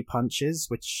karate punches,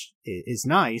 which is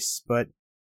nice, but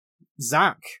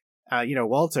Zach,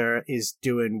 Walter is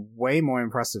doing way more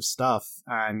impressive stuff,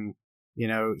 and,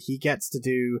 he gets to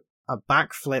do a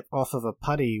backflip off of a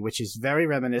putty, which is very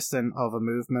reminiscent of a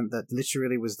movement that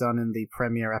literally was done in the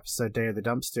premiere episode Day of the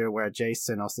Dumpster, where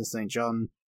Jason, Austin St. John,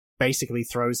 basically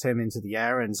throws him into the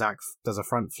air and Zach does a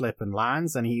front flip and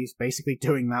lands, and he's basically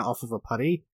doing that off of a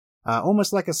putty.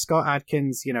 Almost like a Scott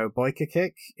Adkins, Boyka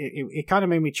kick. It kind of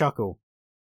made me chuckle.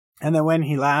 And then when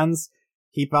he lands,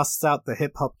 he busts out the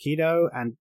hip-hop keto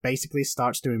and basically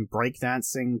starts doing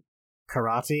breakdancing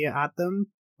karate at them,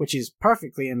 which is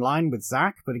perfectly in line with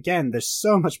Zack. But again, there's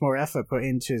so much more effort put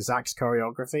into Zack's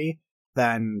choreography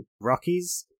than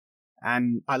Rocky's.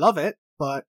 And I love it,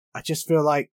 but I just feel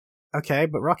like, okay,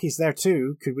 but Rocky's there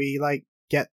too. Could we,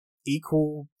 get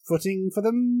equal footing for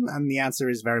them? And the answer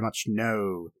is very much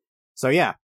no. So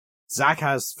yeah, Zack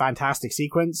has fantastic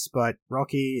sequence, but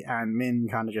Rocky and Min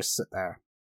kind of just sit there.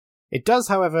 It does,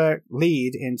 however,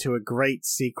 lead into a great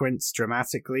sequence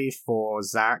dramatically for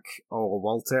Zack or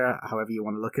Walter, however you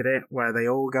want to look at it, where they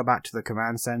all go back to the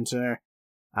command center.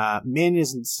 Min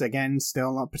isn't, again,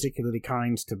 still not particularly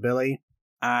kind to Billy,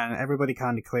 and everybody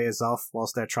kind of clears off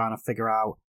whilst they're trying to figure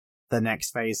out the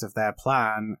next phase of their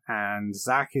plan, and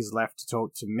Zack is left to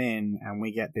talk to Min, and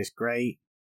we get this great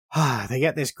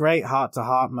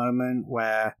heart-to-heart moment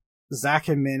where Zack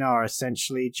and Min are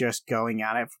essentially just going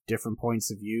at it from different points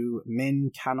of view.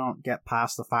 Min cannot get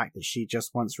past the fact that she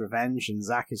just wants revenge, and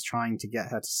Zack is trying to get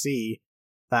her to see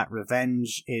that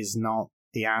revenge is not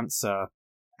the answer.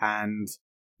 And,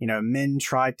 Min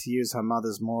tried to use her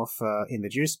mother's morpher in the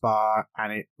juice bar,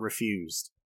 and it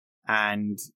refused.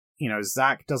 And,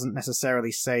 Zack doesn't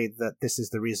necessarily say that this is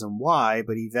the reason why,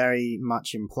 but he very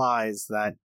much implies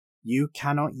that you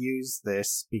cannot use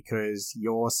this because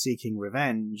you're seeking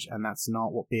revenge, and that's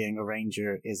not what being a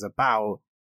ranger is about.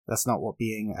 That's not what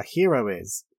being a hero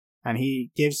is. And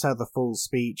he gives her the full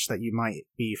speech that you might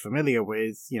be familiar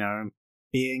with,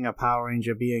 being a Power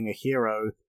Ranger, being a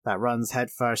hero that runs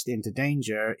headfirst into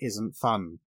danger isn't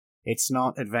fun. It's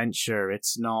not adventure.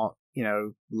 It's not,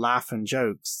 laugh and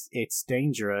jokes. It's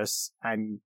dangerous,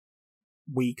 and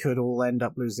we could all end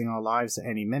up losing our lives at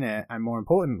any minute, and more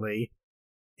importantly,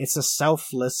 it's a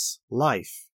selfless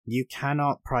life. You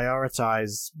cannot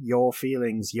prioritize your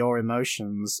feelings, your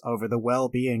emotions over the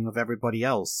well-being of everybody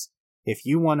else. If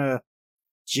you want to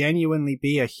genuinely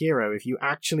be a hero, if you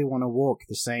actually want to walk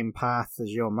the same path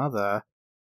as your mother,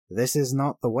 this is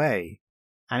not the way.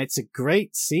 And it's a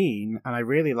great scene, and I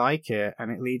really like it,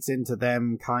 and it leads into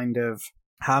them kind of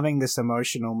having this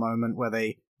emotional moment where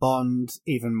they bond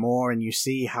even more, and you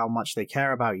see how much they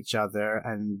care about each other,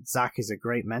 and Zack is a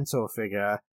great mentor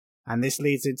figure. And this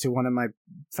leads into one of my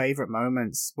favorite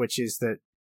moments, which is that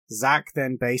Zack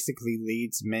then basically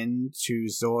leads Min to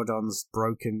Zordon's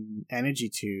broken energy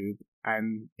tube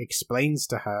and explains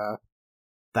to her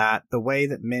that the way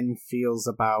that Min feels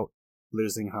about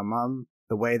losing her mum,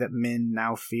 the way that Min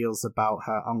now feels about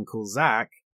her uncle Zack,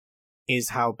 is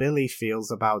how Billy feels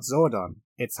about Zordon.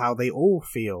 It's how they all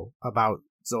feel about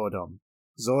Zordon.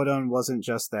 Zordon wasn't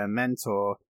just their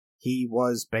mentor, he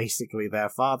was basically their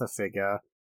father figure.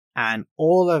 And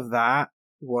all of that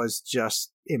was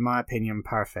just, in my opinion,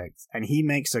 perfect. And he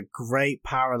makes a great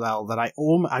parallel that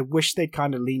I wish they'd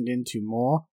kind of leaned into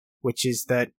more, which is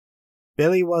that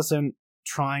Billy wasn't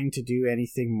trying to do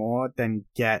anything more than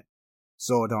get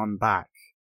Zordon back.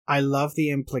 I love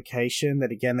the implication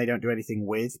that, again, they don't do anything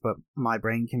with, but my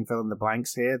brain can fill in the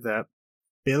blanks here, that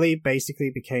Billy basically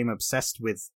became obsessed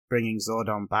with bringing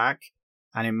Zordon back.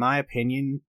 And in my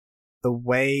opinion, the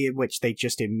way in which they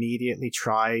just immediately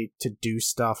try to do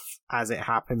stuff as it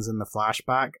happens in the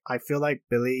flashback, I feel like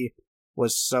Billy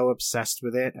was so obsessed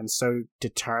with it and so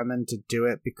determined to do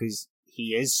it because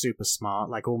he is super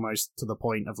smart, almost to the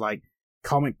point of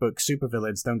comic book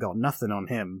supervillains don't got nothing on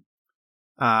him.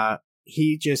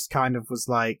 He just kind of was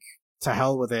to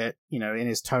hell with it, in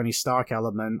his Tony Stark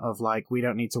element of we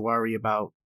don't need to worry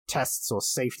about tests or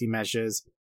safety measures.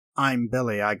 I'm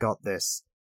Billy, I got this.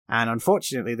 And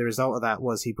unfortunately, the result of that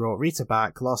was he brought Rita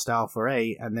back, lost Alpha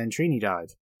 8, and then Trini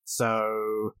died.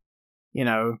 So,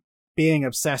 being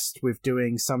obsessed with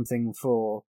doing something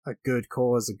for a good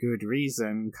cause, a good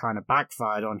reason, kind of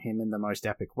backfired on him in the most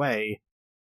epic way.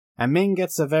 And Ming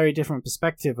gets a very different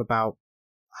perspective about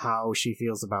how she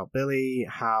feels about Billy,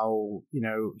 how,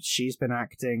 she's been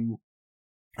acting,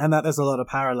 and that there's a lot of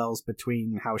parallels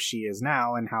between how she is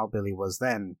now and how Billy was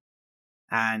then.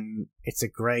 And it's a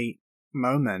great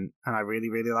moment, and I really,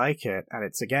 really like it. And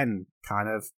it's, again, kind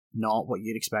of not what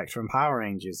you'd expect from Power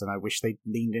Rangers, and I wish they'd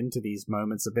leaned into these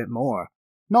moments a bit more.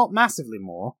 Not massively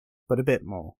more, but a bit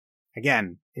more.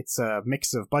 Again, it's a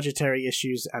mix of budgetary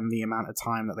issues and the amount of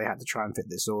time that they had to try and fit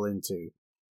this all into.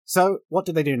 So, what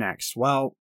did they do next?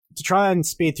 Well, to try and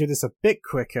speed through this a bit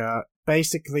quicker,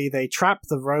 basically they trap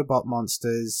the robot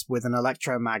monsters with an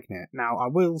electromagnet. Now, I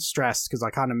will stress, because I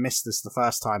kind of missed this the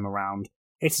first time around,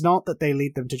 it's not that they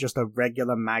lead them to just a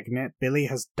regular magnet. Billy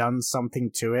has done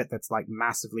something to it that's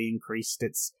massively increased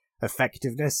its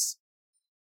effectiveness.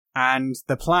 And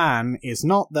the plan is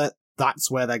not that that's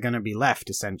where they're going to be left,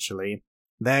 essentially.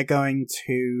 They're going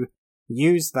to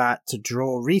use that to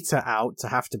draw Rita out to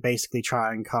have to basically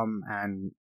try and come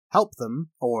and help them,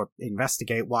 or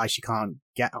investigate why she can't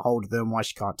get a hold of them, why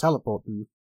she can't teleport them.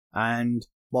 And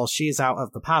while she's out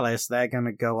of the palace, they're going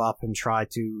to go up and try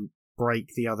to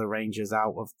break the other Rangers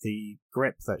out of the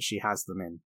grip that she has them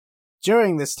in.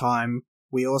 During this time,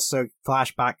 we also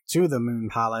flash back to the Moon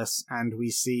Palace, and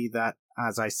we see that,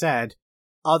 as I said,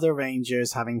 other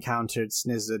Rangers have encountered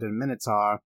Snizzard and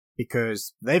Minotaur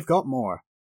because they've got more.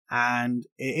 And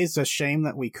it is a shame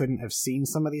that we couldn't have seen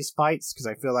some of these fights, because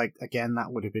I feel like, again,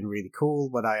 that would have been really cool,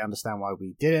 but I understand why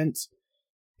we didn't.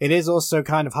 It is also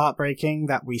kind of heartbreaking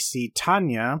that we see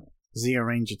Tanya, Zeo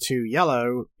Ranger 2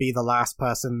 Yellow, be the last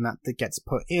person that gets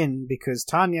put in, because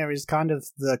Tanya is kind of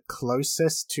the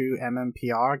closest to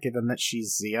MMPR, given that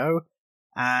she's Zeo,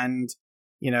 and,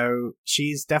 you know,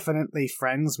 she's definitely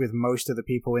friends with most of the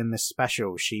people in this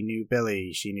special. She knew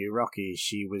Billy, she knew Rocky,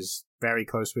 she was very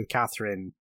close with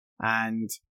Catherine, and,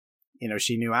 you know,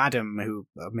 she knew Adam, who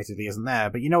admittedly isn't there,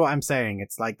 but you know what I'm saying.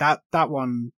 It's like that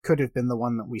one could have been the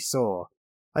one that we saw.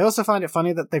 I also find it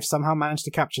funny that they've somehow managed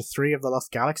to capture 3 of the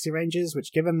Lost Galaxy Rangers,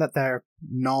 which, given that they're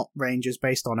not Rangers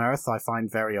based on Earth, I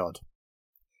find very odd.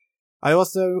 I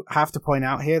also have to point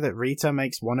out here that Rita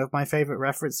makes one of my favorite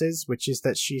references, which is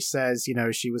that she says, you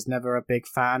know, she was never a big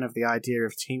fan of the idea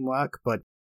of teamwork, but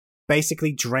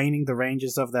basically draining the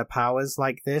Rangers of their powers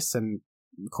like this and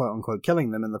quote-unquote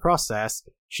killing them in the process,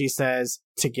 she says,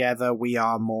 "Together we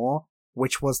are more,"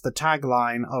 which was the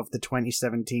tagline of the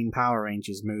 2017 Power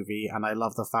Rangers movie, and I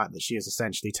love the fact that she is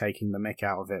essentially taking the mick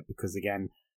out of it, because again,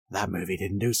 that movie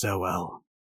didn't do so well.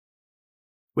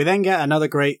 We then get another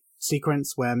great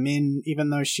sequence where Min, even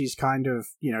though she's kind of,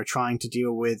 you know, trying to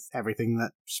deal with everything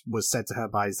that was said to her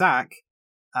by Zack,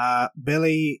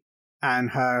 Billy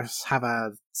and her have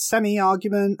a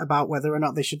semi-argument about whether or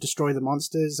not they should destroy the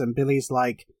monsters, and Billy's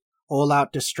like,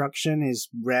 all-out destruction is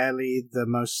rarely the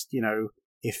most, you know,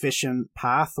 efficient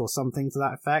path or something to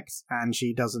that effect, and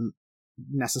she doesn't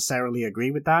necessarily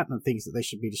agree with that and thinks that they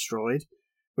should be destroyed,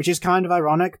 which is kind of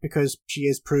ironic because she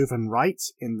is proven right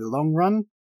in the long run,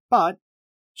 but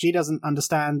she doesn't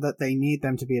understand that they need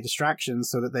them to be a distraction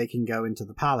so that they can go into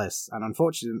the palace, and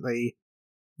unfortunately,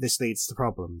 this leads to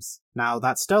problems. Now,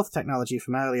 that stealth technology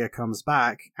from earlier comes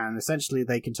back, and essentially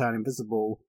they can turn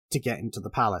invisible to get into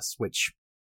the palace, which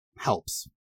helps.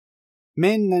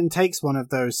 Min then takes one of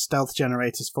those stealth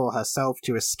generators for herself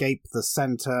to escape the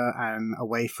center and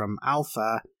away from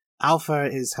Alpha. Alpha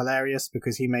is hilarious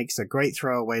because he makes a great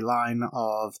throwaway line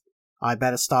of, "I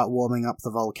better start warming up the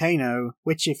volcano,"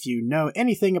 which, if you know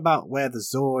anything about where the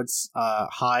Zords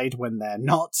hide when they're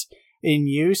not in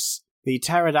use, the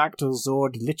pterodactyl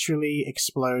Zord literally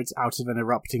explodes out of an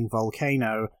erupting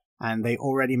volcano, and they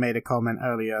already made a comment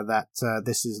earlier that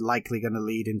this is likely going to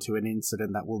lead into an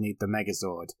incident that will need the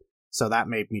Megazord. So that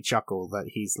made me chuckle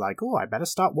that he's like, "Oh, I better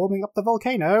start warming up the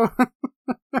volcano."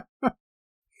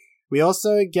 We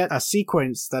also get a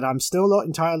sequence that I'm still not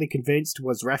entirely convinced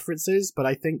was references, but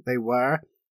I think they were,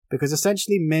 because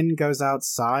essentially Min goes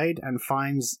outside and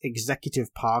finds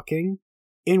executive parking.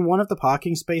 In one of the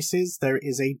parking spaces, there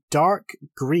is a dark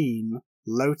green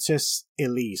Lotus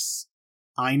Elise.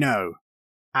 I know.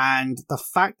 And the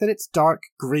fact that it's dark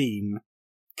green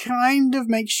kind of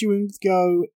makes you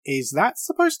go, is that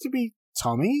supposed to be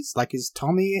Tommy's? Like, is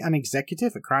Tommy an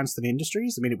executive at Cranston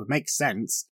Industries? I mean, it would make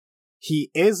sense.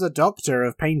 He is a doctor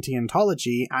of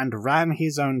paleontology and ran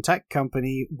his own tech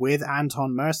company with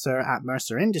Anton Mercer at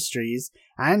Mercer Industries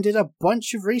and did a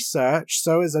bunch of research,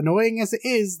 so as annoying as it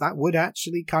is, that would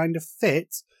actually kind of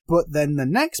fit. But then the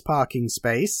next parking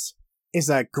space is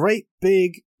a great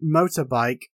big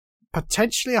motorbike,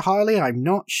 potentially a Harley, I'm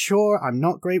not sure. I'm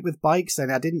not great with bikes,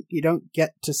 and you don't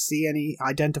get to see any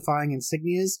identifying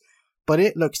insignias, but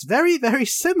it looks very, very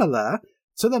similar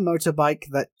to the motorbike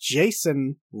that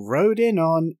Jason rode in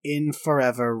on in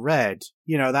Forever Red.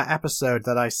 You know, that episode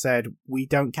that I said we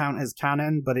don't count as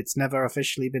canon, but it's never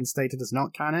officially been stated as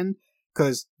not canon,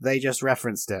 because they just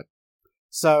referenced it.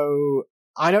 So,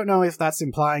 I don't know if that's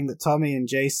implying that Tommy and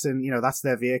Jason, you know, that's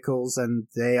their vehicles and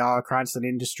they are Cranston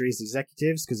Industries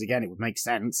executives, because again, it would make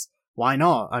sense. Why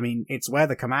not? I mean, it's where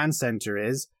the command center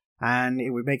is, and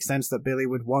it would make sense that Billy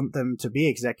would want them to be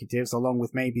executives along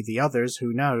with maybe the others,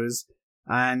 who knows?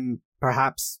 And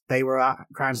perhaps they were at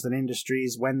Cranston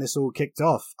Industries when this all kicked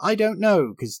off. I don't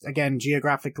know, because again,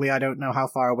 geographically, I don't know how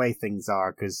far away things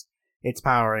are, because it's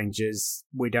Power Rangers.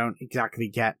 We don't exactly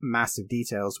get massive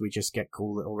details, we just get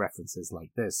cool little references like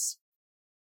this.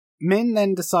 Min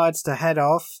then decides to head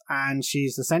off, and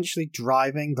she's essentially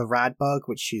driving the Radbug,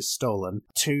 which she's stolen,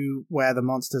 to where the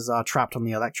monsters are trapped on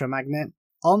the electromagnet.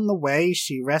 On the way,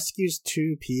 she rescues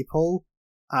two people,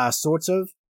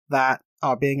 that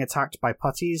are being attacked by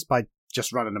putties by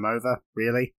just running them over,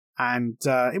 really. And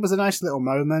it was a nice little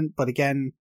moment, but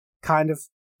again, kind of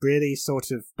really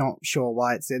sort of not sure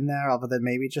why it's in there, other than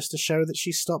maybe just to show that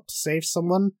she stopped to save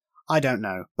someone. I don't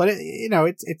know. But,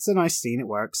 it's a nice scene, it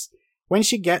works. When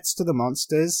she gets to the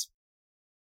monsters,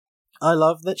 I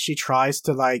love that she tries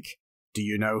to, do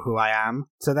you know who I am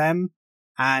to them?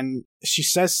 And she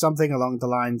says something along the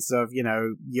lines of,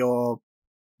 your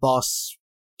boss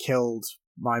killed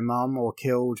my mum or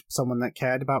killed someone that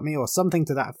cared about me or something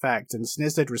to that effect. And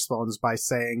Snizzard responds by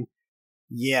saying,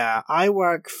 yeah, I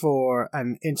work for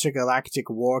an intergalactic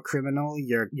war criminal.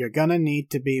 You're gonna need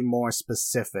to be more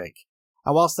specific.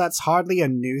 And whilst that's hardly a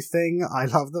new thing, I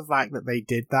love the fact that they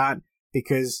did that.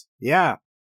 Because, yeah,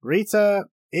 Rita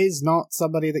is not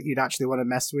somebody that you'd actually want to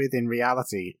mess with in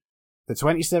reality. The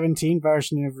 2017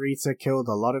 version of Rita killed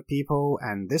a lot of people,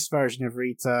 and this version of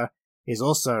Rita is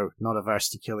also not averse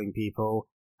to killing people.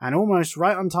 And almost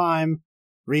right on time,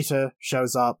 Rita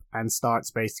shows up and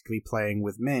starts basically playing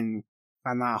with Min.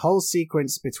 And that whole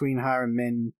sequence between her and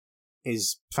Min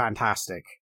is fantastic.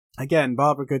 Again,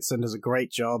 Barbara Goodson does a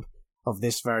great job of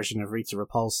this version of Rita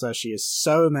Repulsa. She is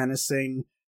so menacing.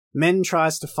 Min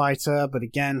tries to fight her, but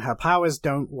again, her powers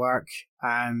don't work,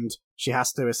 and she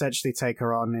has to essentially take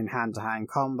her on in hand-to-hand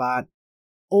combat.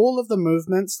 All of the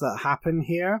movements that happen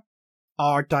here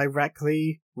are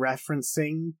directly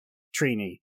referencing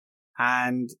Trini,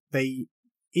 and they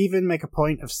even make a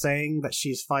point of saying that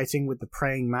she's fighting with the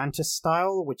praying mantis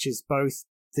style, which is both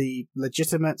the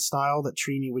legitimate style that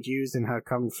Trini would use in her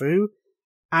kung fu,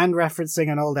 and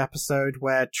referencing an old episode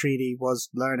where Trini was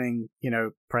learning,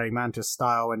 praying mantis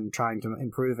style and trying to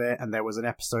improve it, and there was an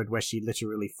episode where she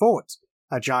literally fought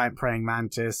a giant praying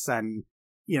mantis, and,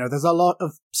 there's a lot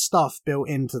of stuff built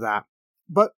into that.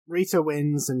 But Rita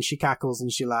wins, and she cackles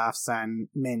and she laughs, and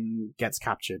Min gets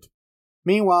captured.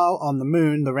 Meanwhile, on the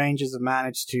moon, the Rangers have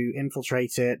managed to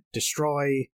infiltrate it,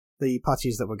 destroy the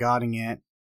putties that were guarding it.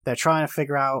 They're trying to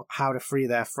figure out how to free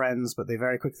their friends, but they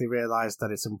very quickly realize that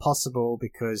it's impossible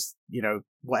because,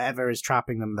 whatever is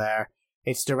trapping them there,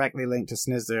 it's directly linked to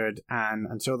Snizzard, and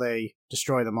until they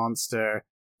destroy the monster,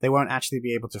 they won't actually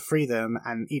be able to free them,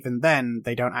 and even then,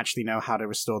 they don't actually know how to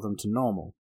restore them to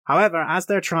normal. However, as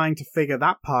they're trying to figure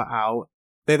that part out,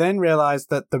 they then realize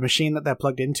that the machine that they're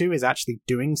plugged into is actually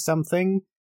doing something,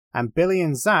 and Billy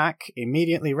and Zach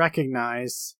immediately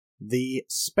recognize the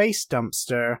space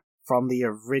dumpster from the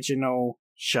original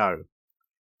show.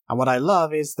 And what I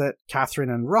love is that Catherine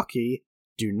and Rocky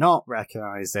do not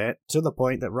recognize it, to the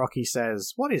point that Rocky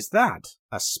says, "What is that?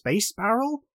 A space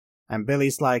barrel?" And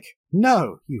Billy's like,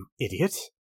 "No, you idiot.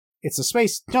 It's a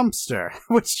space dumpster,"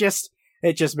 which just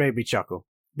made me chuckle.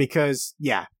 Because,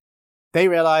 yeah, they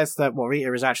realize that what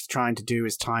Rita is actually trying to do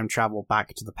is time travel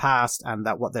back to the past, and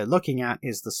that what they're looking at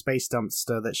is the space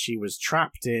dumpster that she was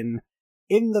trapped in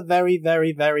the very,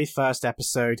 very, very first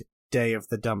episode, Day of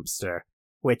the Dumpster,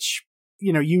 which,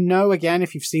 again,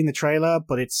 if you've seen the trailer,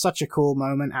 but it's such a cool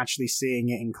moment actually seeing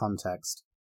it in context.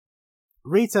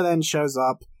 Rita then shows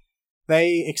up.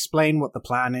 They explain what the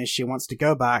plan is. She wants to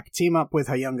go back, team up with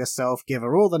her younger self, give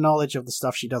her all the knowledge of the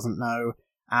stuff she doesn't know,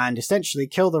 and essentially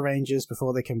kill the Rangers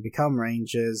before they can become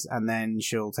Rangers, and then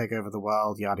she'll take over the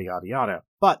world, yada yada yada.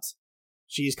 But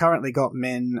she's currently got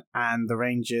Min, and the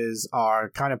Rangers are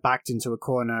kind of backed into a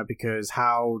corner because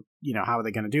how are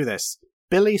they going to do this?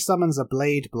 Billy summons a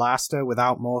blade blaster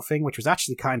without morphing, which was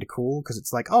actually kind of cool, because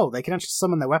it's like, oh, they can actually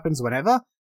summon their weapons whenever?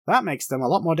 That makes them a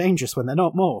lot more dangerous when they're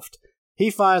not morphed. He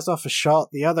fires off a shot,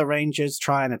 the other Rangers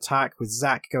try and attack, with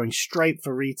Zack going straight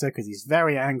for Rita because he's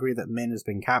very angry that Min has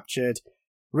been captured.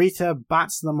 Rita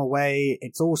bats them away,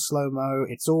 it's all slow-mo,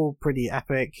 it's all pretty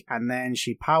epic, and then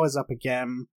she powers up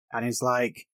again and is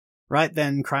like, "Right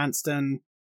then, Cranston,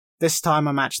 this time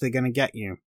I'm actually going to get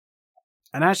you."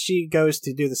 And as she goes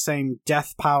to do the same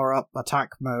death power-up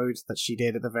attack mode that she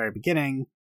did at the very beginning,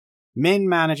 Min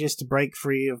manages to break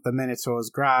free of the Minotaur's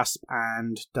grasp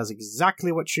and does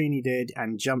exactly what Trini did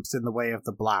and jumps in the way of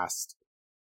the blast.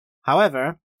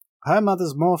 However, her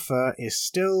mother's morpher is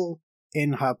still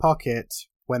in her pocket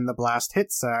when the blast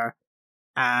hits her,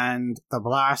 and the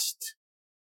blast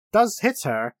does hit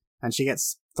her, and she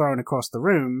gets thrown across the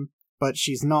room, but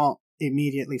she's not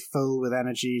immediately full with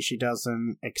energy, she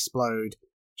doesn't explode.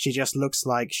 She just looks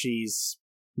like she's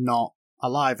not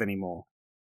alive anymore.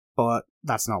 But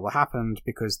that's not what happened,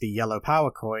 because the yellow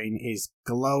power coin is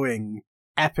glowing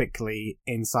epically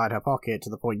inside her pocket to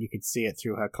the point you could see it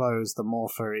through her clothes. The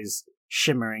morpher is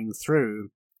shimmering through.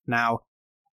 Now,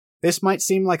 this might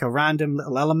seem like a random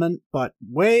little element, but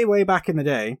way, way back in the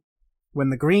day, when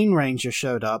the Green Ranger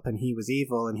showed up and he was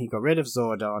evil and he got rid of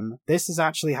Zordon, this has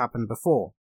actually happened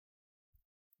before.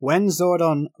 When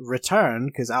Zordon returned,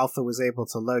 because Alpha was able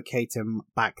to locate him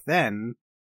back then,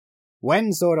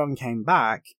 when Zordon came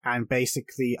back and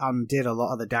basically undid a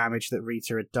lot of the damage that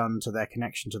Rita had done to their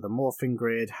connection to the Morphin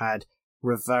Grid, had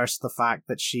reversed the fact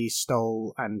that she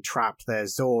stole and trapped their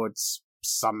Zords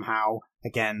somehow,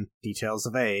 again, details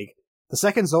are vague. The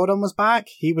second Zordon was back,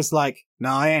 he was like,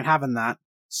 no, I ain't having that,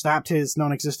 snapped his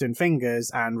non-existent fingers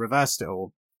and reversed it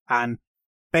all. And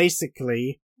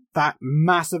basically, that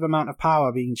massive amount of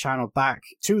power being channeled back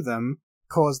to them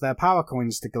caused their power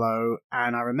coins to glow,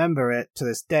 and I remember it to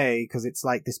this day because it's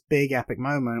like this big epic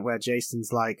moment where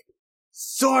Jason's like,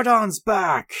 Zordon's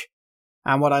back!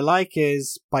 And what I like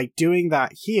is, by doing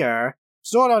that here,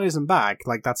 Zordon isn't back,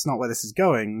 like that's not where this is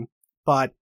going,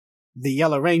 but the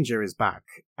Yellow Ranger is back,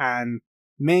 and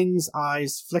Min's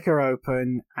eyes flicker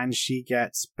open, and she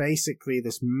gets basically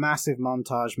this massive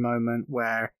montage moment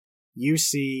where you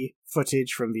see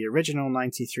footage from the original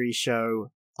 93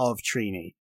 show of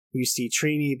Trini. You see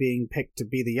Trini being picked to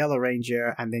be the Yellow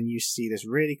Ranger, and then you see this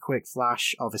really quick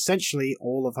flash of essentially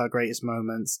all of her greatest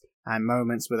moments, and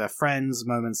moments with her friends,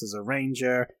 moments as a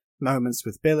ranger, moments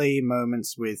with Billy,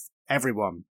 moments with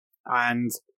everyone.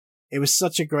 And it was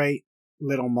such a great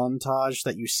little montage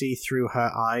that you see through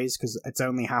her eyes, because it's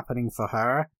only happening for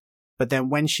her. But then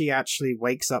when she actually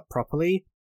wakes up properly,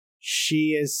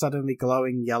 she is suddenly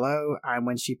glowing yellow, and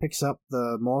when she picks up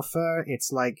the morpher,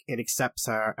 it's like it accepts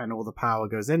her and all the power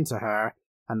goes into her,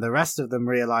 and the rest of them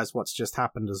realize what's just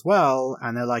happened as well,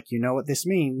 and they're like, you know what this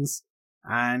means?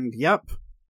 And yep,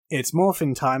 it's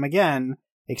morphing time again,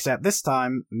 except this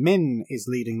time Min is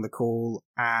leading the call,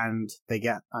 and they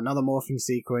get another morphing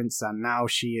sequence, and now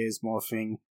she is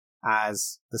morphing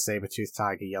as the Saber-Toothed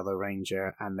Tiger Yellow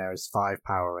Ranger, and there's 5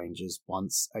 Power Rangers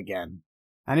once again.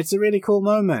 And it's a really cool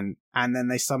moment. And then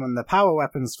they summon the power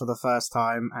weapons for the first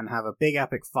time and have a big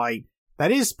epic fight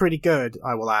that is pretty good,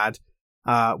 I will add,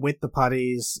 with the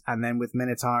putties, and then with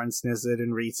Minotaur and Snizzard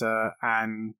and Rita,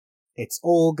 and it's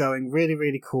all going really,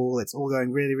 really cool. It's all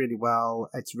going really, really well.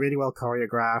 It's really well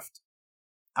choreographed.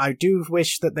 I do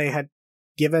wish that they had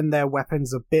given their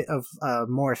weapons a bit of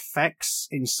more effects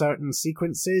in certain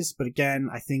sequences, but again,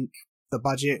 I think the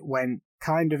budget went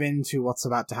kind of into what's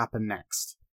about to happen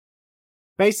next.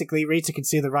 Basically, Rita can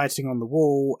see the writing on the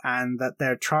wall, and that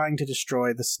they're trying to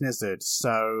destroy the Snizzard,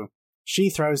 so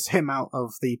she throws him out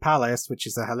of the palace, which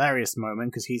is a hilarious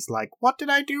moment, because he's like, what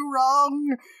did I do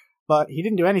wrong? But he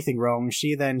didn't do anything wrong.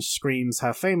 She then screams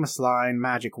her famous line,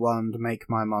 magic wand, make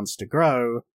my monster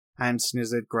grow, and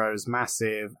Snizzard grows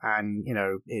massive, and,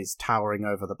 is towering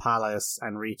over the palace,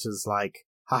 and Rita's like,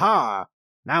 haha,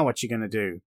 now what you gonna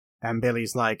do? And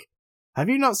Billy's like, have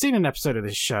you not seen an episode of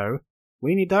this show?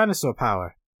 We need dinosaur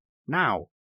power. Now.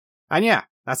 And yeah,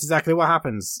 that's exactly what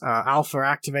happens. Alpha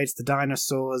activates the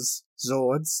dinosaurs'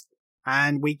 Zords,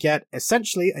 and we get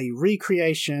essentially a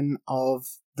recreation of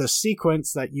the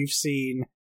sequence that you've seen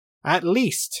at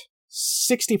least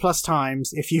 60 plus times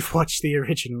if you've watched the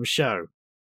original show.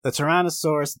 The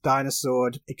Tyrannosaurus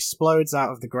dinosaur explodes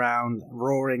out of the ground,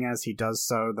 roaring as he does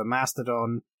so. The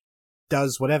Mastodon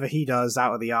does whatever he does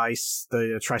out of the ice,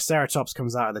 the Triceratops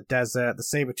comes out of the desert, the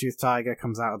Saber-Toothed Tiger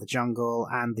comes out of the jungle,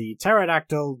 and the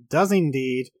Pterodactyl does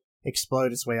indeed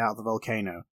explode its way out of the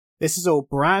volcano. This is all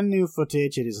brand new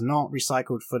footage, it is not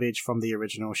recycled footage from the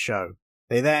original show.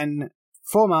 They then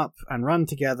form up and run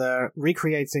together,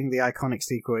 recreating the iconic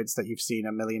sequence that you've seen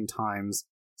a million times,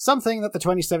 something that the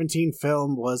 2017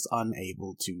 film was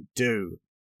unable to do.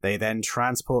 They then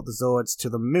transport the Zords to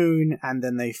the moon, and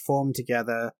then they form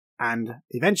together and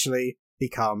eventually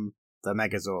become the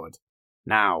Megazord.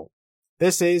 Now,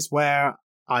 this is where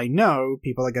I know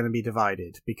people are going to be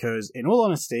divided, because in all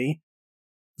honesty,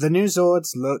 the new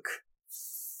Zords look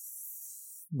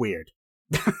weird.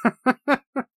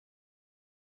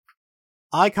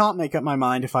 I can't make up my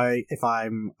mind if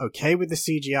I'm okay with the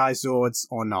CGI Zords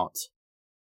or not.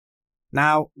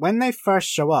 Now, when they first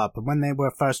show up, and when they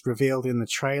were first revealed in the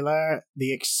trailer,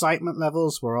 the excitement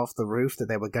levels were off the roof that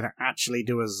they were going to actually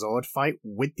do a Zord fight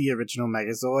with the original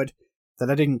Megazord, that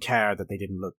I didn't care that they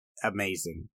didn't look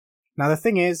amazing. Now, the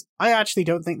thing is, I actually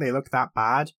don't think they look that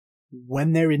bad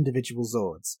when they're individual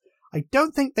Zords. I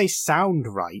don't think they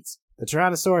sound right. The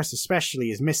Tyrannosaurus especially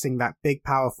is missing that big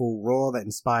powerful roar that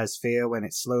inspires fear when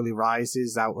it slowly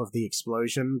rises out of the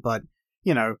explosion, but,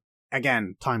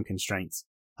 again, time constraints.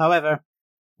 However,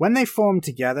 when they form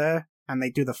together, and they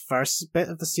do the first bit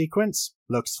of the sequence,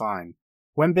 looks fine.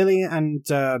 When Billy and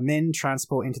Min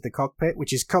transport into the cockpit,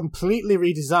 which is completely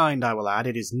redesigned, I will add,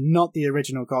 it is not the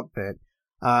original cockpit,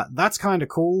 that's kind of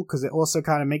cool, because it also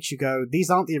kind of makes you go, these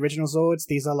aren't the original Zords,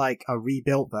 these are like a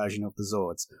rebuilt version of the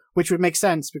Zords, which would make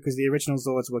sense because the original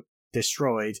Zords were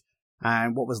destroyed,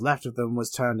 and what was left of them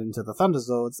was turned into the Thunder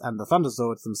Zords, and the Thunder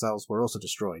Zords themselves were also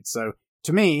destroyed. So,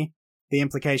 to me, the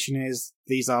implication is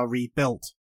these are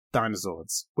rebuilt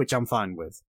Dinozords, which I'm fine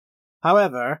with.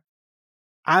 However,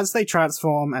 as they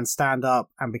transform and stand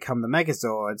up and become the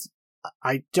Megazords,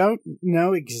 I don't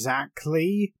know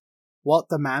exactly what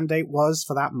the mandate was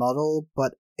for that model,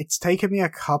 but it's taken me a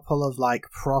couple of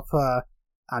proper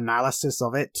analysis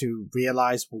of it to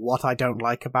realize what I don't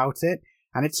like about it,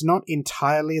 and it's not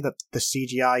entirely that the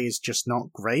CGI is just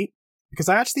not great, because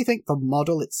I actually think the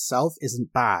model itself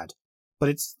isn't bad, but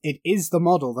it is the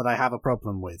model that I have a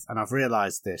problem with, and I've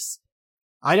realized this.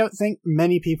 I don't think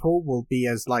many people will be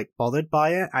as, bothered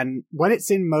by it, and when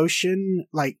it's in motion,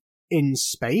 in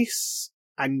space,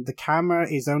 and the camera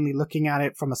is only looking at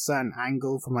it from a certain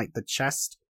angle, from, the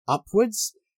chest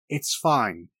upwards, it's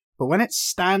fine. But when it's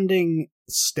standing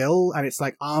still, and its,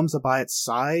 arms are by its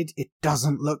side, it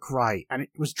doesn't look right, and it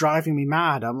was driving me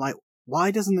mad. I'm like,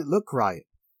 why doesn't it look right?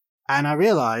 And I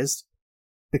realized,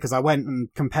 because I went and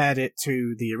compared it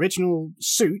to the original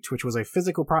suit, which was a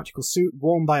physical practical suit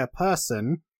worn by a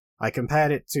person. I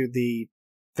compared it to the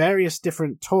various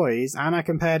different toys, and I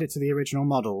compared it to the original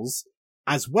models,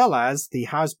 as well as the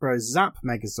Hasbro Zap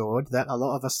Megazord that a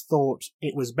lot of us thought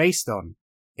it was based on.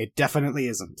 It definitely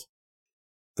isn't.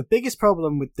 The biggest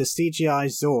problem with the CGI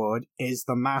Zord is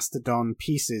the Mastodon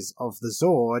pieces of the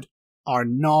Zord are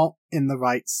not in the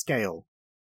right scale.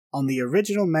 On the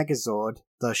original Megazord,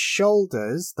 the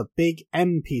shoulders, the big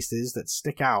M pieces that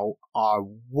stick out, are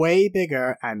way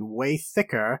bigger and way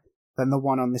thicker than the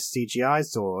one on this CGI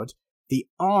Zord. The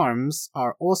arms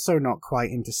are also not quite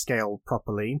into scale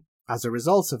properly. As a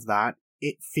result of that,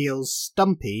 it feels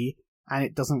stumpy, and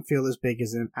it doesn't feel as big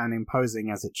and imposing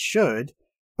as it should,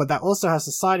 but that also has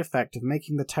the side effect of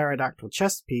making the pterodactyl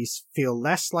chest piece feel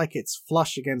less like it's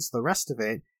flush against the rest of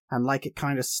it, and like it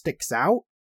kind of sticks out.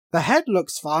 The head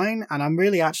looks fine, and I'm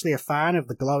really actually a fan of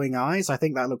the glowing eyes. I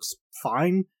think that looks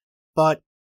fine, but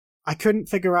I couldn't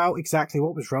figure out exactly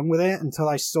what was wrong with it until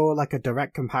I saw a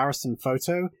direct comparison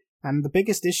photo, and the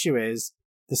biggest issue is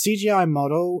the CGI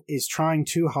model is trying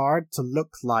too hard to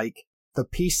look like the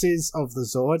pieces of the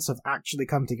Zords have actually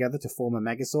come together to form a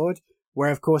Megazord,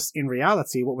 where of course in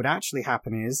reality what would actually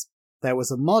happen is there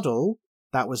was a model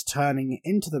that was turning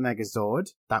into the Megazord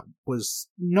that was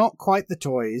not quite the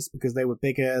toys because they were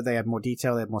bigger, they had more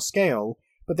detail, they had more scale,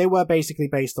 but they were basically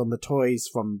based on the toys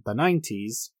from the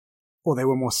 90s, or they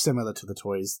were more similar to the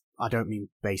toys. I don't mean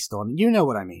based on, you know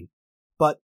what I mean.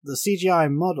 But the CGI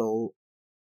model,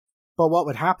 but what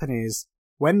would happen is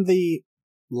when the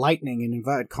lightning in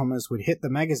inverted commas would hit the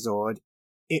Megazord,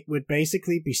 it would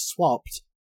basically be swapped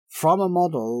from a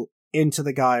model into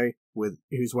the guy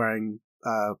who's wearing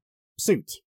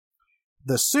suit.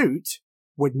 The suit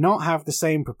would not have the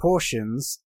same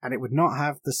proportions, and it would not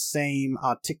have the same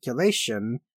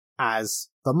articulation as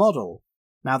the model.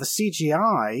 Now, the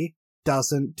CGI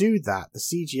doesn't do that. The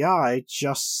CGI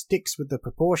just sticks with the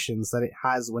proportions that it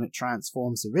has when it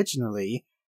transforms originally,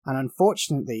 and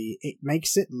unfortunately, it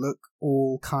makes it look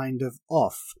all kind of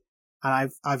off.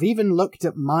 And I've even looked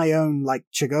at my own,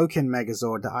 Chogokin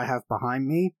Megazord that I have behind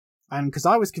me, and because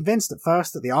I was convinced at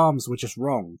first that the arms were just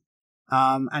wrong.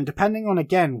 And depending on,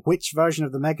 again, which version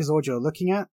of the Megazord you're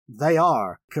looking at, they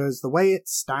are. Because the way it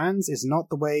stands is not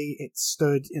the way it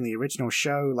stood in the original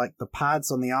show. The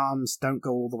pads on the arms don't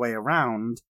go all the way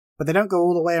around, but they don't go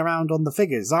all the way around on the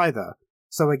figures either.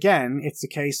 So again, it's a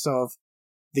case of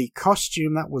the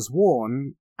costume that was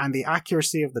worn and the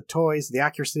accuracy of the toys, the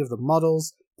accuracy of the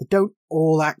models, they don't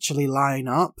all actually line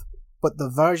up, but the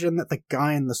version that the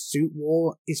guy in the suit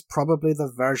wore is probably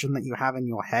the version that you have in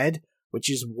your head,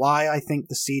 which is why I think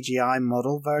the CGI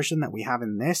model version that we have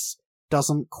in this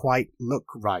doesn't quite look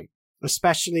right,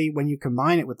 especially when you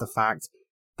combine it with the fact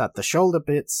that the shoulder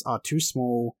bits are too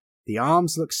small, the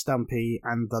arms look stumpy,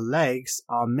 and the legs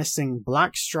are missing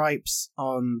black stripes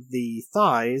on the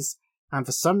thighs, and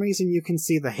for some reason you can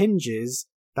see the hinges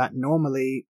that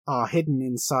normally are hidden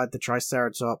inside the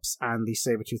Triceratops and the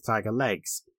saber-toothed tiger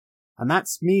legs. And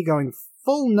that's me going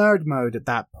full nerd mode at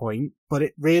that point, but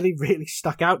it really, really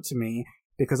stuck out to me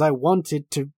because I wanted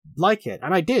to like it.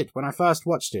 And I did when I first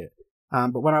watched it.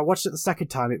 But when I watched it the second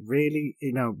time, it really,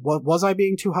 was I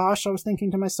being too harsh? I was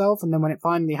thinking to myself. And then when it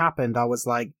finally happened, I was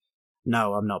like,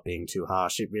 no, I'm not being too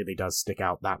harsh. It really does stick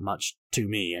out that much to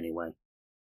me anyway.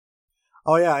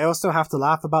 Oh yeah, I also have to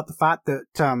laugh about the fact that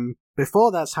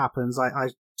before that happens,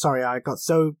 I got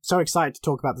so excited to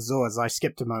talk about the Zords, I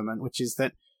skipped a moment, which is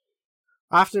that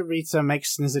after Rita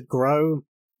makes Snizzard grow,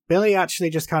 Billy actually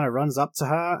just kind of runs up to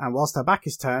her, and whilst her back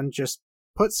is turned, just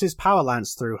puts his power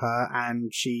lance through her,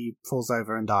 and she falls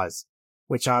over and dies.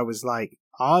 Which I was like,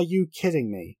 are you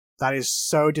kidding me? That is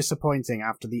so disappointing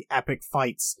after the epic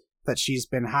fights that she's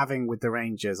been having with the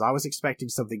Rangers. I was expecting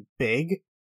something big.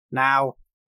 Now,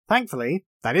 thankfully,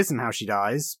 that isn't how she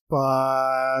dies,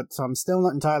 but I'm still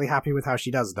not entirely happy with how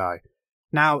she does die.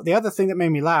 Now, the other thing that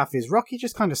made me laugh is Rocky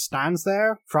just kind of stands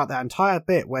there throughout that entire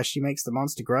bit where she makes the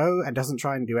monster grow and doesn't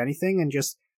try and do anything and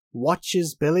just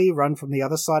watches Billy run from the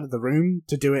other side of the room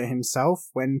to do it himself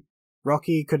when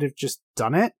Rocky could have just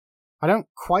done it. I don't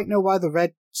quite know why the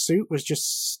red suit was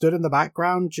just stood in the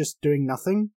background just doing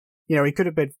nothing. You know, he could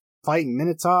have been fighting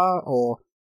Minotaur or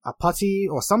a putty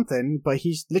or something, but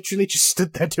he's literally just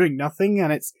stood there doing nothing,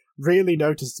 and it's really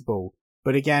noticeable.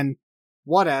 But again,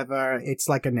 whatever, it's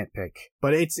like a nitpick.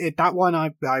 But that one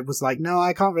I was like, no,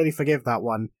 I can't really forgive that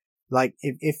one. Like,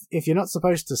 if you're not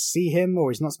supposed to see him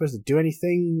or he's not supposed to do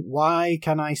anything, why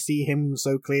can I see him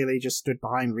so clearly just stood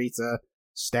behind Rita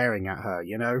staring at her,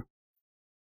 you know?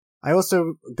 I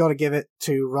also got to give it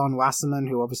to Ron Wasserman,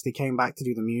 who obviously came back to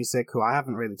do the music, who I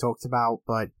haven't really talked about,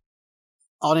 but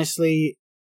honestly,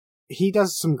 he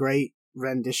does some great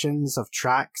renditions of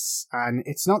tracks, and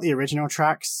it's not the original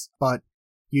tracks, but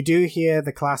you do hear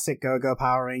the classic Go-Go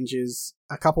Power Rangers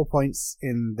a couple points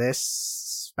in this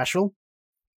special,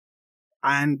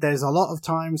 and there's a lot of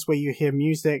times where you hear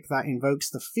music that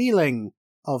invokes the feeling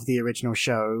of the original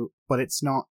show, but it's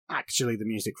not actually the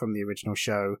music from the original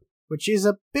show, which is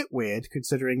a bit weird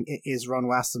considering it is Ron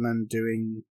Wasserman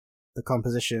doing the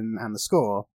composition and the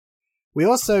score. We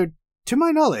also, to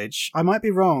my knowledge, I might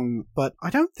be wrong, but I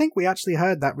don't think we actually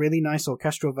heard that really nice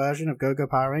orchestral version of Go-Go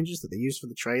Power Rangers that they used for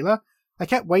the trailer. I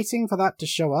kept waiting for that to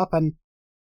show up, and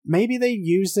maybe they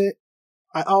use it.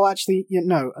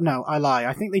 No, I lie.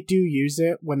 I think they do use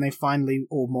it when they finally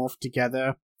all morph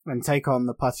together and take on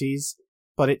the putties,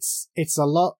 but it's a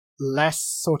lot less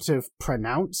sort of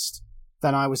pronounced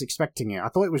than I was expecting it. I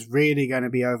thought it was really going to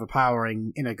be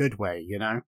overpowering in a good way, you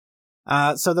know?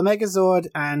 So the Megazord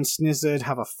and Snizzard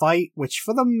have a fight, which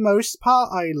for the most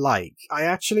part I like. I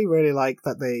actually really like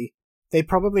that they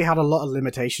probably had a lot of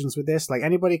limitations with this. Like,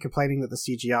 anybody complaining that the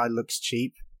CGI looks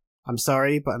cheap, I'm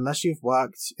sorry, but unless you've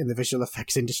worked in the visual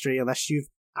effects industry, unless you've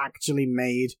actually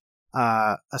made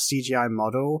a CGI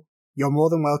model, you're more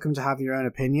than welcome to have your own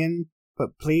opinion,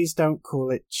 but please don't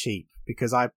call it cheap,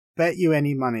 because I bet you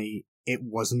any money it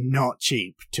was not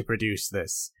cheap to produce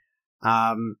this.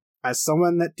 As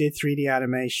someone that did 3D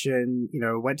animation, you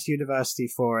know, went to university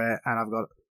for it, and I've got,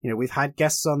 you know, we've had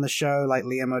guests on the show like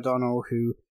Liam O'Donnell,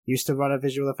 who used to run a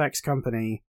visual effects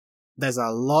company. There's a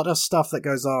lot of stuff that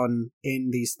goes on in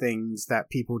these things that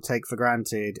people take for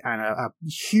granted, and a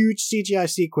huge CGI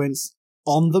sequence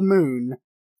on the moon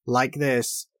like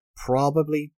this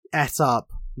probably ate up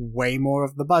way more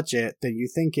of the budget than you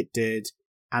think it did,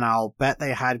 and I'll bet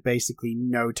they had basically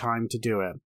no time to do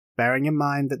it. Bearing in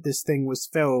mind that this thing was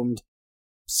filmed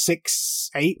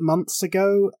 6-8 months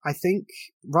ago, I think,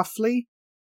 roughly.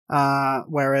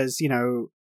 Whereas, you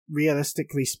know,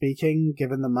 realistically speaking,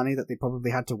 given the money that they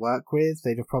probably had to work with,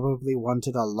 they'd have probably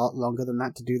wanted a lot longer than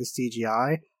that to do the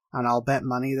CGI, and I'll bet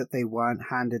money that they weren't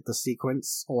handed the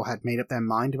sequence or had made up their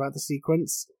mind about the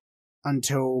sequence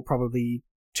until probably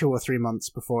 2 or 3 months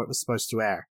before it was supposed to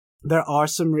air. There are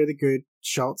some really good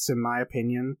shots, in my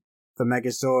opinion. The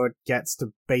Megazord gets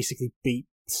to basically beat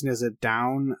Snizzard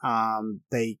down.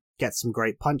 They get some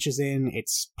great punches in.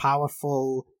 It's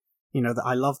powerful. You know,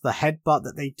 I love the headbutt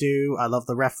that they do. I love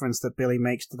the reference that Billy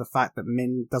makes to the fact that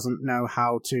Min doesn't know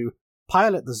how to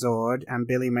pilot the Zord, and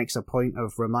Billy makes a point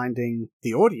of reminding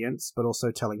the audience, but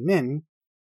also telling Min,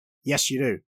 yes, you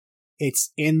do.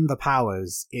 It's in the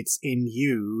powers. It's in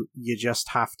you. You just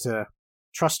have to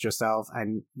trust yourself,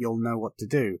 and you'll know what to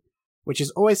do. Which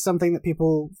is always something that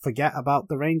people forget about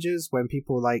the Rangers, when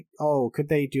people like, oh, could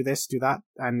they do this, do that?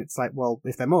 And it's like, well,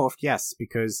 if they're morphed, yes,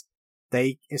 because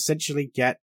they essentially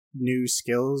get new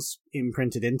skills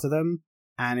imprinted into them,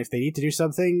 and if they need to do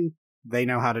something, they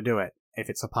know how to do it, if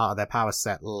it's a part of their power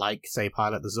set, like, say,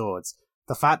 pilot the Zords.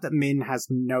 The fact that Min has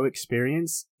no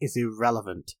experience is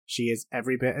irrelevant. She is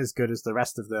every bit as good as the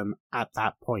rest of them at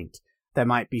that point. There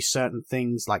might be certain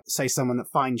things, like, say, someone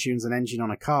that fine-tunes an engine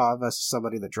on a car versus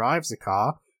somebody that drives a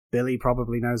car. Billy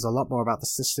probably knows a lot more about the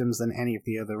systems than any of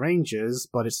the other Rangers,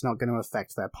 but it's not going to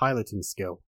affect their piloting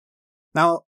skill.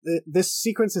 Now, this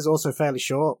sequence is also fairly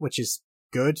short, which is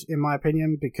good, in my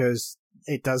opinion, because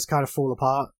it does kind of fall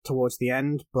apart towards the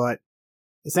end, but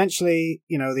Essentially,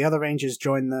 the other Rangers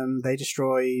join them, they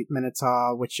destroy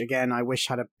Minotaur, which again I wish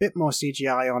had a bit more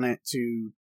CGI on it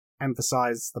to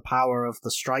emphasize the power of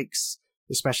the strikes,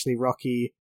 especially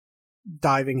Rocky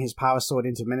diving his power sword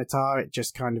into Minotaur. It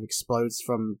just kind of explodes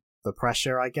from the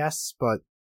pressure, I guess, but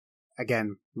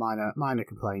again, minor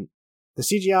complaint. The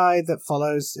CGI that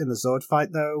follows in the Zord fight,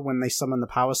 though, when they summon the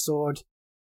power sword,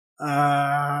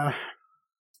 yeah,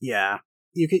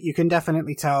 you can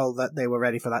definitely tell that they were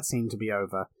ready for that scene to be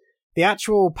over. The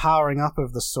actual powering up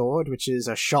of the sword, which is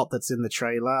a shot that's in the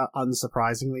trailer,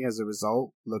 unsurprisingly as a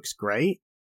result, looks great.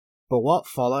 But what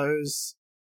follows,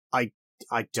 I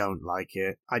don't like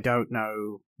it. I don't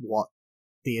know what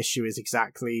the issue is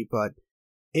exactly, but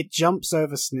it jumps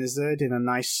over Snizzard in a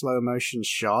nice slow motion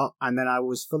shot, and then I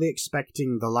was fully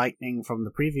expecting the lightning from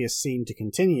the previous scene to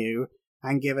continue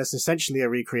and give us essentially a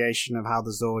recreation of how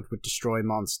the Zord would destroy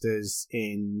monsters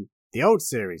in the old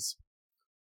series.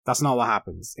 That's not what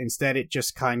happens. Instead, it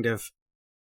just kind of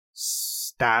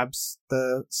stabs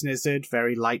the Snizzard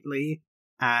very lightly,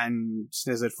 and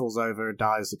Snizzard falls over,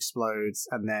 dies, explodes,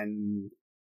 and then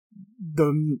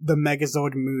the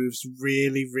Megazord moves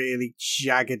really, really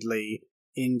jaggedly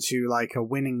into like a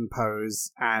winning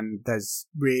pose, and there's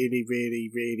really, really,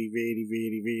 really, really,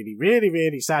 really, really, really,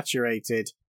 really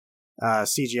saturated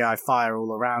CGI fire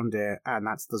all around it, and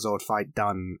that's the Zord fight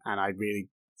done. And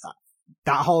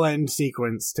that whole end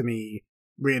sequence to me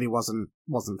really wasn't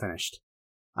finished.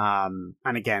 And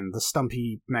again, the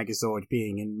stumpy Megazord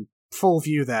being in full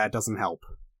view there doesn't help.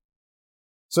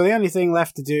 So the only thing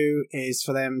left to do is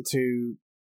for them to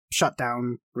shut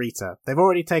down Rita. They've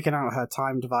already taken out her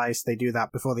time device. They do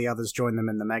that before the others join them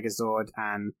in the Megazord,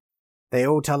 and they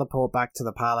all teleport back to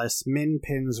the palace. Min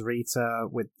pins Rita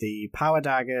with the power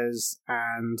daggers,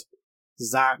 and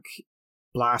Zack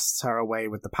blasts her away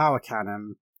with the power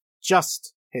cannon.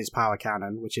 Just his power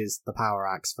cannon, which is the power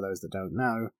axe for those that don't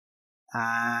know.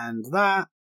 And that,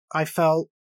 I felt,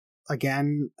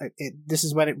 again, this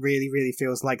is when it really, really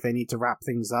feels like they need to wrap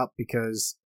things up,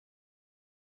 because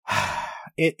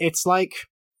it's like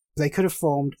they could have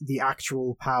formed the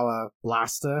actual power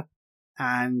blaster,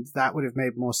 and that would have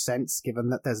made more sense given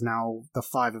that there's now the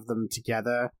 5 of them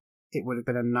together. It would have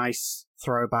been a nice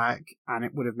throwback, and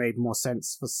it would have made more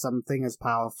sense for something as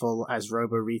powerful as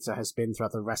Robo Rita has been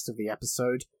throughout the rest of the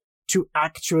episode to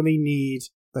actually need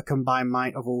the combined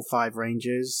might of all 5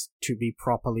 Rangers to be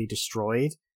properly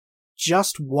destroyed.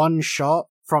 Just one shot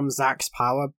from Zack's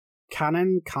power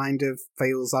cannon kind of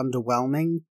feels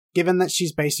underwhelming, given that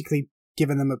she's basically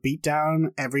given them a beatdown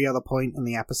every other point in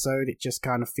the episode. It just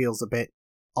kind of feels a bit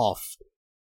off.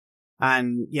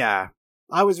 And yeah,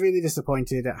 I was really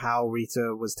disappointed at how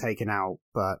Rita was taken out,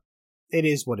 but it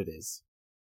is what it is.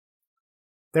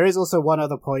 There is also one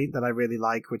other point that I really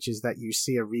like, which is that you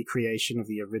see a recreation of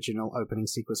the original opening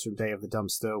sequence from Day of the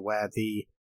Dumpster, where the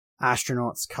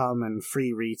astronauts come and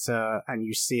free Rita, and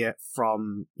you see it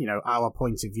from, our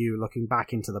point of view looking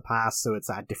back into the past, so it's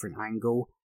at a different angle.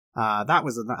 That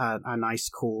was a nice,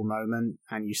 cool moment,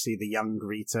 and you see the young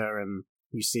Rita, and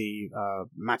you see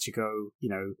Machiko,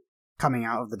 coming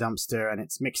out of the dumpster, and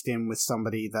it's mixed in with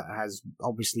somebody that has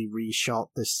obviously reshot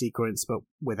this sequence, but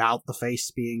without the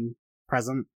face being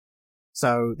present.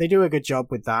 So they do a good job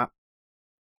with that.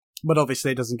 But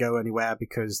obviously it doesn't go anywhere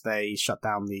because they shut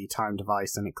down the time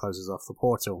device and it closes off the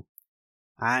portal.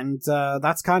 And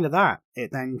that's kind of that.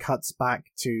 It then cuts back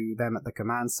to them at the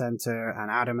command center, and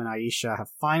Adam and Aisha have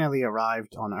finally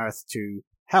arrived on Earth to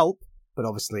help, but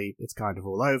obviously it's kind of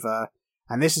all over.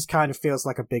 And this kind of feels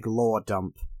like a big lore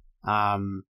dump.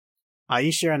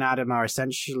 Aisha and Adam are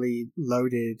essentially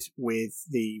loaded with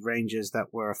the Rangers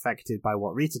that were affected by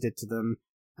what Rita did to them,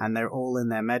 and they're all in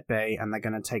their medbay, and they're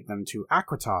going to take them to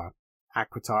Aquitar.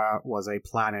 Aquitar was a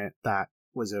planet that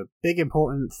was a big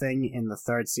important thing in the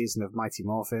 3rd season of Mighty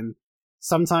Morphin.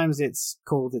 Sometimes it's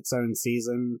called its own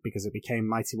season because it became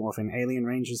Mighty Morphin Alien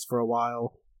Rangers for a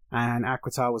while, and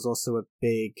Aquitar was also a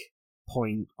big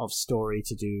point of story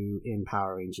to do in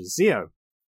Power Rangers Zeo.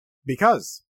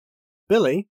 Because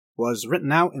Billy was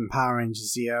written out in Power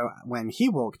Rangers Zeo when he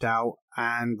walked out,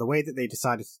 and the way that they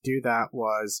decided to do that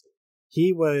was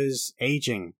he was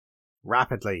aging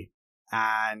rapidly,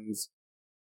 and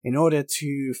in order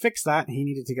to fix that, he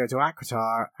needed to go to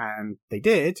Aquitar, and they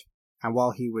did. And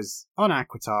while he was on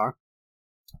Aquitar,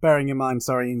 bearing in mind,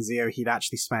 in Zeo, he'd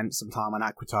actually spent some time on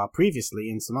Aquitar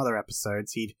previously in some other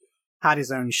episodes. He'd had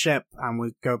his own ship and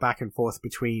would go back and forth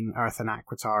between Earth and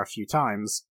Aquitar a few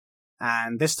times.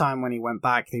 And this time when he went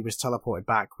back, he was teleported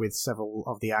back with several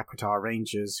of the Aquitar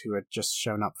Rangers who had just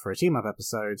shown up for a team-up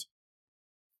episode.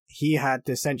 he had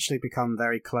essentially become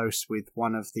very close with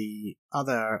one of the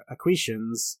other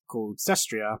Equitians called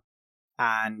Sestria,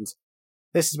 and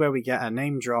this is where we get a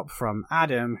name drop from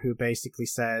Adam, who basically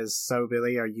says, "So,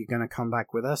 Billy, are you going to come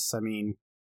back with us? I mean,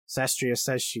 Sestria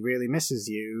says she really misses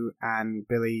you," and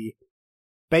Billy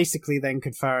basically then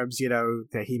confirms,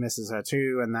 that he misses her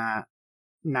too, and that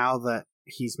now that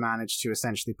he's managed to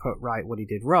essentially put right what he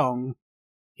did wrong,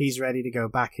 he's ready to go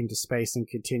back into space and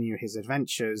continue his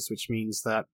adventures, which means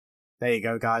that, there you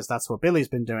go, guys, that's what Billy's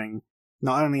been doing.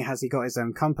 Not only has he got his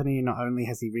own company, not only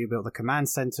has he rebuilt the command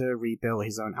center, rebuilt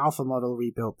his own alpha model,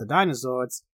 rebuilt the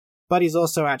dinosaurs, but he's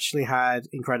also actually had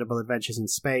incredible adventures in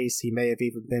space. He may have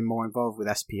even been more involved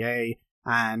with SPA,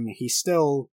 and he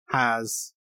still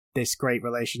has this great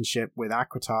relationship with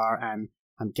Aquitar, and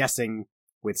I'm guessing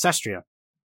with Sestria.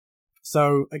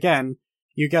 So, again,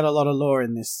 you get a lot of lore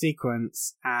in this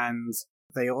sequence, and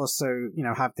they also,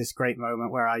 have this great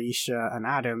moment where Aisha and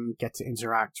Adam get to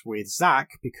interact with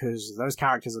Zack, because those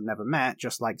characters had never met,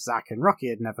 just like Zack and Rocky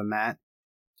had never met,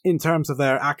 in terms of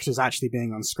their actors actually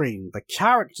being on screen. The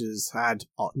characters had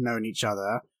known each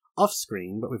other off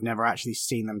screen, but we've never actually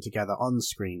seen them together on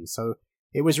screen. So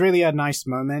it was really a nice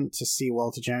moment to see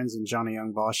Walter Jones and Johnny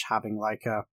Young Bosch having like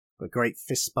a great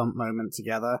fist bump moment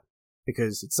together,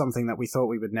 because it's something that we thought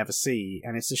we would never see.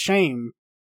 And it's a shame,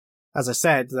 as I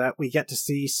said, that we get to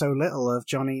see so little of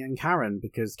Johnny and Karen,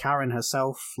 because Karen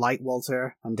herself, like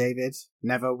Walter and David,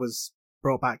 never was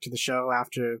brought back to the show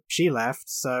after she left.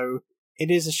 So it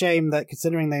is a shame that,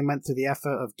 considering they went through the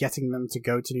effort of getting them to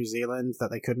go to New Zealand, that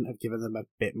they couldn't have given them a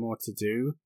bit more to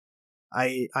do.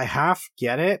 I half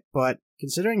get it, but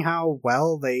considering how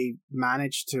well they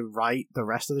managed to write the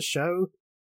rest of the show,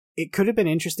 it could have been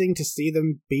interesting to see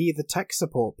them be the tech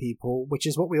support people, which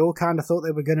is what we all kind of thought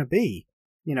they were going to be.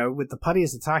 With the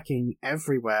putties attacking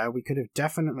everywhere, we could have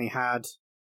definitely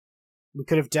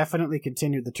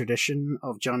continued the tradition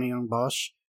of Johnny Young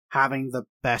Bosch having the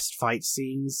best fight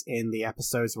scenes in the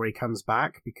episodes where he comes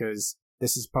back, because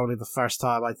this is probably the first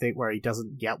time, I think, where he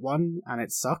doesn't get one, and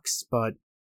it sucks, but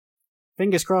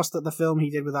fingers crossed that the film he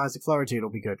did with Isaac Floritude will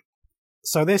be good.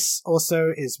 So this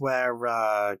also is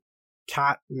where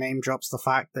Kat name drops the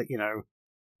fact that,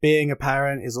 being a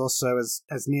parent is also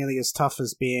as nearly as tough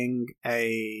as being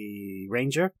a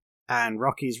ranger, and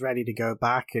Rocky's ready to go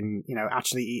back and,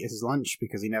 actually eat his lunch,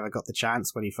 because he never got the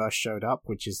chance when he first showed up,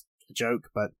 which is a joke,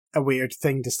 but a weird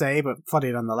thing to say, but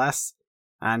funny nonetheless.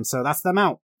 And so that's them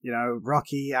out.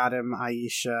 Rocky, Adam,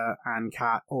 Aisha, and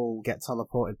Kat all get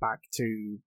teleported back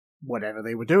to whatever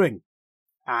they were doing.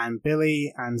 And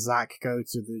Billy and Zack go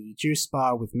to the juice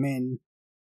bar with Min,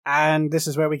 and this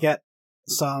is where we get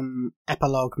some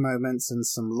epilogue moments and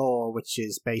some lore, which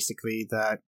is basically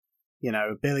that,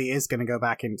 Billy is going to go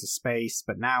back into space,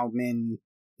 but now Min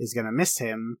is going to miss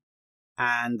him,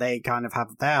 and they kind of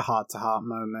have their heart-to-heart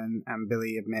moment, and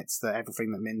Billy admits that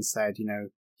everything that Min said,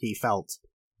 he felt.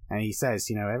 And he says,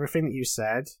 everything that you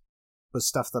said was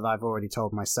stuff that I've already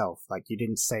told myself. Like, you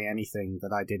didn't say anything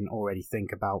that I didn't already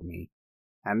think about me.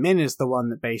 And Min is the one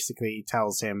that basically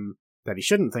tells him that he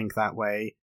shouldn't think that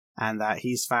way, and that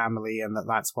he's family, and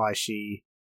that's why she,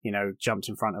 jumped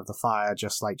in front of the fire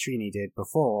just like Trini did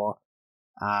before.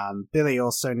 Billy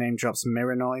also name drops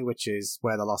Miranoi, which is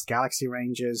where the Lost Galaxy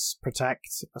Rangers protect,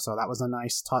 so that was a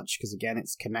nice touch, because again,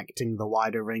 it's connecting the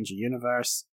wider Ranger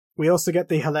universe. We also get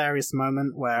the hilarious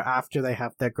moment where, after they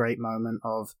have their great moment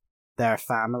of their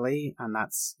family, and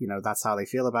that's how they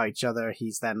feel about each other,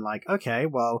 he's then like, okay,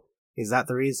 well, is that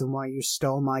the reason why you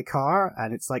stole my car?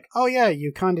 And it's like, oh yeah,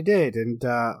 you kind of did, and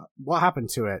what happened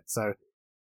to it? So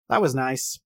that was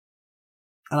nice.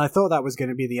 And I thought that was going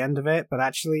to be the end of it, but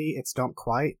actually it's not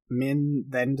quite. Min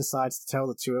then decides to tell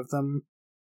the two of them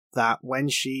that when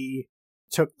she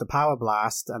took the power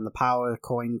blast and the power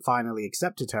coin finally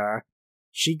accepted her,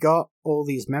 she got all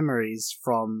these memories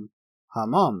from her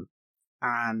mom.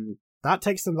 And that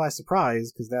takes them by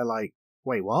surprise, because they're like,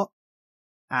 wait, what?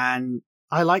 And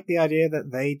I like the idea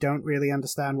that they don't really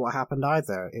understand what happened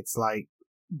either. It's like,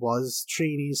 was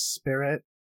Trini's spirit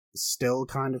still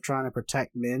kind of trying to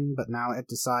protect Min, but now it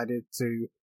decided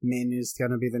Min is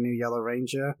going to be the new Yellow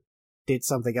Ranger? Did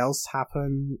something else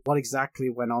happen? What exactly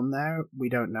went on there? We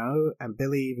don't know. And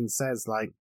Billy even says,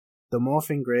 like, the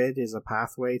morphing grid is a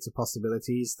pathway to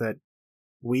possibilities that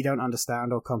we don't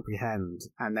understand or comprehend.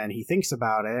 And then he thinks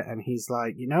about it, and he's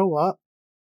like, you know what?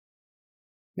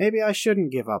 Maybe I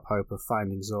shouldn't give up hope of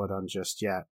finding Zordon just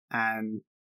yet. And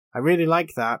I really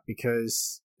like that,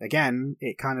 because, again,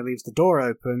 it kind of leaves the door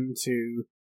open to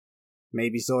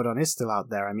maybe Zordon is still out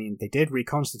there. I mean, they did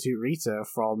reconstitute Rita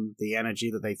from the energy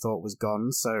that they thought was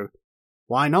gone, so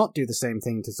why not do the same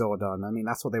thing to Zordon? I mean,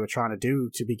 that's what they were trying to do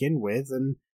to begin with,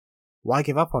 and why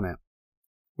give up on it?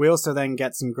 We also then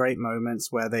get some great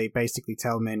moments where they basically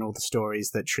tell Min all the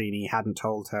stories that Trini hadn't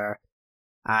told her.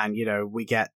 And, we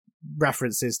get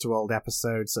references to old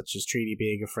episodes, such as Trini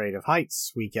being afraid of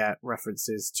heights. We get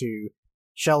references to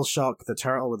Shell Shock, the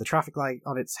turtle with the traffic light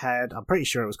on its head. I'm pretty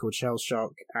sure it was called Shell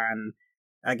Shock. And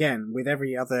again, with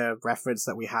every other reference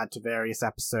that we had to various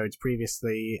episodes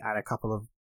previously and a couple of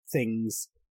things,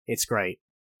 it's great.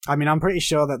 I mean, I'm pretty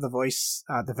sure that the voice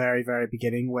at the very, very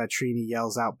beginning where Trini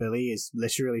yells out Billy is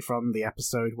literally from the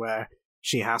episode where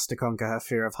she has to conquer her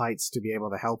fear of heights to be able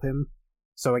to help him.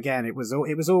 So again, it was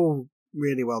all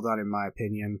really well done in my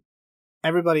opinion.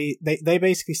 Everybody, they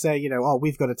basically say,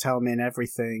 we've got to tell Min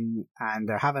everything, and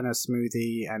they're having a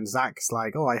smoothie, and Zach's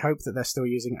like, I hope that they're still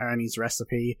using Ernie's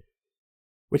recipe.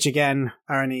 Which again,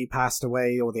 Ernie passed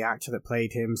away, or the actor that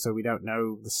played him, so we don't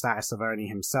know the status of Ernie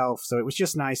himself. So it was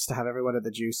just nice to have everyone at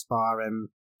the juice bar, and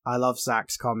I love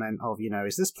Zach's comment of,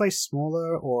 is this place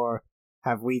smaller, or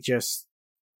have we just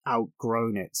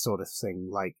outgrown it, sort of thing?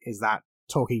 Like, is that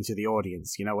talking to the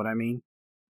audience, you know what I mean?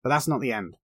 But that's not the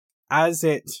end. As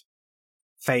it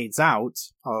fades out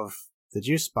of the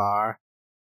juice bar,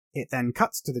 it then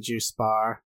cuts to the juice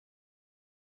bar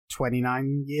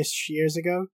 29-ish years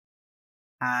ago.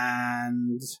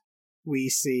 And we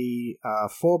see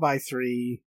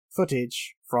 4x3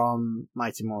 footage from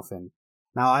Mighty Morphin.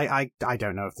 Now, I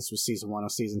don't know if this was season 1 or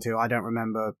season 2, I don't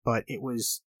remember, but it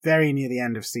was very near the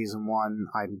end of season 1,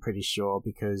 I'm pretty sure,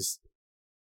 because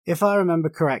if I remember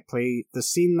correctly, the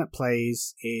scene that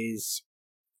plays is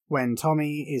when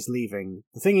Tommy is leaving.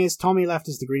 The thing is, Tommy left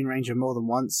as the Green Ranger more than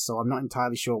once, so I'm not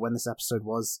entirely sure when this episode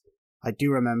was. I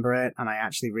do remember it, and I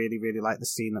actually really, really like the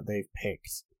scene that they've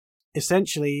picked.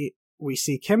 Essentially, we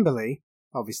see Kimberly,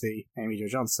 obviously Amy Jo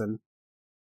Johnson,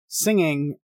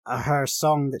 singing her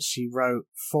song that she wrote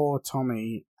for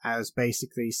Tommy, as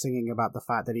basically singing about the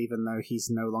fact that even though he's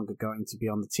no longer going to be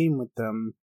on the team with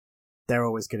them, they're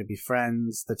always going to be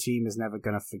friends, the team is never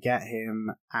going to forget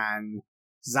him, and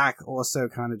Zach also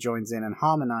kind of joins in and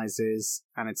harmonizes,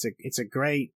 and it's a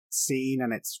great scene,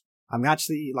 and I'm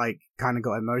actually, kind of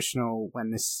got emotional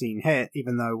when this scene hit,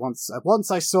 even though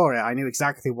once I saw it, I knew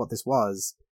exactly what this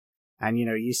was. And,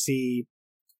 you see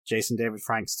Jason David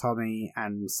Frank's Tommy,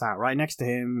 and sat right next to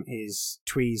him is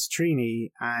Twee's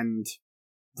Trini, and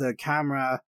the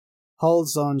camera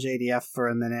holds on JDF for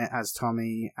a minute as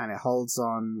Tommy, and it holds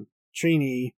on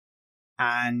Trini,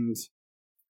 and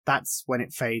that's when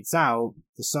it fades out.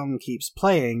 The song keeps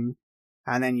playing,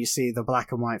 and then you see the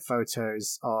black and white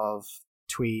photos of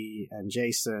Twee and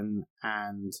Jason,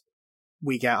 and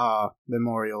we get our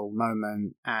memorial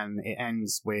moment, and it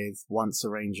ends with once a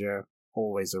Ranger,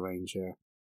 always a Ranger.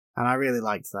 And I really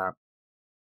liked that.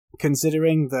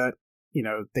 Considering that,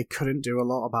 they couldn't do a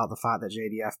lot about the fact that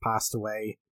JDF passed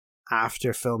away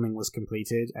after filming was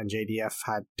completed, and JDF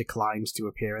had declined to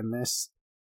appear in this,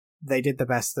 they did the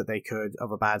best that they could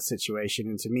of a bad situation,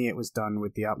 and to me it was done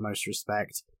with the utmost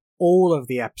respect. All of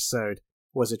the episode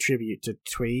was a tribute to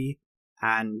Twee,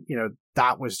 and,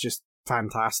 that was just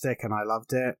fantastic, and I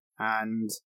loved it. And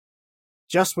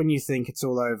just when you think it's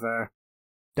all over,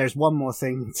 there's one more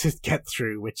thing to get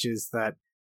through, which is that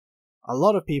a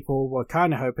lot of people were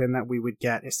kind of hoping that we would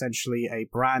get essentially a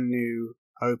brand new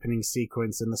opening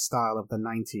sequence in the style of the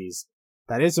 90s.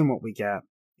 That isn't what we get.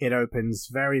 It opens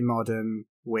very modern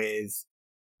with,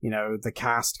 the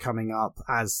cast coming up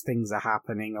as things are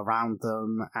happening around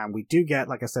them, and we do get,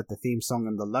 like I said, the theme song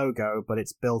and the logo, but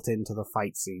it's built into the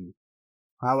fight scene.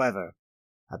 However,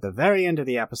 at the very end of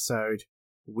the episode,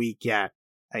 we get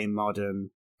a modern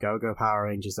Go-Go Power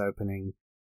Rangers opening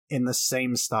in the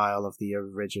same style of the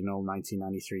original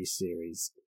 1993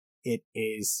 series. It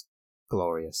is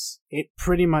glorious. It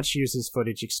pretty much uses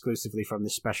footage exclusively from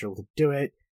the special to do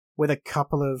it, with a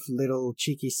couple of little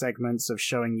cheeky segments of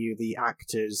showing you the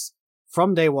actors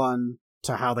from day one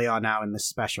to how they are now in this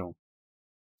special.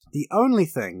 The only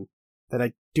thing that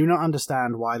I do not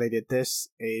understand why they did this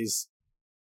is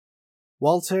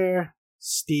Walter,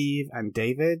 Steve, and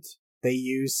David, they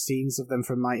use scenes of them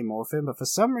from Mighty Morphin, but for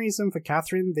some reason for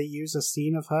Catherine, they use a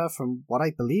scene of her from what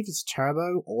I believe is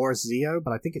Turbo or Zeo,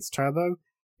 but I think it's Turbo,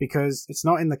 because it's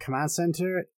not in the command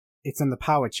center, it's in the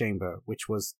power chamber, which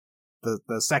was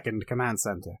the second command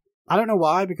center. I don't know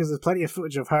why, because there's plenty of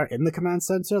footage of her in the command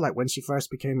center, like when she first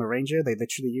became a Ranger, they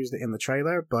literally used it in the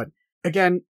trailer, but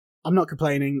again, I'm not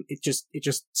complaining, it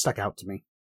just stuck out to me.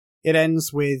 It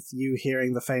ends with you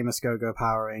hearing the famous Go-Go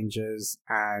Power Rangers,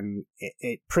 and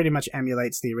it pretty much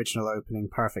emulates the original opening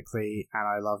perfectly, and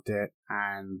I loved it,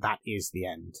 and that is the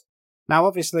end. Now,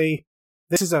 obviously,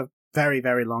 this is a very,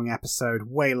 very long episode,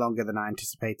 way longer than I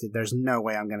anticipated. There's no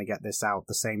way I'm going to get this out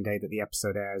the same day that the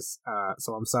episode airs,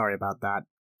 so I'm sorry about that.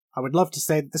 I would love to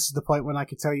say that this is the point when I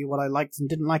could tell you what I liked and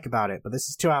didn't like about it, but this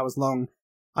is 2 hours long.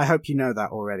 I hope you know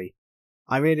that already.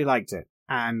 I really liked it,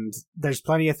 and there's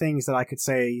plenty of things that I could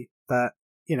say that,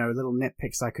 little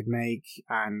nitpicks I could make,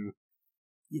 and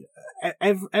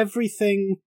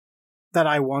everything that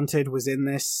I wanted was in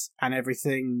this, and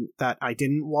everything that I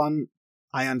didn't want,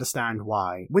 I understand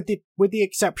why. With the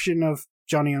exception of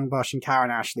Johnny Young Bosch and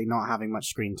Karen Ashley not having much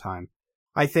screen time.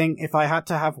 I think if I had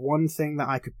to have one thing that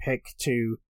I could pick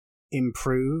to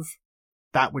improve,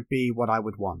 that would be what I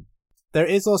would want. There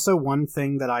is also one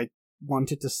thing that I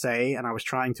wanted to say, and I was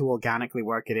trying to organically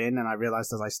work it in, and I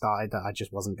realized as I started that I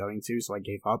just wasn't going to, so I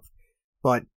gave up.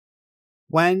 But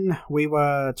when we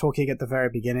were talking at the very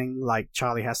beginning, like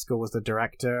Charlie Heskell was the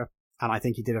director, and I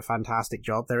think he did a fantastic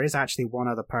job, there is actually one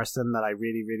other person that I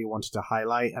really, really wanted to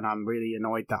highlight, and I'm really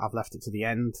annoyed that I've left it to the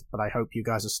end, but I hope you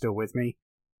guys are still with me.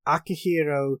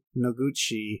 Akihiro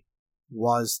Noguchi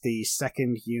was the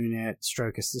second unit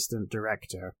stroke assistant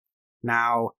director.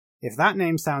 Now, if that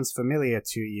name sounds familiar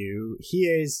to you, he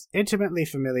is intimately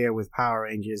familiar with Power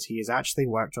Rangers. He has actually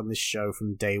worked on this show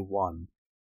from day one.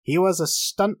 He was a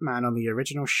stuntman on the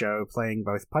original show, playing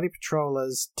both Putty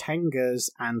Patrollers, Tengas,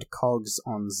 and Cogs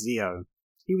on Zeo.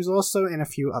 He was also in a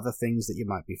few other things that you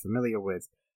might be familiar with.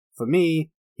 For me,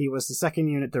 he was the second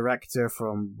unit director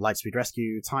from Lightspeed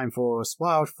Rescue, Time Force,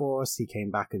 Wild Force. He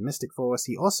came back in Mystic Force.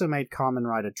 He also made Kamen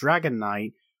Rider Dragon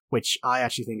Knight, which I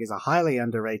actually think is a highly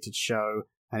underrated show,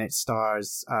 and it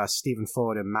stars Stephen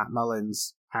Ford and Matt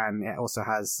Mullins, and it also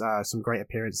has some great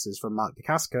appearances from Mark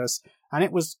Dacascos, and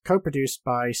it was co-produced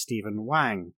by Stephen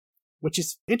Wang, which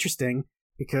is interesting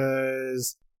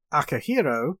because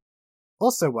Akihiro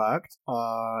also worked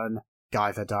on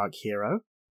Guyver Dark Hero,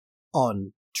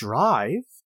 on Drive,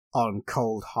 on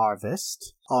Cold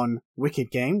Harvest, on Wicked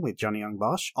Game with Johnny Young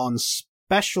Bosch, on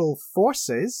Special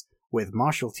Forces with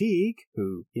Marshall Teague,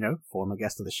 who, former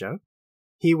guest of the show.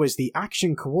 He was the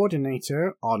action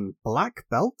coordinator on Black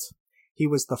Belt. He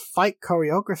was the fight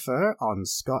choreographer on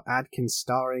Scott Adkins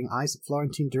starring Isaac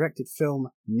Florentine directed film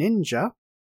Ninja.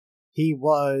 He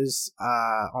was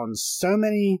on so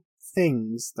many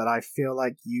things that I feel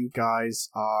like you guys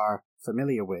are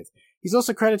familiar with. He's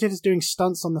also credited as doing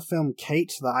stunts on the film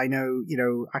Kate that I know,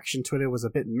 Action Twitter was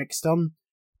a bit mixed on.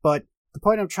 But the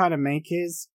point I'm trying to make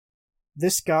is,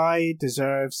 this guy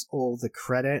deserves all the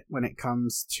credit when it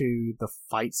comes to the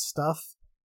fight stuff.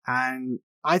 And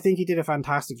I think he did a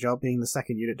fantastic job being the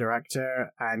second unit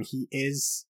director, and he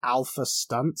is Alpha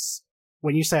Stunts.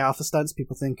 When you say Alpha Stunts,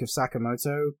 people think of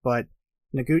Sakamoto, but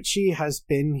Noguchi has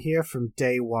been here from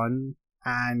day one,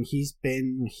 and he's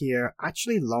been here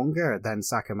actually longer than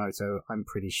Sakamoto, I'm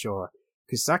pretty sure.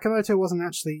 Because Sakamoto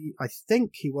I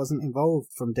think he wasn't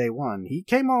involved from day one. He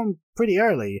came on pretty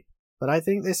early, but I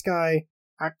think this guy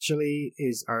actually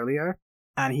is earlier,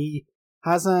 and he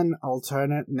has an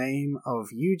alternate name of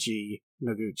Yuji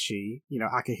Noguchi,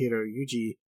 Akihiro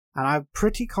Yuji, and I'm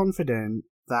pretty confident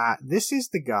that this is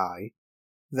the guy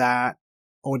that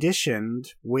auditioned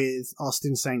with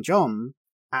Austin St. John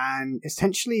and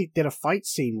essentially did a fight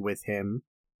scene with him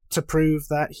to prove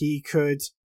that he could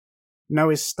know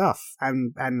his stuff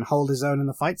and hold his own in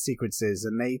the fight sequences.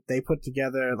 And they put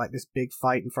together like this big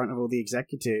fight in front of all the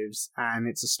executives, and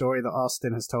it's a story that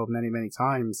Austin has told many, many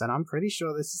times, and I'm pretty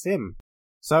sure this is him.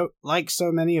 So, like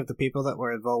so many of the people that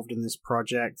were involved in this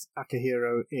project,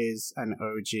 Akihiro is an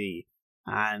OG.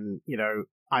 And,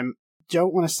 I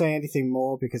don't want to say anything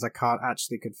more because I can't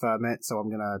actually confirm it, so I'm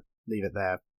going to leave it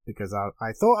there. Because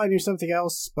I thought I knew something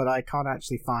else, but I can't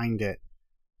actually find it.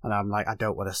 And I'm like, I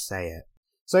don't want to say it.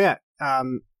 So yeah,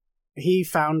 he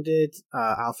founded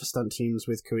Alpha Stunt teams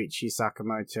with Koichi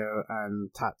Sakamoto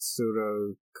and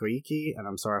Tatsuro Koike, and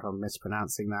I'm sorry if I'm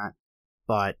mispronouncing that,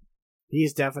 but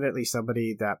he's definitely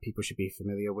somebody that people should be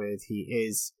familiar with. He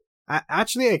is...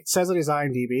 Actually, it says on his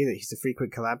IMDb that he's a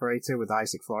frequent collaborator with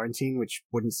Isaac Florentine, which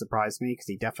wouldn't surprise me, because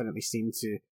he definitely seemed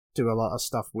to do a lot of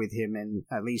stuff with him in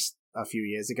at least a few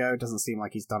years ago. It doesn't seem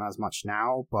like he's done as much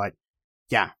now, but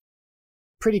yeah.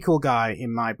 Pretty cool guy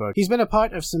in my book. He's been a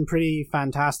part of some pretty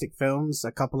fantastic films,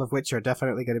 a couple of which are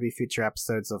definitely going to be future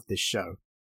episodes of this show.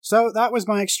 So that was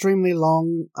my extremely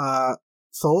long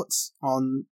thoughts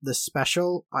on the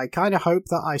special. I kind of hope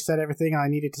that I said everything I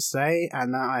needed to say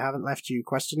and that I haven't left you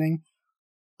questioning.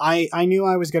 I knew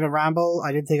I was going to ramble.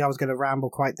 I didn't think I was going to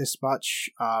ramble quite this much.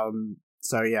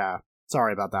 So yeah,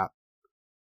 sorry about that.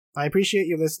 I appreciate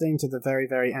you listening to the very,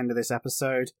 very end of this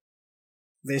episode.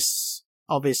 This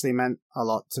obviously meant a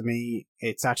lot to me.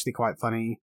 It's actually quite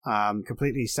funny,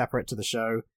 completely separate to the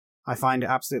show. I find it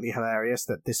absolutely hilarious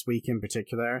that this week in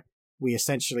particular, we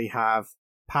essentially have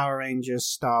Power Rangers,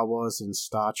 Star Wars, and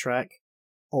Star Trek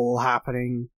all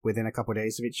happening within a couple of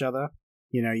days of each other.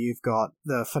 You know, you've got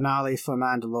the finale for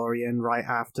Mandalorian right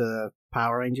after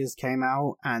Power Rangers came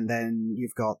out, and then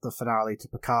you've got the finale to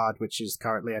Picard, which is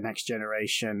currently a Next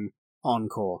Generation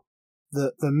encore.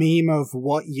 The meme of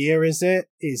what year is it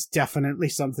is definitely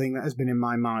something that has been in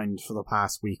my mind for the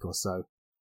past week or so.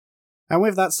 And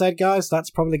with that said, guys, that's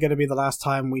probably going to be the last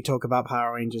time we talk about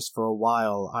Power Rangers for a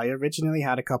while. I originally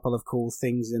had a couple of cool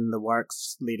things in the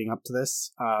works leading up to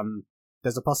this.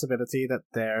 There's a possibility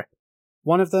that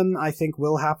one of them I think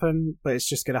will happen, but it's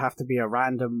just going to have to be a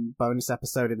random bonus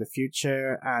episode in the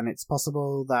future, and it's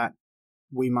possible that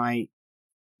we might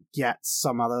get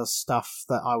some other stuff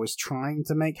that I was trying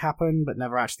to make happen but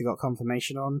never actually got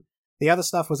confirmation on. The other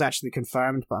stuff was actually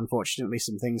confirmed, but unfortunately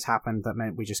some things happened that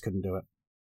meant we just couldn't do it.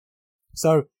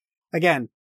 So, again,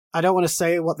 I don't want to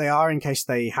say what they are in case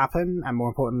they happen, and more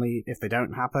importantly, if they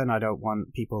don't happen, I don't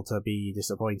want people to be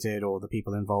disappointed or the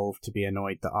people involved to be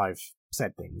annoyed that I've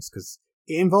said things, because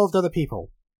it involved other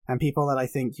people, and people that I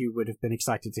think you would have been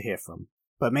excited to hear from.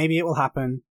 But maybe it will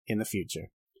happen in the future.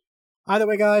 Either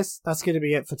way, guys, that's going to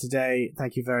be it for today.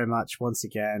 Thank you very much once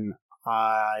again.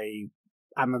 I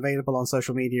am available on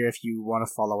social media if you want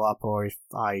to follow up, or if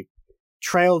I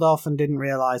trailed off and didn't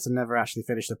realize and never actually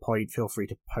finished a point, feel free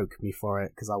to poke me for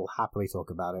it, because I will happily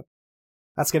talk about it.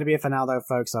 That's going to be it for now, though,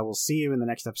 folks. I will see you in the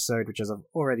next episode, which, as I've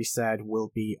already said,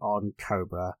 will be on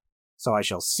Cobra. So I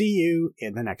shall see you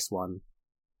in the next one.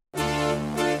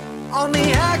 On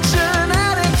the Action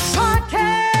Addicts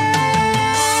Podcast!